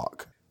trash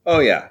talk. Oh,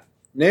 yeah.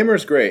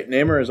 Namor's great.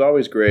 Namor is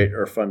always great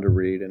or fun to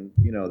read. And,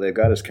 they've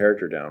got his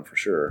character down for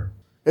sure.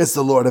 It's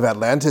the Lord of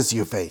Atlantis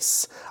you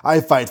face.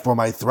 I fight for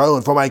my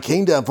throne, for my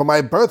kingdom, for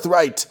my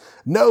birthright.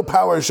 No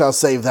power shall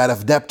save that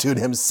if Neptune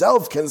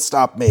himself can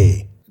stop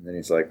me. And then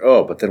he's like,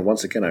 oh, but then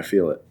once again I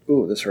feel it.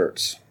 Ooh, this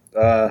hurts.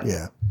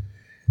 Yeah.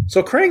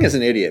 So Krang is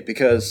an idiot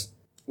because,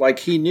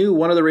 he knew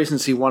one of the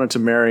reasons he wanted to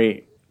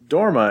marry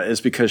Dorma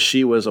is because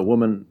she was a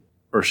woman,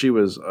 or she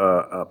was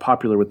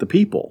popular with the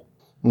people.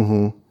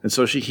 Mm-hmm. And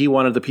so he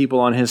wanted the people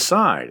on his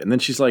side. And then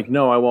she's like,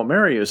 no, I won't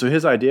marry you. So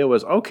his idea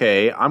was,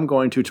 okay, I'm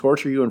going to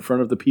torture you in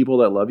front of the people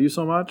that love you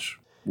so much.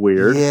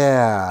 Weird.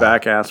 Yeah.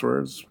 Back-ass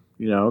words.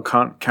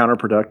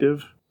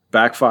 Counterproductive.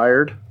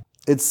 Backfired.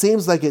 It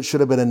seems like it should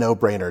have been a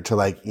no-brainer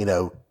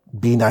to,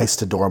 be nice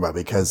to Dorma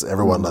because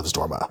everyone loves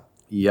Dorma.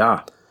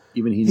 Yeah.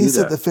 Even he knew that. He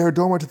sent the fair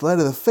Dorma to the land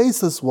of the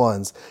faceless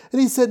ones. And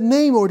he sent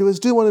Namor to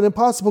his doom on an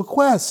impossible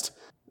quest.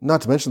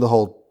 Not to mention the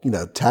whole,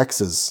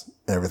 taxes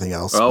and everything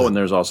else. Oh, and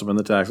there's also been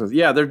the taxes.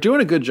 Yeah, they're doing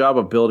a good job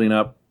of building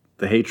up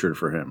the hatred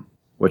for him,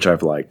 which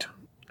I've liked.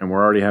 And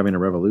we're already having a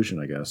revolution,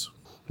 I guess.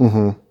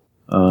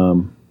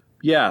 Mm-hmm.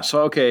 Yeah,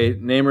 so, okay,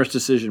 Namor's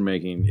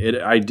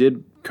decision-making. I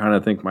did kind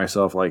of think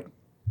myself, I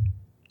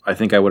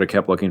think I would have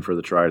kept looking for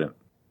the trident.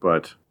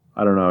 But,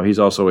 I don't know, he's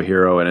also a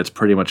hero, and it's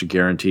pretty much a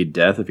guaranteed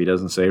death if he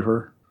doesn't save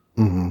her.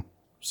 Mm-hmm.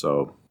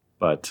 So,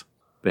 but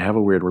they have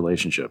a weird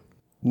relationship.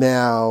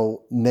 Now,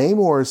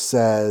 Namor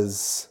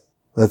says,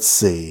 let's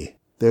see,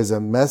 there's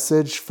a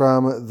message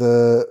from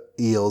the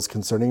eels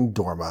concerning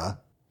Dorma.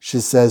 She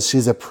says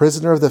she's a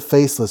prisoner of the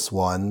faceless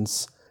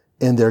ones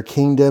in their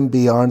kingdom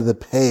beyond the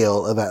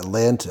pale of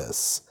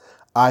Atlantis.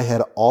 I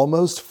had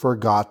almost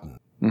forgotten.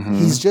 Mm-hmm.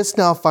 He's just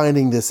now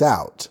finding this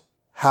out.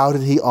 How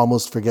did he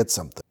almost forget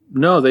something?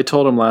 No, they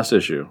told him last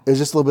issue. It was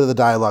just a little bit of the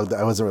dialogue that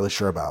I wasn't really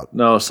sure about.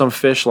 No, some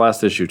fish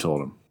last issue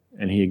told him,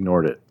 and he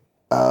ignored it.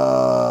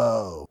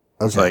 Oh.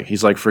 Okay.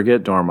 He's like,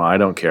 forget Dorma, I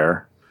don't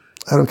care.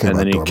 I don't care and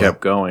about then he Dorma.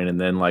 kept going,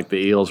 and then the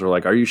eels were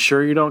like, are you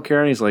sure you don't care?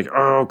 And he's like,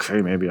 oh,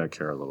 okay, maybe I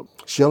care a little.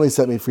 She only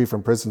set me free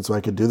from prison so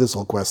I could do this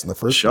whole quest in the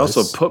first place. She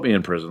also put me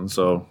in prison,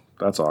 so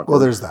that's awkward. Well,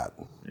 there's that.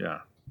 Yeah.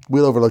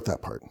 We'll overlook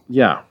that part.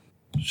 Yeah.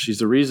 She's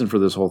the reason for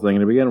this whole thing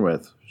to begin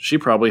with. She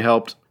probably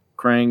helped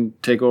Krang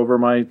take over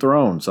my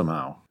throne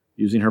somehow,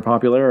 using her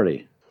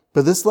popularity.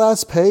 But this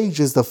last page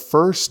is the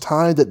first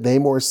time that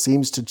Namor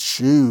seems to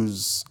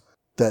choose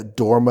that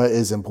Dorma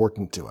is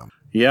important to him.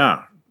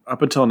 Yeah.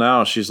 Up until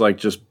now, she's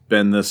just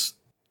been this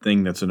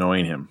thing that's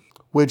annoying him.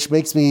 Which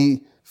makes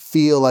me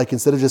feel like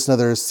instead of just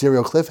another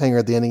serial cliffhanger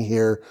at the ending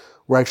here,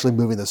 we're actually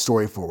moving the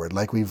story forward.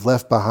 We've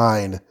left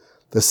behind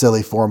the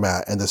silly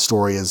format and the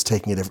story is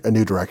taking a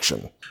new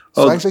direction.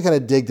 So I actually kind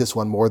of dig this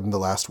one more than the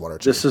last one or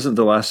two. This isn't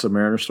the last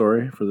Submariner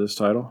story for this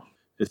title?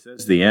 It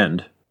says the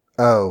end.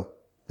 Oh,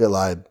 it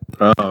lied.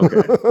 Oh,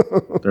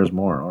 okay. There's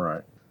more. All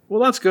right.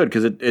 Well, that's good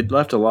because it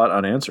left a lot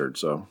unanswered,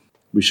 so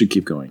we should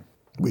keep going.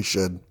 We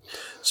should.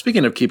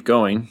 Speaking of keep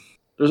going,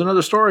 there's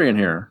another story in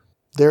here.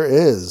 There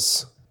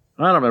is.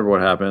 I don't remember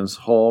what happens.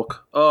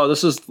 Hulk. Oh,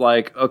 this is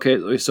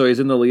okay, so he's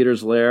in the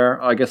leader's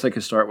lair. I guess I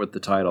could start with the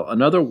title.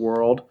 Another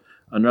world,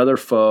 another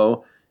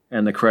foe,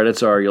 and the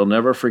credits are, you'll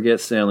never forget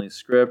Stanley's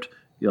script.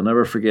 You'll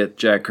never forget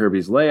Jack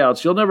Kirby's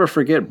layouts. You'll never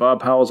forget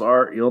Bob Powell's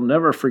art. You'll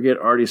never forget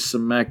Artie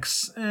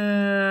Simak's.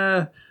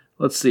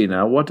 Let's see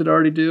now. What did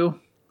Artie do?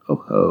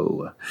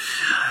 Ho.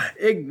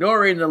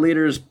 Ignoring the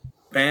leader's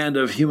band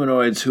of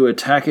humanoids who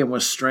attack him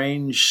with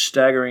strange,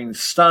 staggering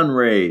stun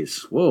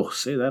rays. Whoa,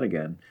 say that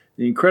again.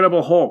 The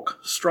Incredible Hulk,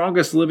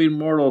 strongest living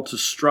mortal to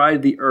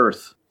stride the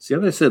earth. See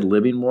how they said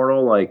living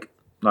mortal,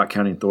 not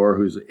counting Thor,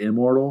 who's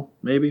immortal,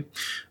 maybe?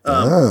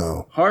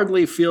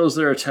 Hardly feels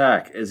their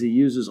attack as he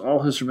uses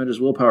all his tremendous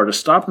willpower to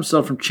stop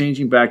himself from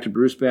changing back to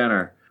Bruce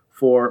Banner.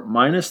 For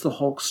minus the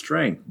Hulk's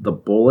strength, the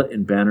bullet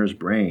in Banner's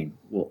brain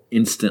will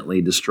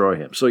instantly destroy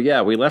him. So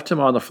yeah, we left him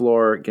on the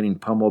floor getting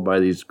pummeled by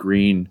these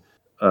green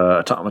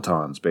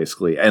automatons,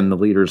 basically, and the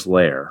leader's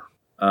lair.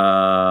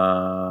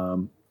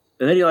 And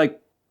then he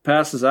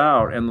passes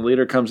out, and the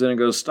leader comes in and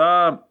goes,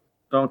 stop,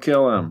 don't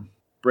kill him,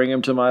 bring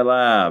him to my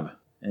lab.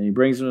 And he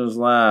brings him to his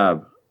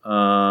lab.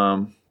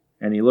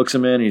 And he looks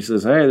him in and he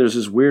says, hey, there's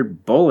this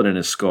weird bullet in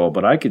his skull,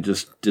 but I could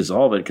just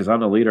dissolve it because I'm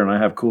the leader and I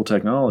have cool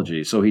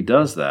technology. So he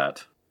does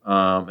that.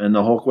 And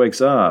the Hulk wakes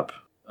up.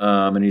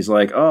 And he's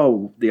like,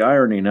 oh, the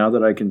irony. Now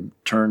that I can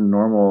turn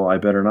normal, I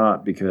better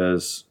not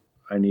because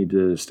I need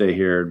to stay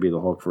here and be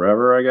the Hulk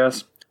forever, I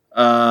guess.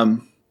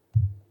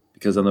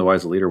 Because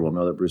otherwise the leader will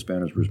know that Bruce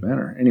Banner is Bruce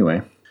Banner.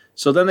 Anyway,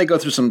 so then they go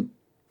through some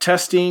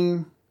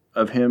testing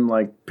of him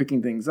like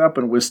picking things up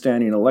and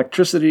withstanding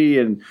electricity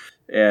and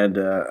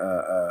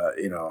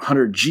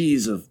 100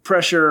 G's of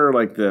pressure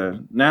like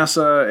the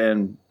NASA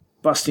and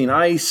busting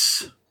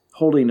ice,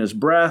 holding his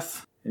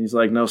breath. And he's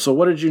like, no, so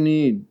what did you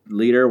need,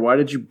 leader? Why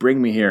did you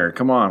bring me here?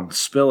 Come on,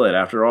 spill it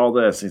after all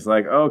this. He's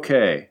like,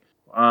 okay,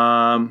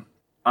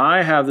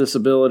 I have this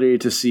ability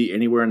to see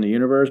anywhere in the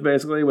universe,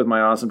 basically, with my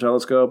awesome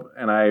telescope.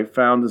 And I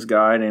found this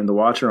guy named the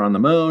Watcher on the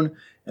moon.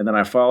 And then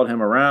I followed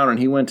him around and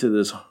he went to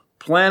this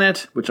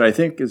planet, which I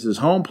think is his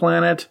home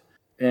planet.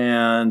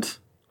 And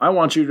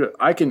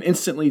I can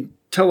instantly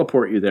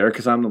teleport you there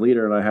because I'm the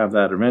leader and I have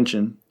that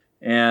invention.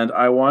 And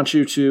I want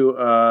you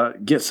to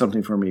get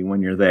something for me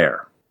when you're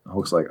there. The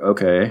Hulk's like,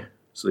 okay.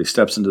 So he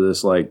steps into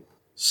this like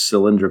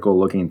cylindrical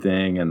looking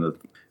thing and the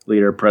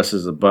leader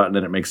presses a button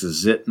and it makes a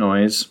zit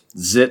noise.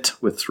 Zit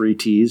with 3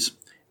 T's.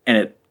 And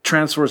it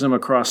transfers him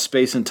across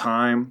space and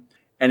time.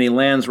 And he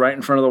lands right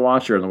in front of the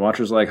Watcher. And the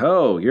Watcher's like,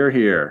 oh, you're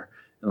here.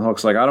 And the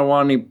Hulk's like, I don't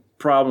want any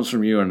problems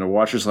from you. And the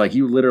Watcher's like,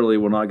 you literally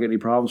will not get any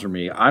problems from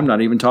me. I'm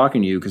not even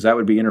talking to you because that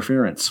would be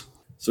interference.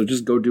 So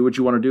just go do what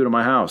you want to do to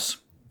my house.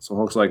 So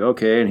Hulk's like,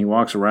 okay. And he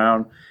walks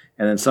around.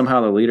 And then somehow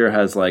the leader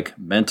has like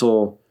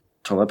mental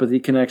telepathy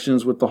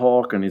connections with the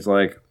Hulk. And he's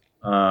like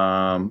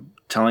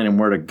telling him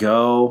where to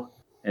go.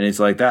 And he's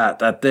like,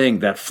 that thing,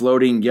 that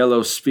floating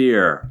yellow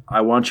spear,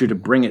 I want you to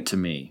bring it to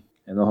me.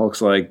 And the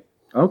Hulk's like,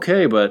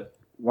 okay, but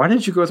why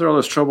did you go through all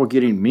this trouble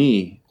getting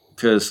me?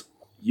 Because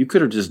you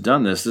could have just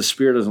done this. This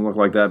spear doesn't look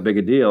like that big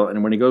a deal.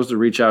 And when he goes to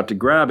reach out to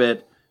grab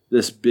it,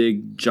 this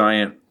big,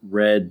 giant,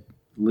 red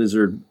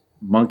lizard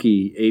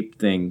monkey ape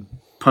thing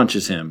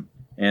punches him.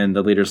 And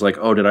the leader's like,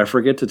 oh, did I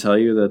forget to tell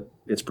you that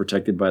it's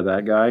protected by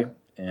that guy?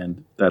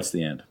 And that's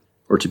the end.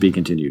 Or to be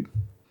continued.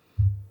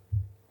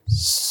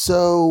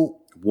 So...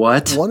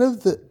 What? One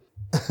of the...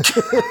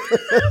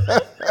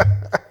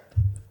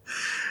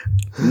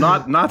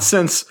 Not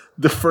since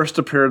the first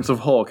appearance of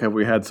Hulk have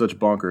we had such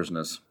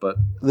bonkersness, but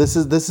this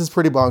is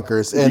pretty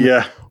bonkers. And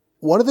yeah.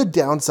 One of the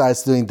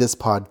downsides to doing this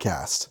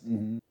podcast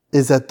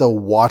is that the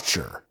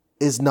Watcher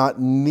is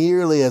not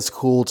nearly as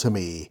cool to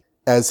me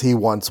as he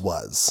once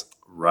was.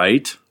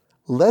 Right.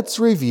 Let's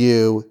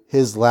review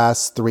his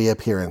last 3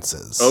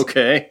 appearances.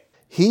 Okay.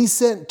 He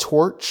sent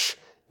Torch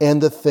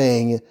and the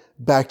Thing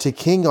back to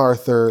King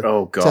Arthur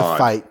to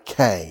fight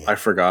Kang. I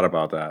forgot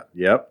about that.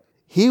 Yep.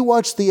 He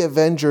watched the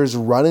Avengers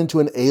run into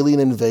an alien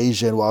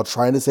invasion while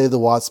trying to save the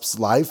Wasp's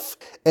life,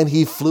 and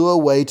he flew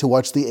away to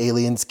watch the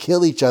aliens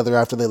kill each other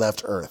after they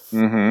left Earth.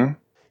 Mm-hmm.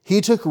 He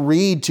took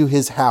Reed to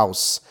his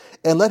house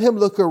and let him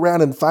look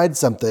around and find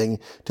something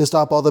to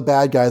stop all the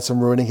bad guys from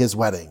ruining his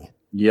wedding.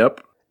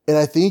 Yep. And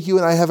I think you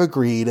and I have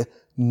agreed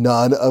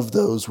none of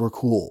those were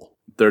cool.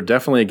 They're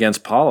definitely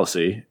against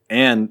policy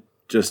and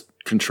just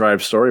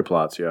contrived story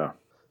plots, yeah.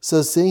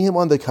 So seeing him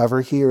on the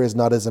cover here is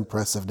not as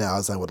impressive now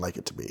as I would like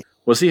it to be.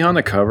 Was he on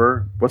the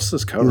cover? What's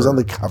this cover? He was on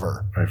the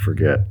cover. I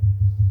forget.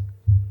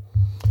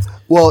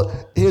 Well,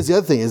 here's the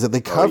other thing, is that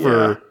the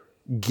cover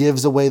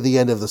gives away the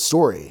end of the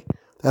story.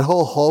 That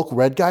whole Hulk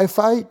red guy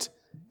fight,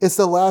 it's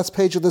the last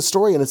page of the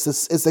story, and it's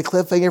the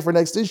cliffhanger for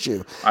next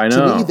issue. I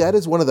know. To me, that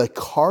is one of the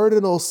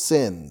cardinal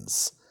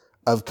sins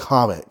of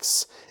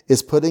comics,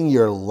 is putting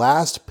your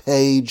last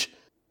page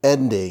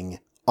ending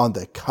on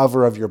the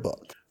cover of your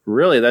book.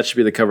 Really, that should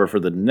be the cover for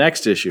the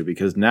next issue,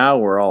 because now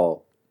we're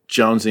all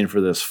jonesing for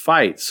this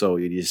fight. So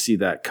you see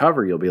that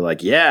cover, you'll be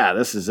like, yeah,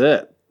 this is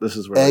it. This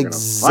is where we're going to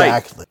fight.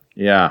 Exactly.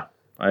 Yeah,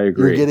 I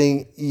agree. You're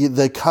getting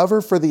the cover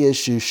for the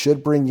issue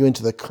should bring you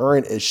into the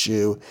current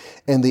issue,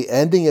 and the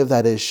ending of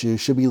that issue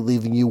should be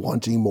leaving you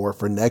wanting more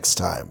for next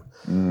time.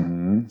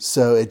 Mm-hmm.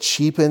 So it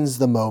cheapens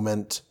the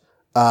moment.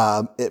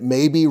 It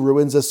maybe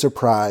ruins a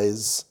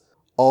surprise.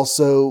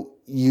 Also,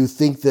 you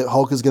think that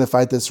Hulk is going to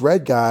fight this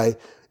red guy,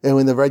 and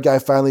when the red guy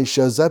finally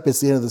shows up,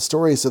 it's the end of the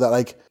story, so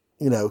that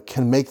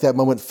can make that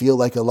moment feel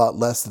like a lot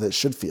less than it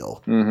should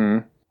feel. Mm-hmm.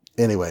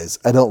 Anyways,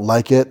 I don't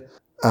like it.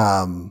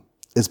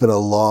 It's been a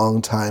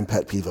long time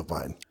pet peeve of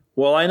mine.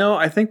 Well,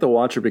 I think the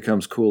Watcher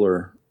becomes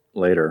cooler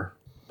later,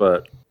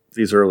 but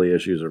these early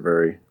issues are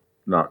very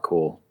not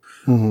cool.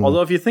 Mm-hmm.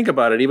 Although if you think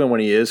about it, even when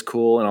he is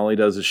cool and all he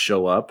does is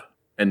show up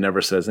and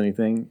never says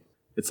anything,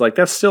 it's like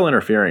that's still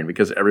interfering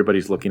because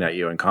everybody's looking at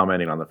you and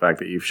commenting on the fact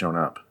that you've shown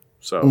up.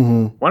 So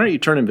why don't you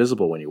turn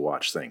invisible when you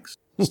watch things?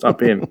 Stop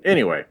being...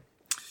 Anyway.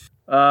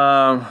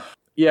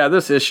 Yeah,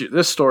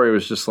 this story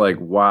was just like,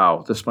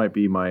 wow, this might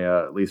be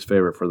my least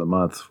favorite for the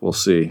month. We'll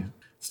see.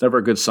 It's never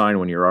a good sign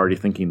when you're already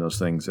thinking those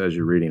things as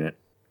you're reading it.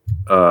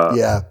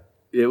 Yeah.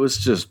 It was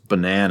just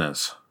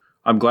bananas.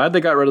 I'm glad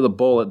they got rid of the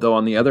bullet, though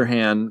on the other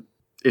hand,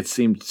 it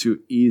seemed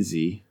too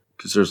easy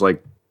because there's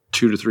like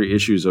 2 to 3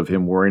 issues of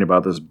him worrying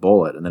about this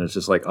bullet, and then it's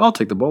just like, I'll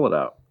take the bullet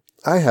out.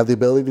 I have the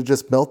ability to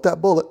just melt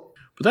that bullet.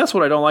 But that's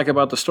what I don't like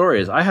about the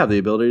story is I have the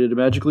ability to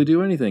magically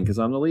do anything because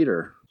I'm the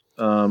leader.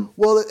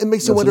 Well, it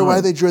makes you wonder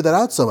why they drew that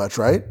out so much,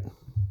 right?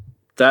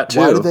 That too.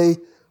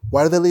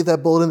 Why did they leave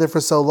that bullet in there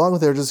for so long?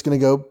 They're just going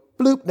to go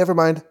bloop. Never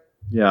mind.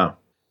 Yeah,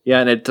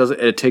 and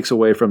it takes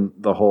away from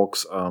the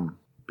Hulk's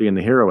being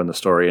the hero in the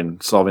story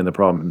and solving the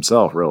problem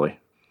himself. Really,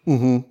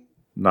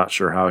 not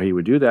sure how he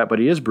would do that, but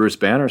he is Bruce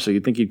Banner, so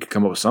you'd think he could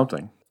come up with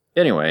something.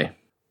 Anyway,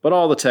 but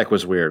all the tech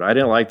was weird. I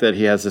didn't like that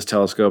he has this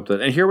telescope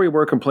and here we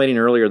were complaining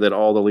earlier that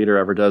all the leader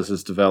ever does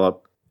is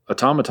develop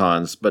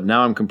automatons, but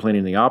now I'm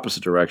complaining the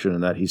opposite direction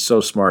in that he's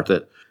so smart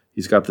that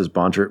he's got this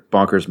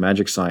bonkers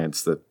magic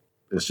science that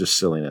is just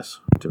silliness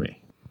to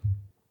me.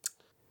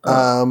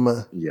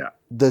 Yeah.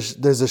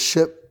 There's a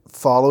ship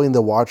following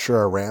the Watcher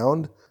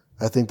around.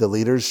 I think the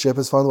leader's ship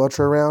is following the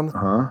Watcher around.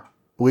 Uh-huh.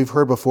 We've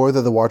heard before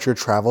that the Watcher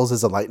travels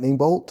as a lightning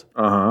bolt.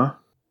 Uh-huh.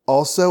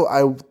 Also,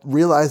 I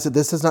realized that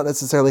this does not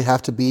necessarily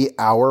have to be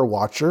our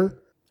Watcher.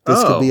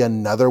 This could be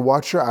another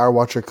Watcher. Our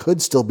Watcher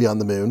could still be on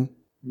the moon.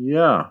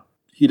 Yeah.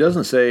 He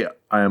doesn't say,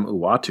 I am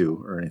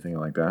Uatu or anything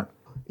like that.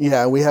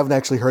 Yeah, we haven't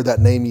actually heard that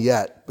name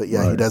yet, but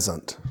yeah, He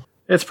doesn't.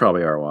 It's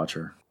probably our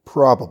Watcher.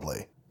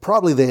 Probably.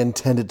 Probably they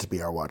intended to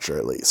be our Watcher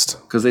at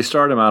least. Because they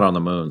start him out on the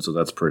moon, so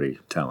that's pretty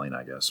telling,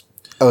 I guess.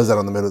 Oh, is that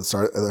on the moon at the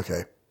start?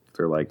 Okay.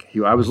 They're like,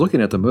 I was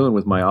looking at the moon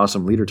with my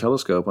awesome leader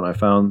telescope and I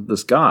found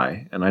this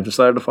guy and I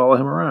decided to follow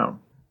him around.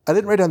 I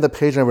didn't write down the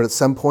page number, but at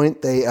some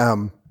point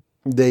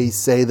they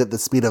say that the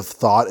speed of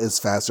thought is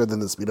faster than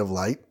the speed of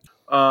light.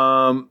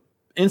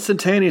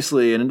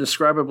 Instantaneously and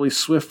indescribably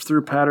swift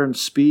through patterns,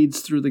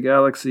 speeds through the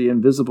galaxy,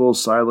 invisible,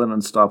 silent,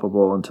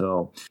 unstoppable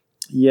until...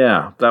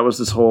 Yeah, that was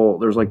this whole...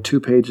 There's like 2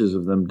 pages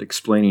of them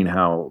explaining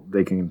how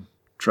they can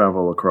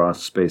travel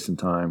across space and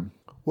time.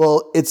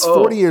 Well, it's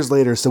 40 years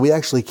later, so we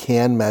actually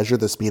can measure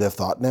the speed of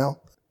thought now.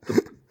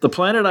 The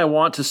planet I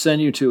want to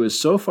send you to is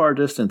so far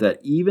distant that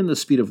even the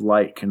speed of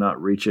light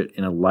cannot reach it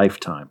in a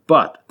lifetime.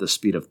 But the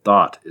speed of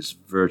thought is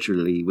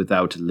virtually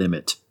without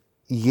limit.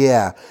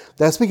 Yeah,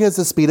 that's because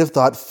the speed of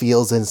thought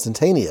feels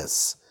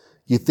instantaneous.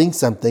 You think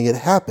something, it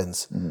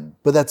happens. Mm-hmm.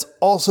 But that's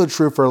also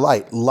true for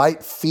light.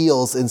 Light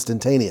feels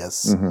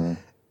instantaneous. Mm-hmm.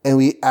 And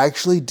we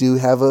actually do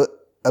have a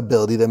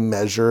ability to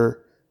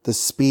measure the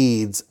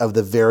speeds of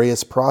the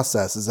various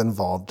processes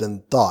involved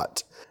in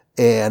thought.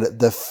 And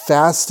the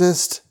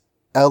fastest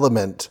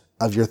element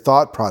of your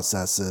thought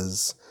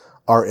processes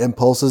are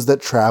impulses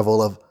that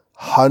travel of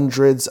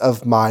hundreds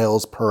of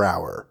miles per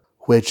hour,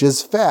 which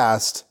is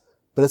fast,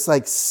 but it's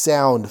like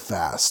sound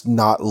fast,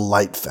 not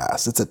light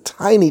fast. It's a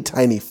tiny,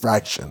 tiny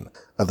fraction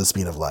of the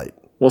speed of light.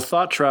 Well,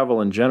 thought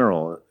travel in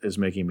general is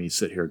making me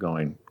sit here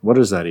going, what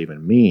does that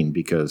even mean?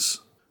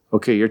 Because,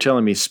 okay, you're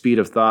telling me speed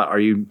of thought.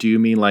 Do you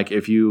mean like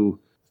if you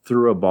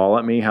threw a ball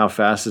at me, how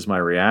fast is my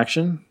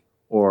reaction?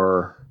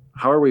 Or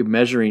how are we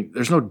measuring?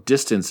 There's no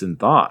distance in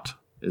thought,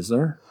 is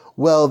there?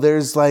 Well,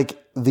 there's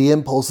like the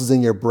impulses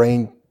in your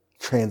brain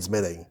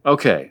transmitting.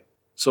 Okay.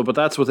 So, but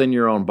that's within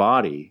your own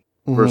body.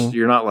 Versus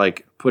you're not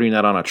like putting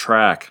that on a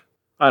track.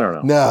 I don't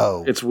know.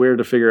 No. It's weird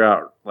to figure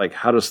out like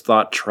how does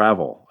thought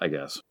travel, I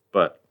guess.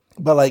 But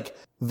like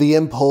the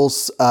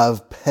impulse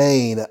of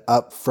pain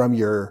up from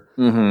your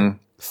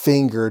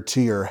finger to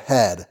your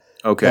head.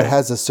 Okay. That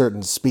has a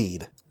certain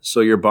speed. So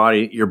your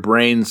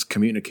brain's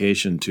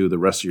communication to the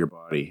rest of your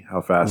body,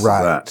 how fast is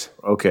that?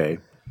 Okay.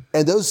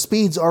 And those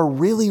speeds are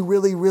really,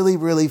 really, really,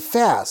 really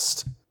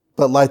fast.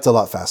 But light's a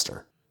lot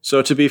faster.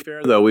 So to be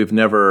fair, though, we've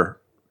never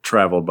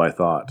traveled by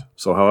thought.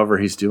 So however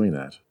he's doing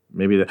that,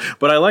 maybe that.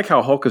 But I like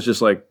how Hulk is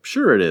just like,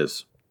 sure it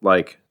is.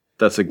 Like,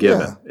 that's a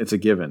given. Yeah. It's a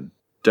given.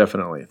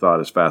 Definitely.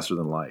 Thought is faster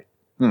than light.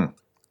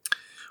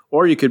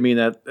 Or he could mean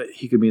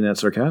that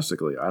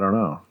sarcastically. I don't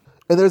know.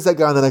 And there's that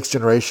guy in The Next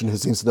Generation who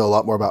seems to know a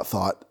lot more about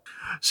thought.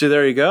 See,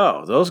 there you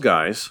go. Those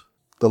guys.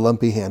 The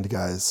lumpy hand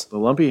guys. The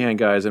lumpy hand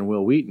guys and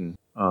Will Wheaton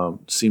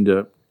seem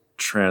to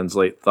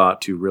translate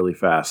thought to really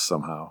fast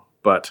somehow.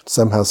 But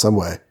somehow, some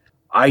way.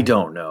 I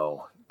don't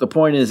know. The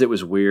point is it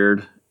was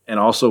weird. And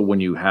also when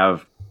you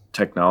have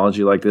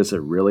technology like this,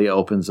 it really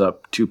opens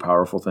up 2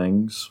 powerful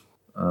things.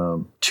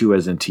 2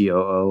 as in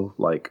TOO.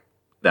 Like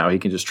now he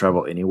can just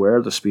travel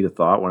anywhere, the speed of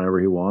thought whenever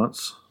he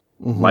wants.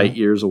 Light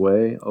years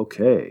away.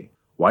 Okay.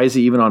 Why is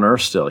he even on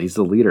Earth still? He's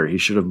the leader. He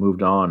should have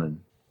moved on and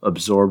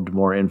absorbed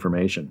more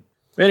information.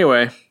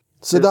 Anyway.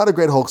 So not a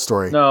great Hulk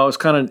story. No, it's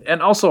kind of...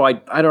 And also,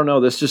 I don't know.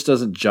 This just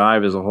doesn't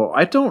jive as a whole.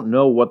 I don't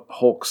know what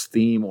Hulk's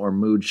theme or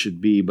mood should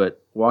be,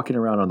 but walking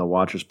around on the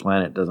Watcher's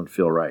planet doesn't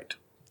feel right.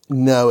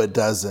 No, it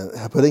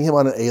doesn't. Putting him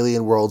on an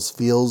alien world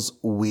feels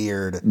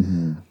weird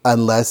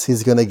unless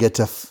he's going to get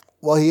to...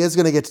 Well, he is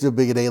going to get to do a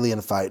big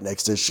alien fight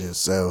next issue,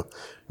 so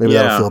maybe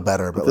that'll feel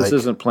better. But this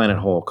isn't Planet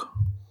Hulk.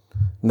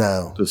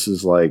 No. This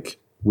is like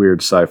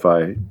weird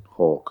sci-fi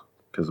Hulk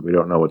because we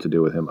don't know what to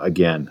do with him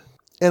again.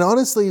 And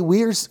honestly,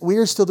 we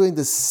are still doing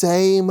the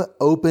same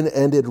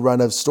open-ended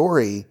run of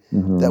story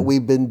that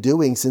we've been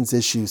doing since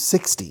issue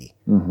 60.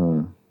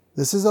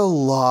 This is a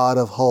lot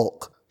of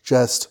Hulk,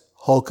 just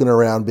hulking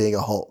around being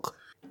a Hulk.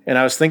 And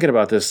I was thinking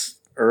about this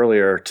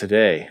earlier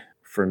today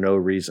for no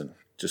reason,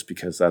 just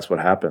because that's what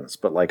happens.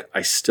 But like,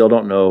 I still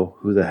don't know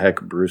who the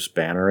heck Bruce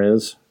Banner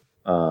is.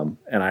 And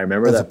I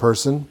remember As a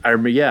person? I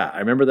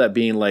remember that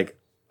being like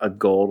a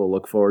goal to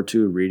look forward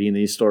to reading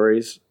these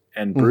stories.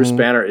 And Bruce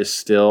Banner is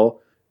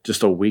still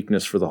just a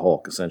weakness for the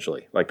Hulk,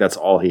 essentially. Like, that's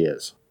all he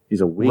is. He's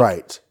a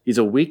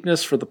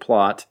weakness for the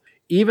plot.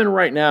 Even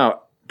right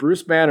now,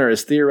 Bruce Banner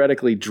is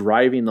theoretically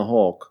driving the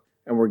Hulk,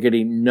 and we're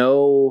getting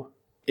no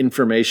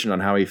information on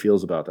how he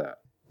feels about that.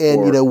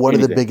 And, one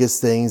of the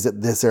biggest things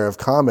at this era of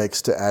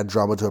comics to add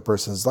drama to a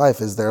person's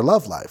life is their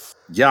love life.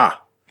 Yeah.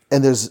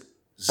 And there's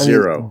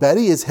zero.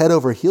 Betty is head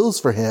over heels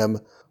for him,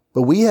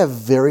 but we have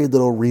very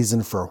little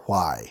reason for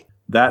why.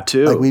 That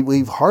too. Like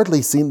we've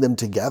hardly seen them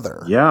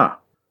together. Yeah.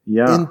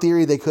 Yeah. In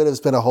theory, they could have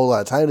spent a whole lot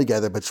of time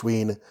together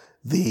between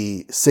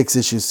the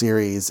 6-issue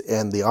series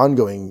and the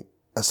ongoing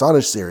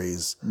Astonish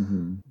series,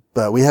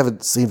 but we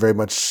haven't seen very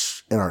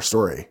much in our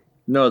story.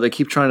 No, they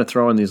keep trying to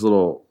throw in these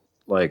little,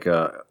 like,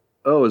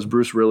 is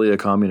Bruce really a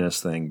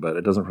communist thing? But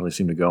it doesn't really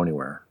seem to go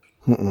anywhere.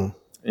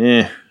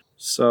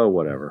 So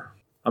whatever.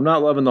 I'm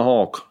not loving the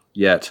Hulk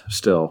yet,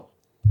 still.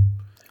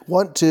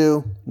 Want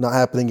to, not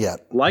happening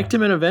yet. Liked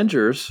him in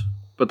Avengers,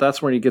 but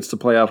that's when he gets to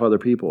play off other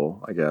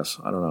people, I guess.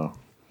 I don't know.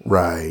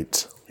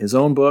 Right. His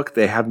own book,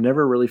 they have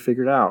never really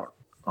figured out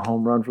a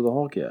home run for the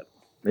Hulk yet.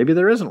 Maybe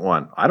there isn't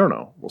one. I don't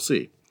know. We'll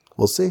see.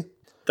 That's it,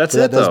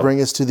 that does bring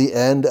us to the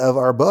end of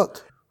our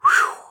book.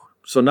 Whew.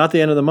 So not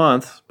the end of the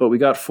month, but we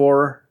got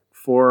four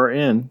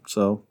in.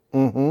 So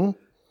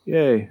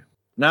yay.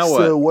 Now what?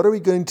 So what are we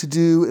going to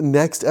do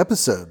next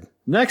episode?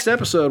 Next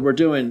episode, we're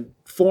doing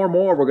 4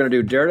 more. We're going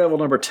to do Daredevil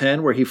number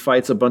 10, where he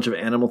fights a bunch of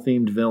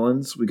animal-themed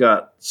villains. We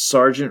got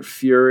Sergeant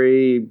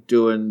Fury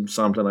doing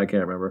something I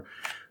can't remember.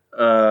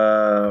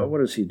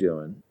 What is he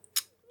doing?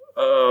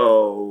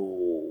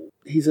 Oh,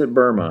 he's at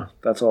Burma.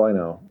 That's all I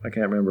know. I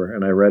can't remember,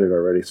 and I read it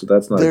already, so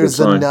that's not a good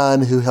sign. There's a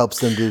nun who helps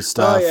them do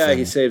stuff. Oh, yeah,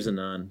 he saves a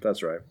nun.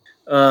 That's right.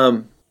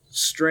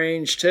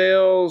 Strange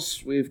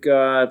Tales. We've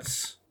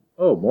got,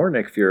 more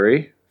Nick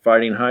Fury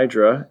fighting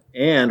Hydra,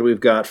 and we've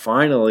got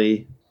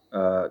finally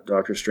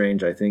Doctor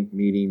Strange, I think,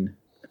 meeting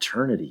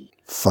Eternity.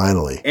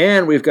 Finally.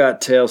 And we've got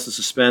Tales to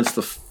Suspense,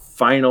 the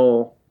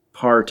final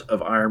part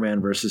of Iron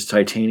Man versus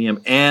Titanium,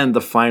 and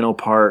the final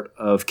part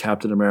of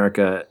Captain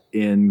America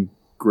in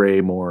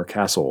Greymore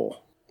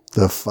Castle.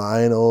 The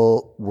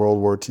final World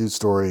War II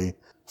story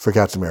for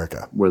Captain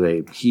America.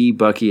 Where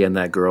Bucky, and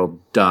that girl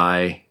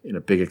die in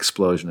a big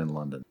explosion in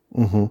London.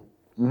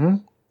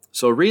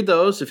 So read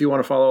those if you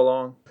want to follow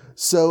along.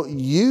 So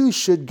you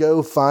should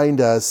go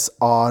find us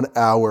on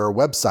our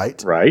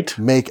website. Right.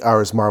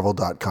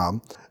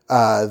 MakeOursMarvel.com.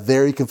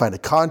 There you can find a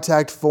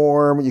contact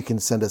form. You can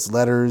send us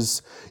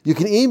letters. You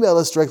can email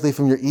us directly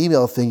from your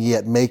email thingy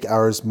at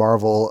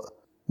MakeOursMarvel.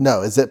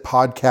 No, is it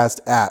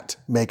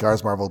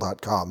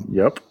podcast@MakeOursMarvel.com?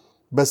 Yep.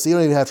 But so you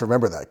don't even have to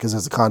remember that because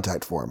there's a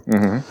contact form.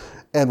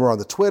 And we're on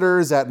the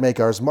Twitters at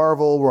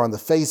MakeOursMarvel. We're on the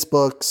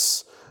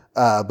Facebooks.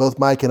 Both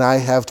Mike and I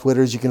have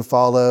Twitters you can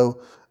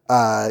follow.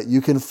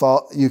 You can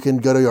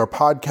go to your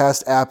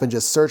podcast app and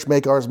just search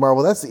Make Ours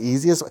Marvel. That's the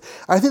easiest.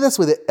 I think that's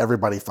where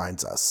everybody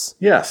finds us.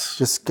 Yes.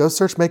 Just go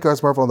search Make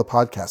Ours Marvel on the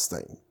podcast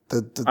thing. Why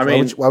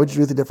would you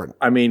do anything different?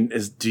 I mean,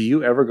 do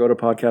you ever go to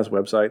podcast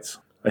websites?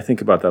 I think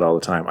about that all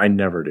the time. I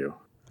never do.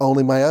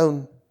 Only my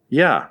own.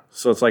 Yeah.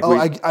 So it's like,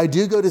 I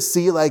do go to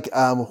see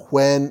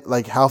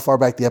how far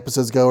back the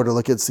episodes go, or to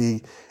look at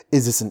see,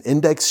 is this an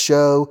index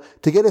show?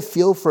 To get a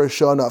feel for a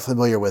show I'm not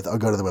familiar with, I'll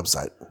go to the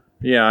website.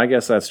 Yeah, I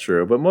guess that's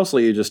true. But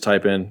mostly you just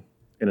type in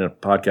a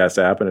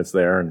podcast app and it's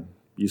there and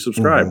you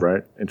subscribe,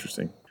 right?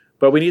 Interesting.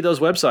 But we need those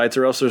websites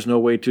or else there's no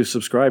way to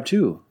subscribe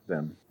to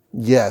them.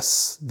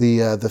 Yes.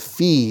 The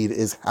feed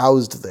is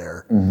housed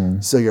there.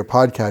 So your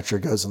podcatcher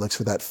goes and looks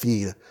for that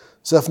feed.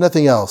 So if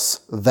nothing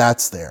else,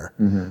 that's there.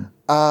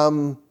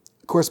 Of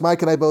course,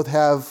 Mike and I both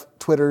have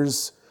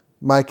Twitters.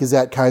 Mike is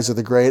at Kaiser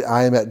the Great.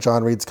 I am at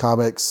John Reads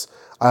Comics.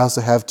 I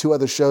also have 2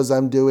 other shows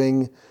I'm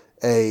doing.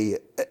 A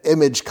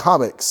Image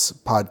Comics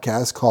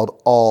podcast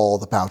called All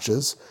the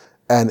Pouches,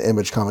 an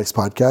Image Comics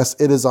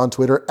podcast. It is on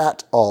Twitter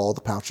at All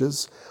the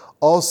Pouches.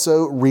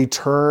 Also,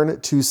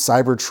 Return to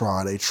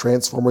Cybertron, a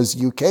Transformers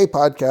UK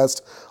podcast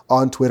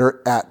on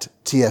Twitter at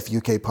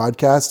TFUK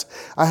Podcast.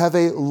 I have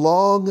a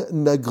long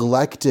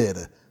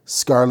neglected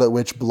Scarlet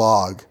Witch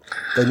blog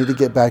that I need to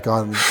get back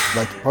on.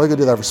 Probably gonna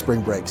do that for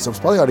spring break. So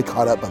it's probably already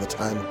caught up by the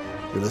time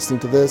you're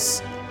listening to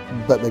this,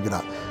 but maybe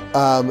not.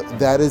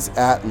 That is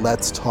at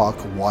Let's Talk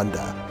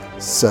Wanda.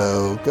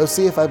 So go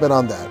see if I've been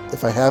on that.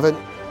 If I haven't,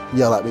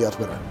 yell at me on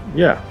Twitter.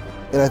 Yeah.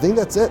 And I think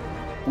that's it.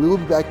 We will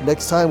be back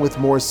next time with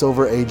more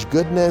Silver Age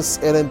goodness.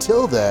 And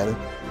until then,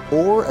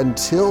 or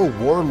until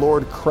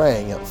Warlord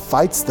Krang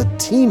fights the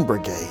Teen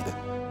Brigade,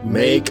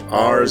 Make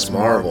Ours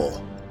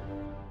Marvel.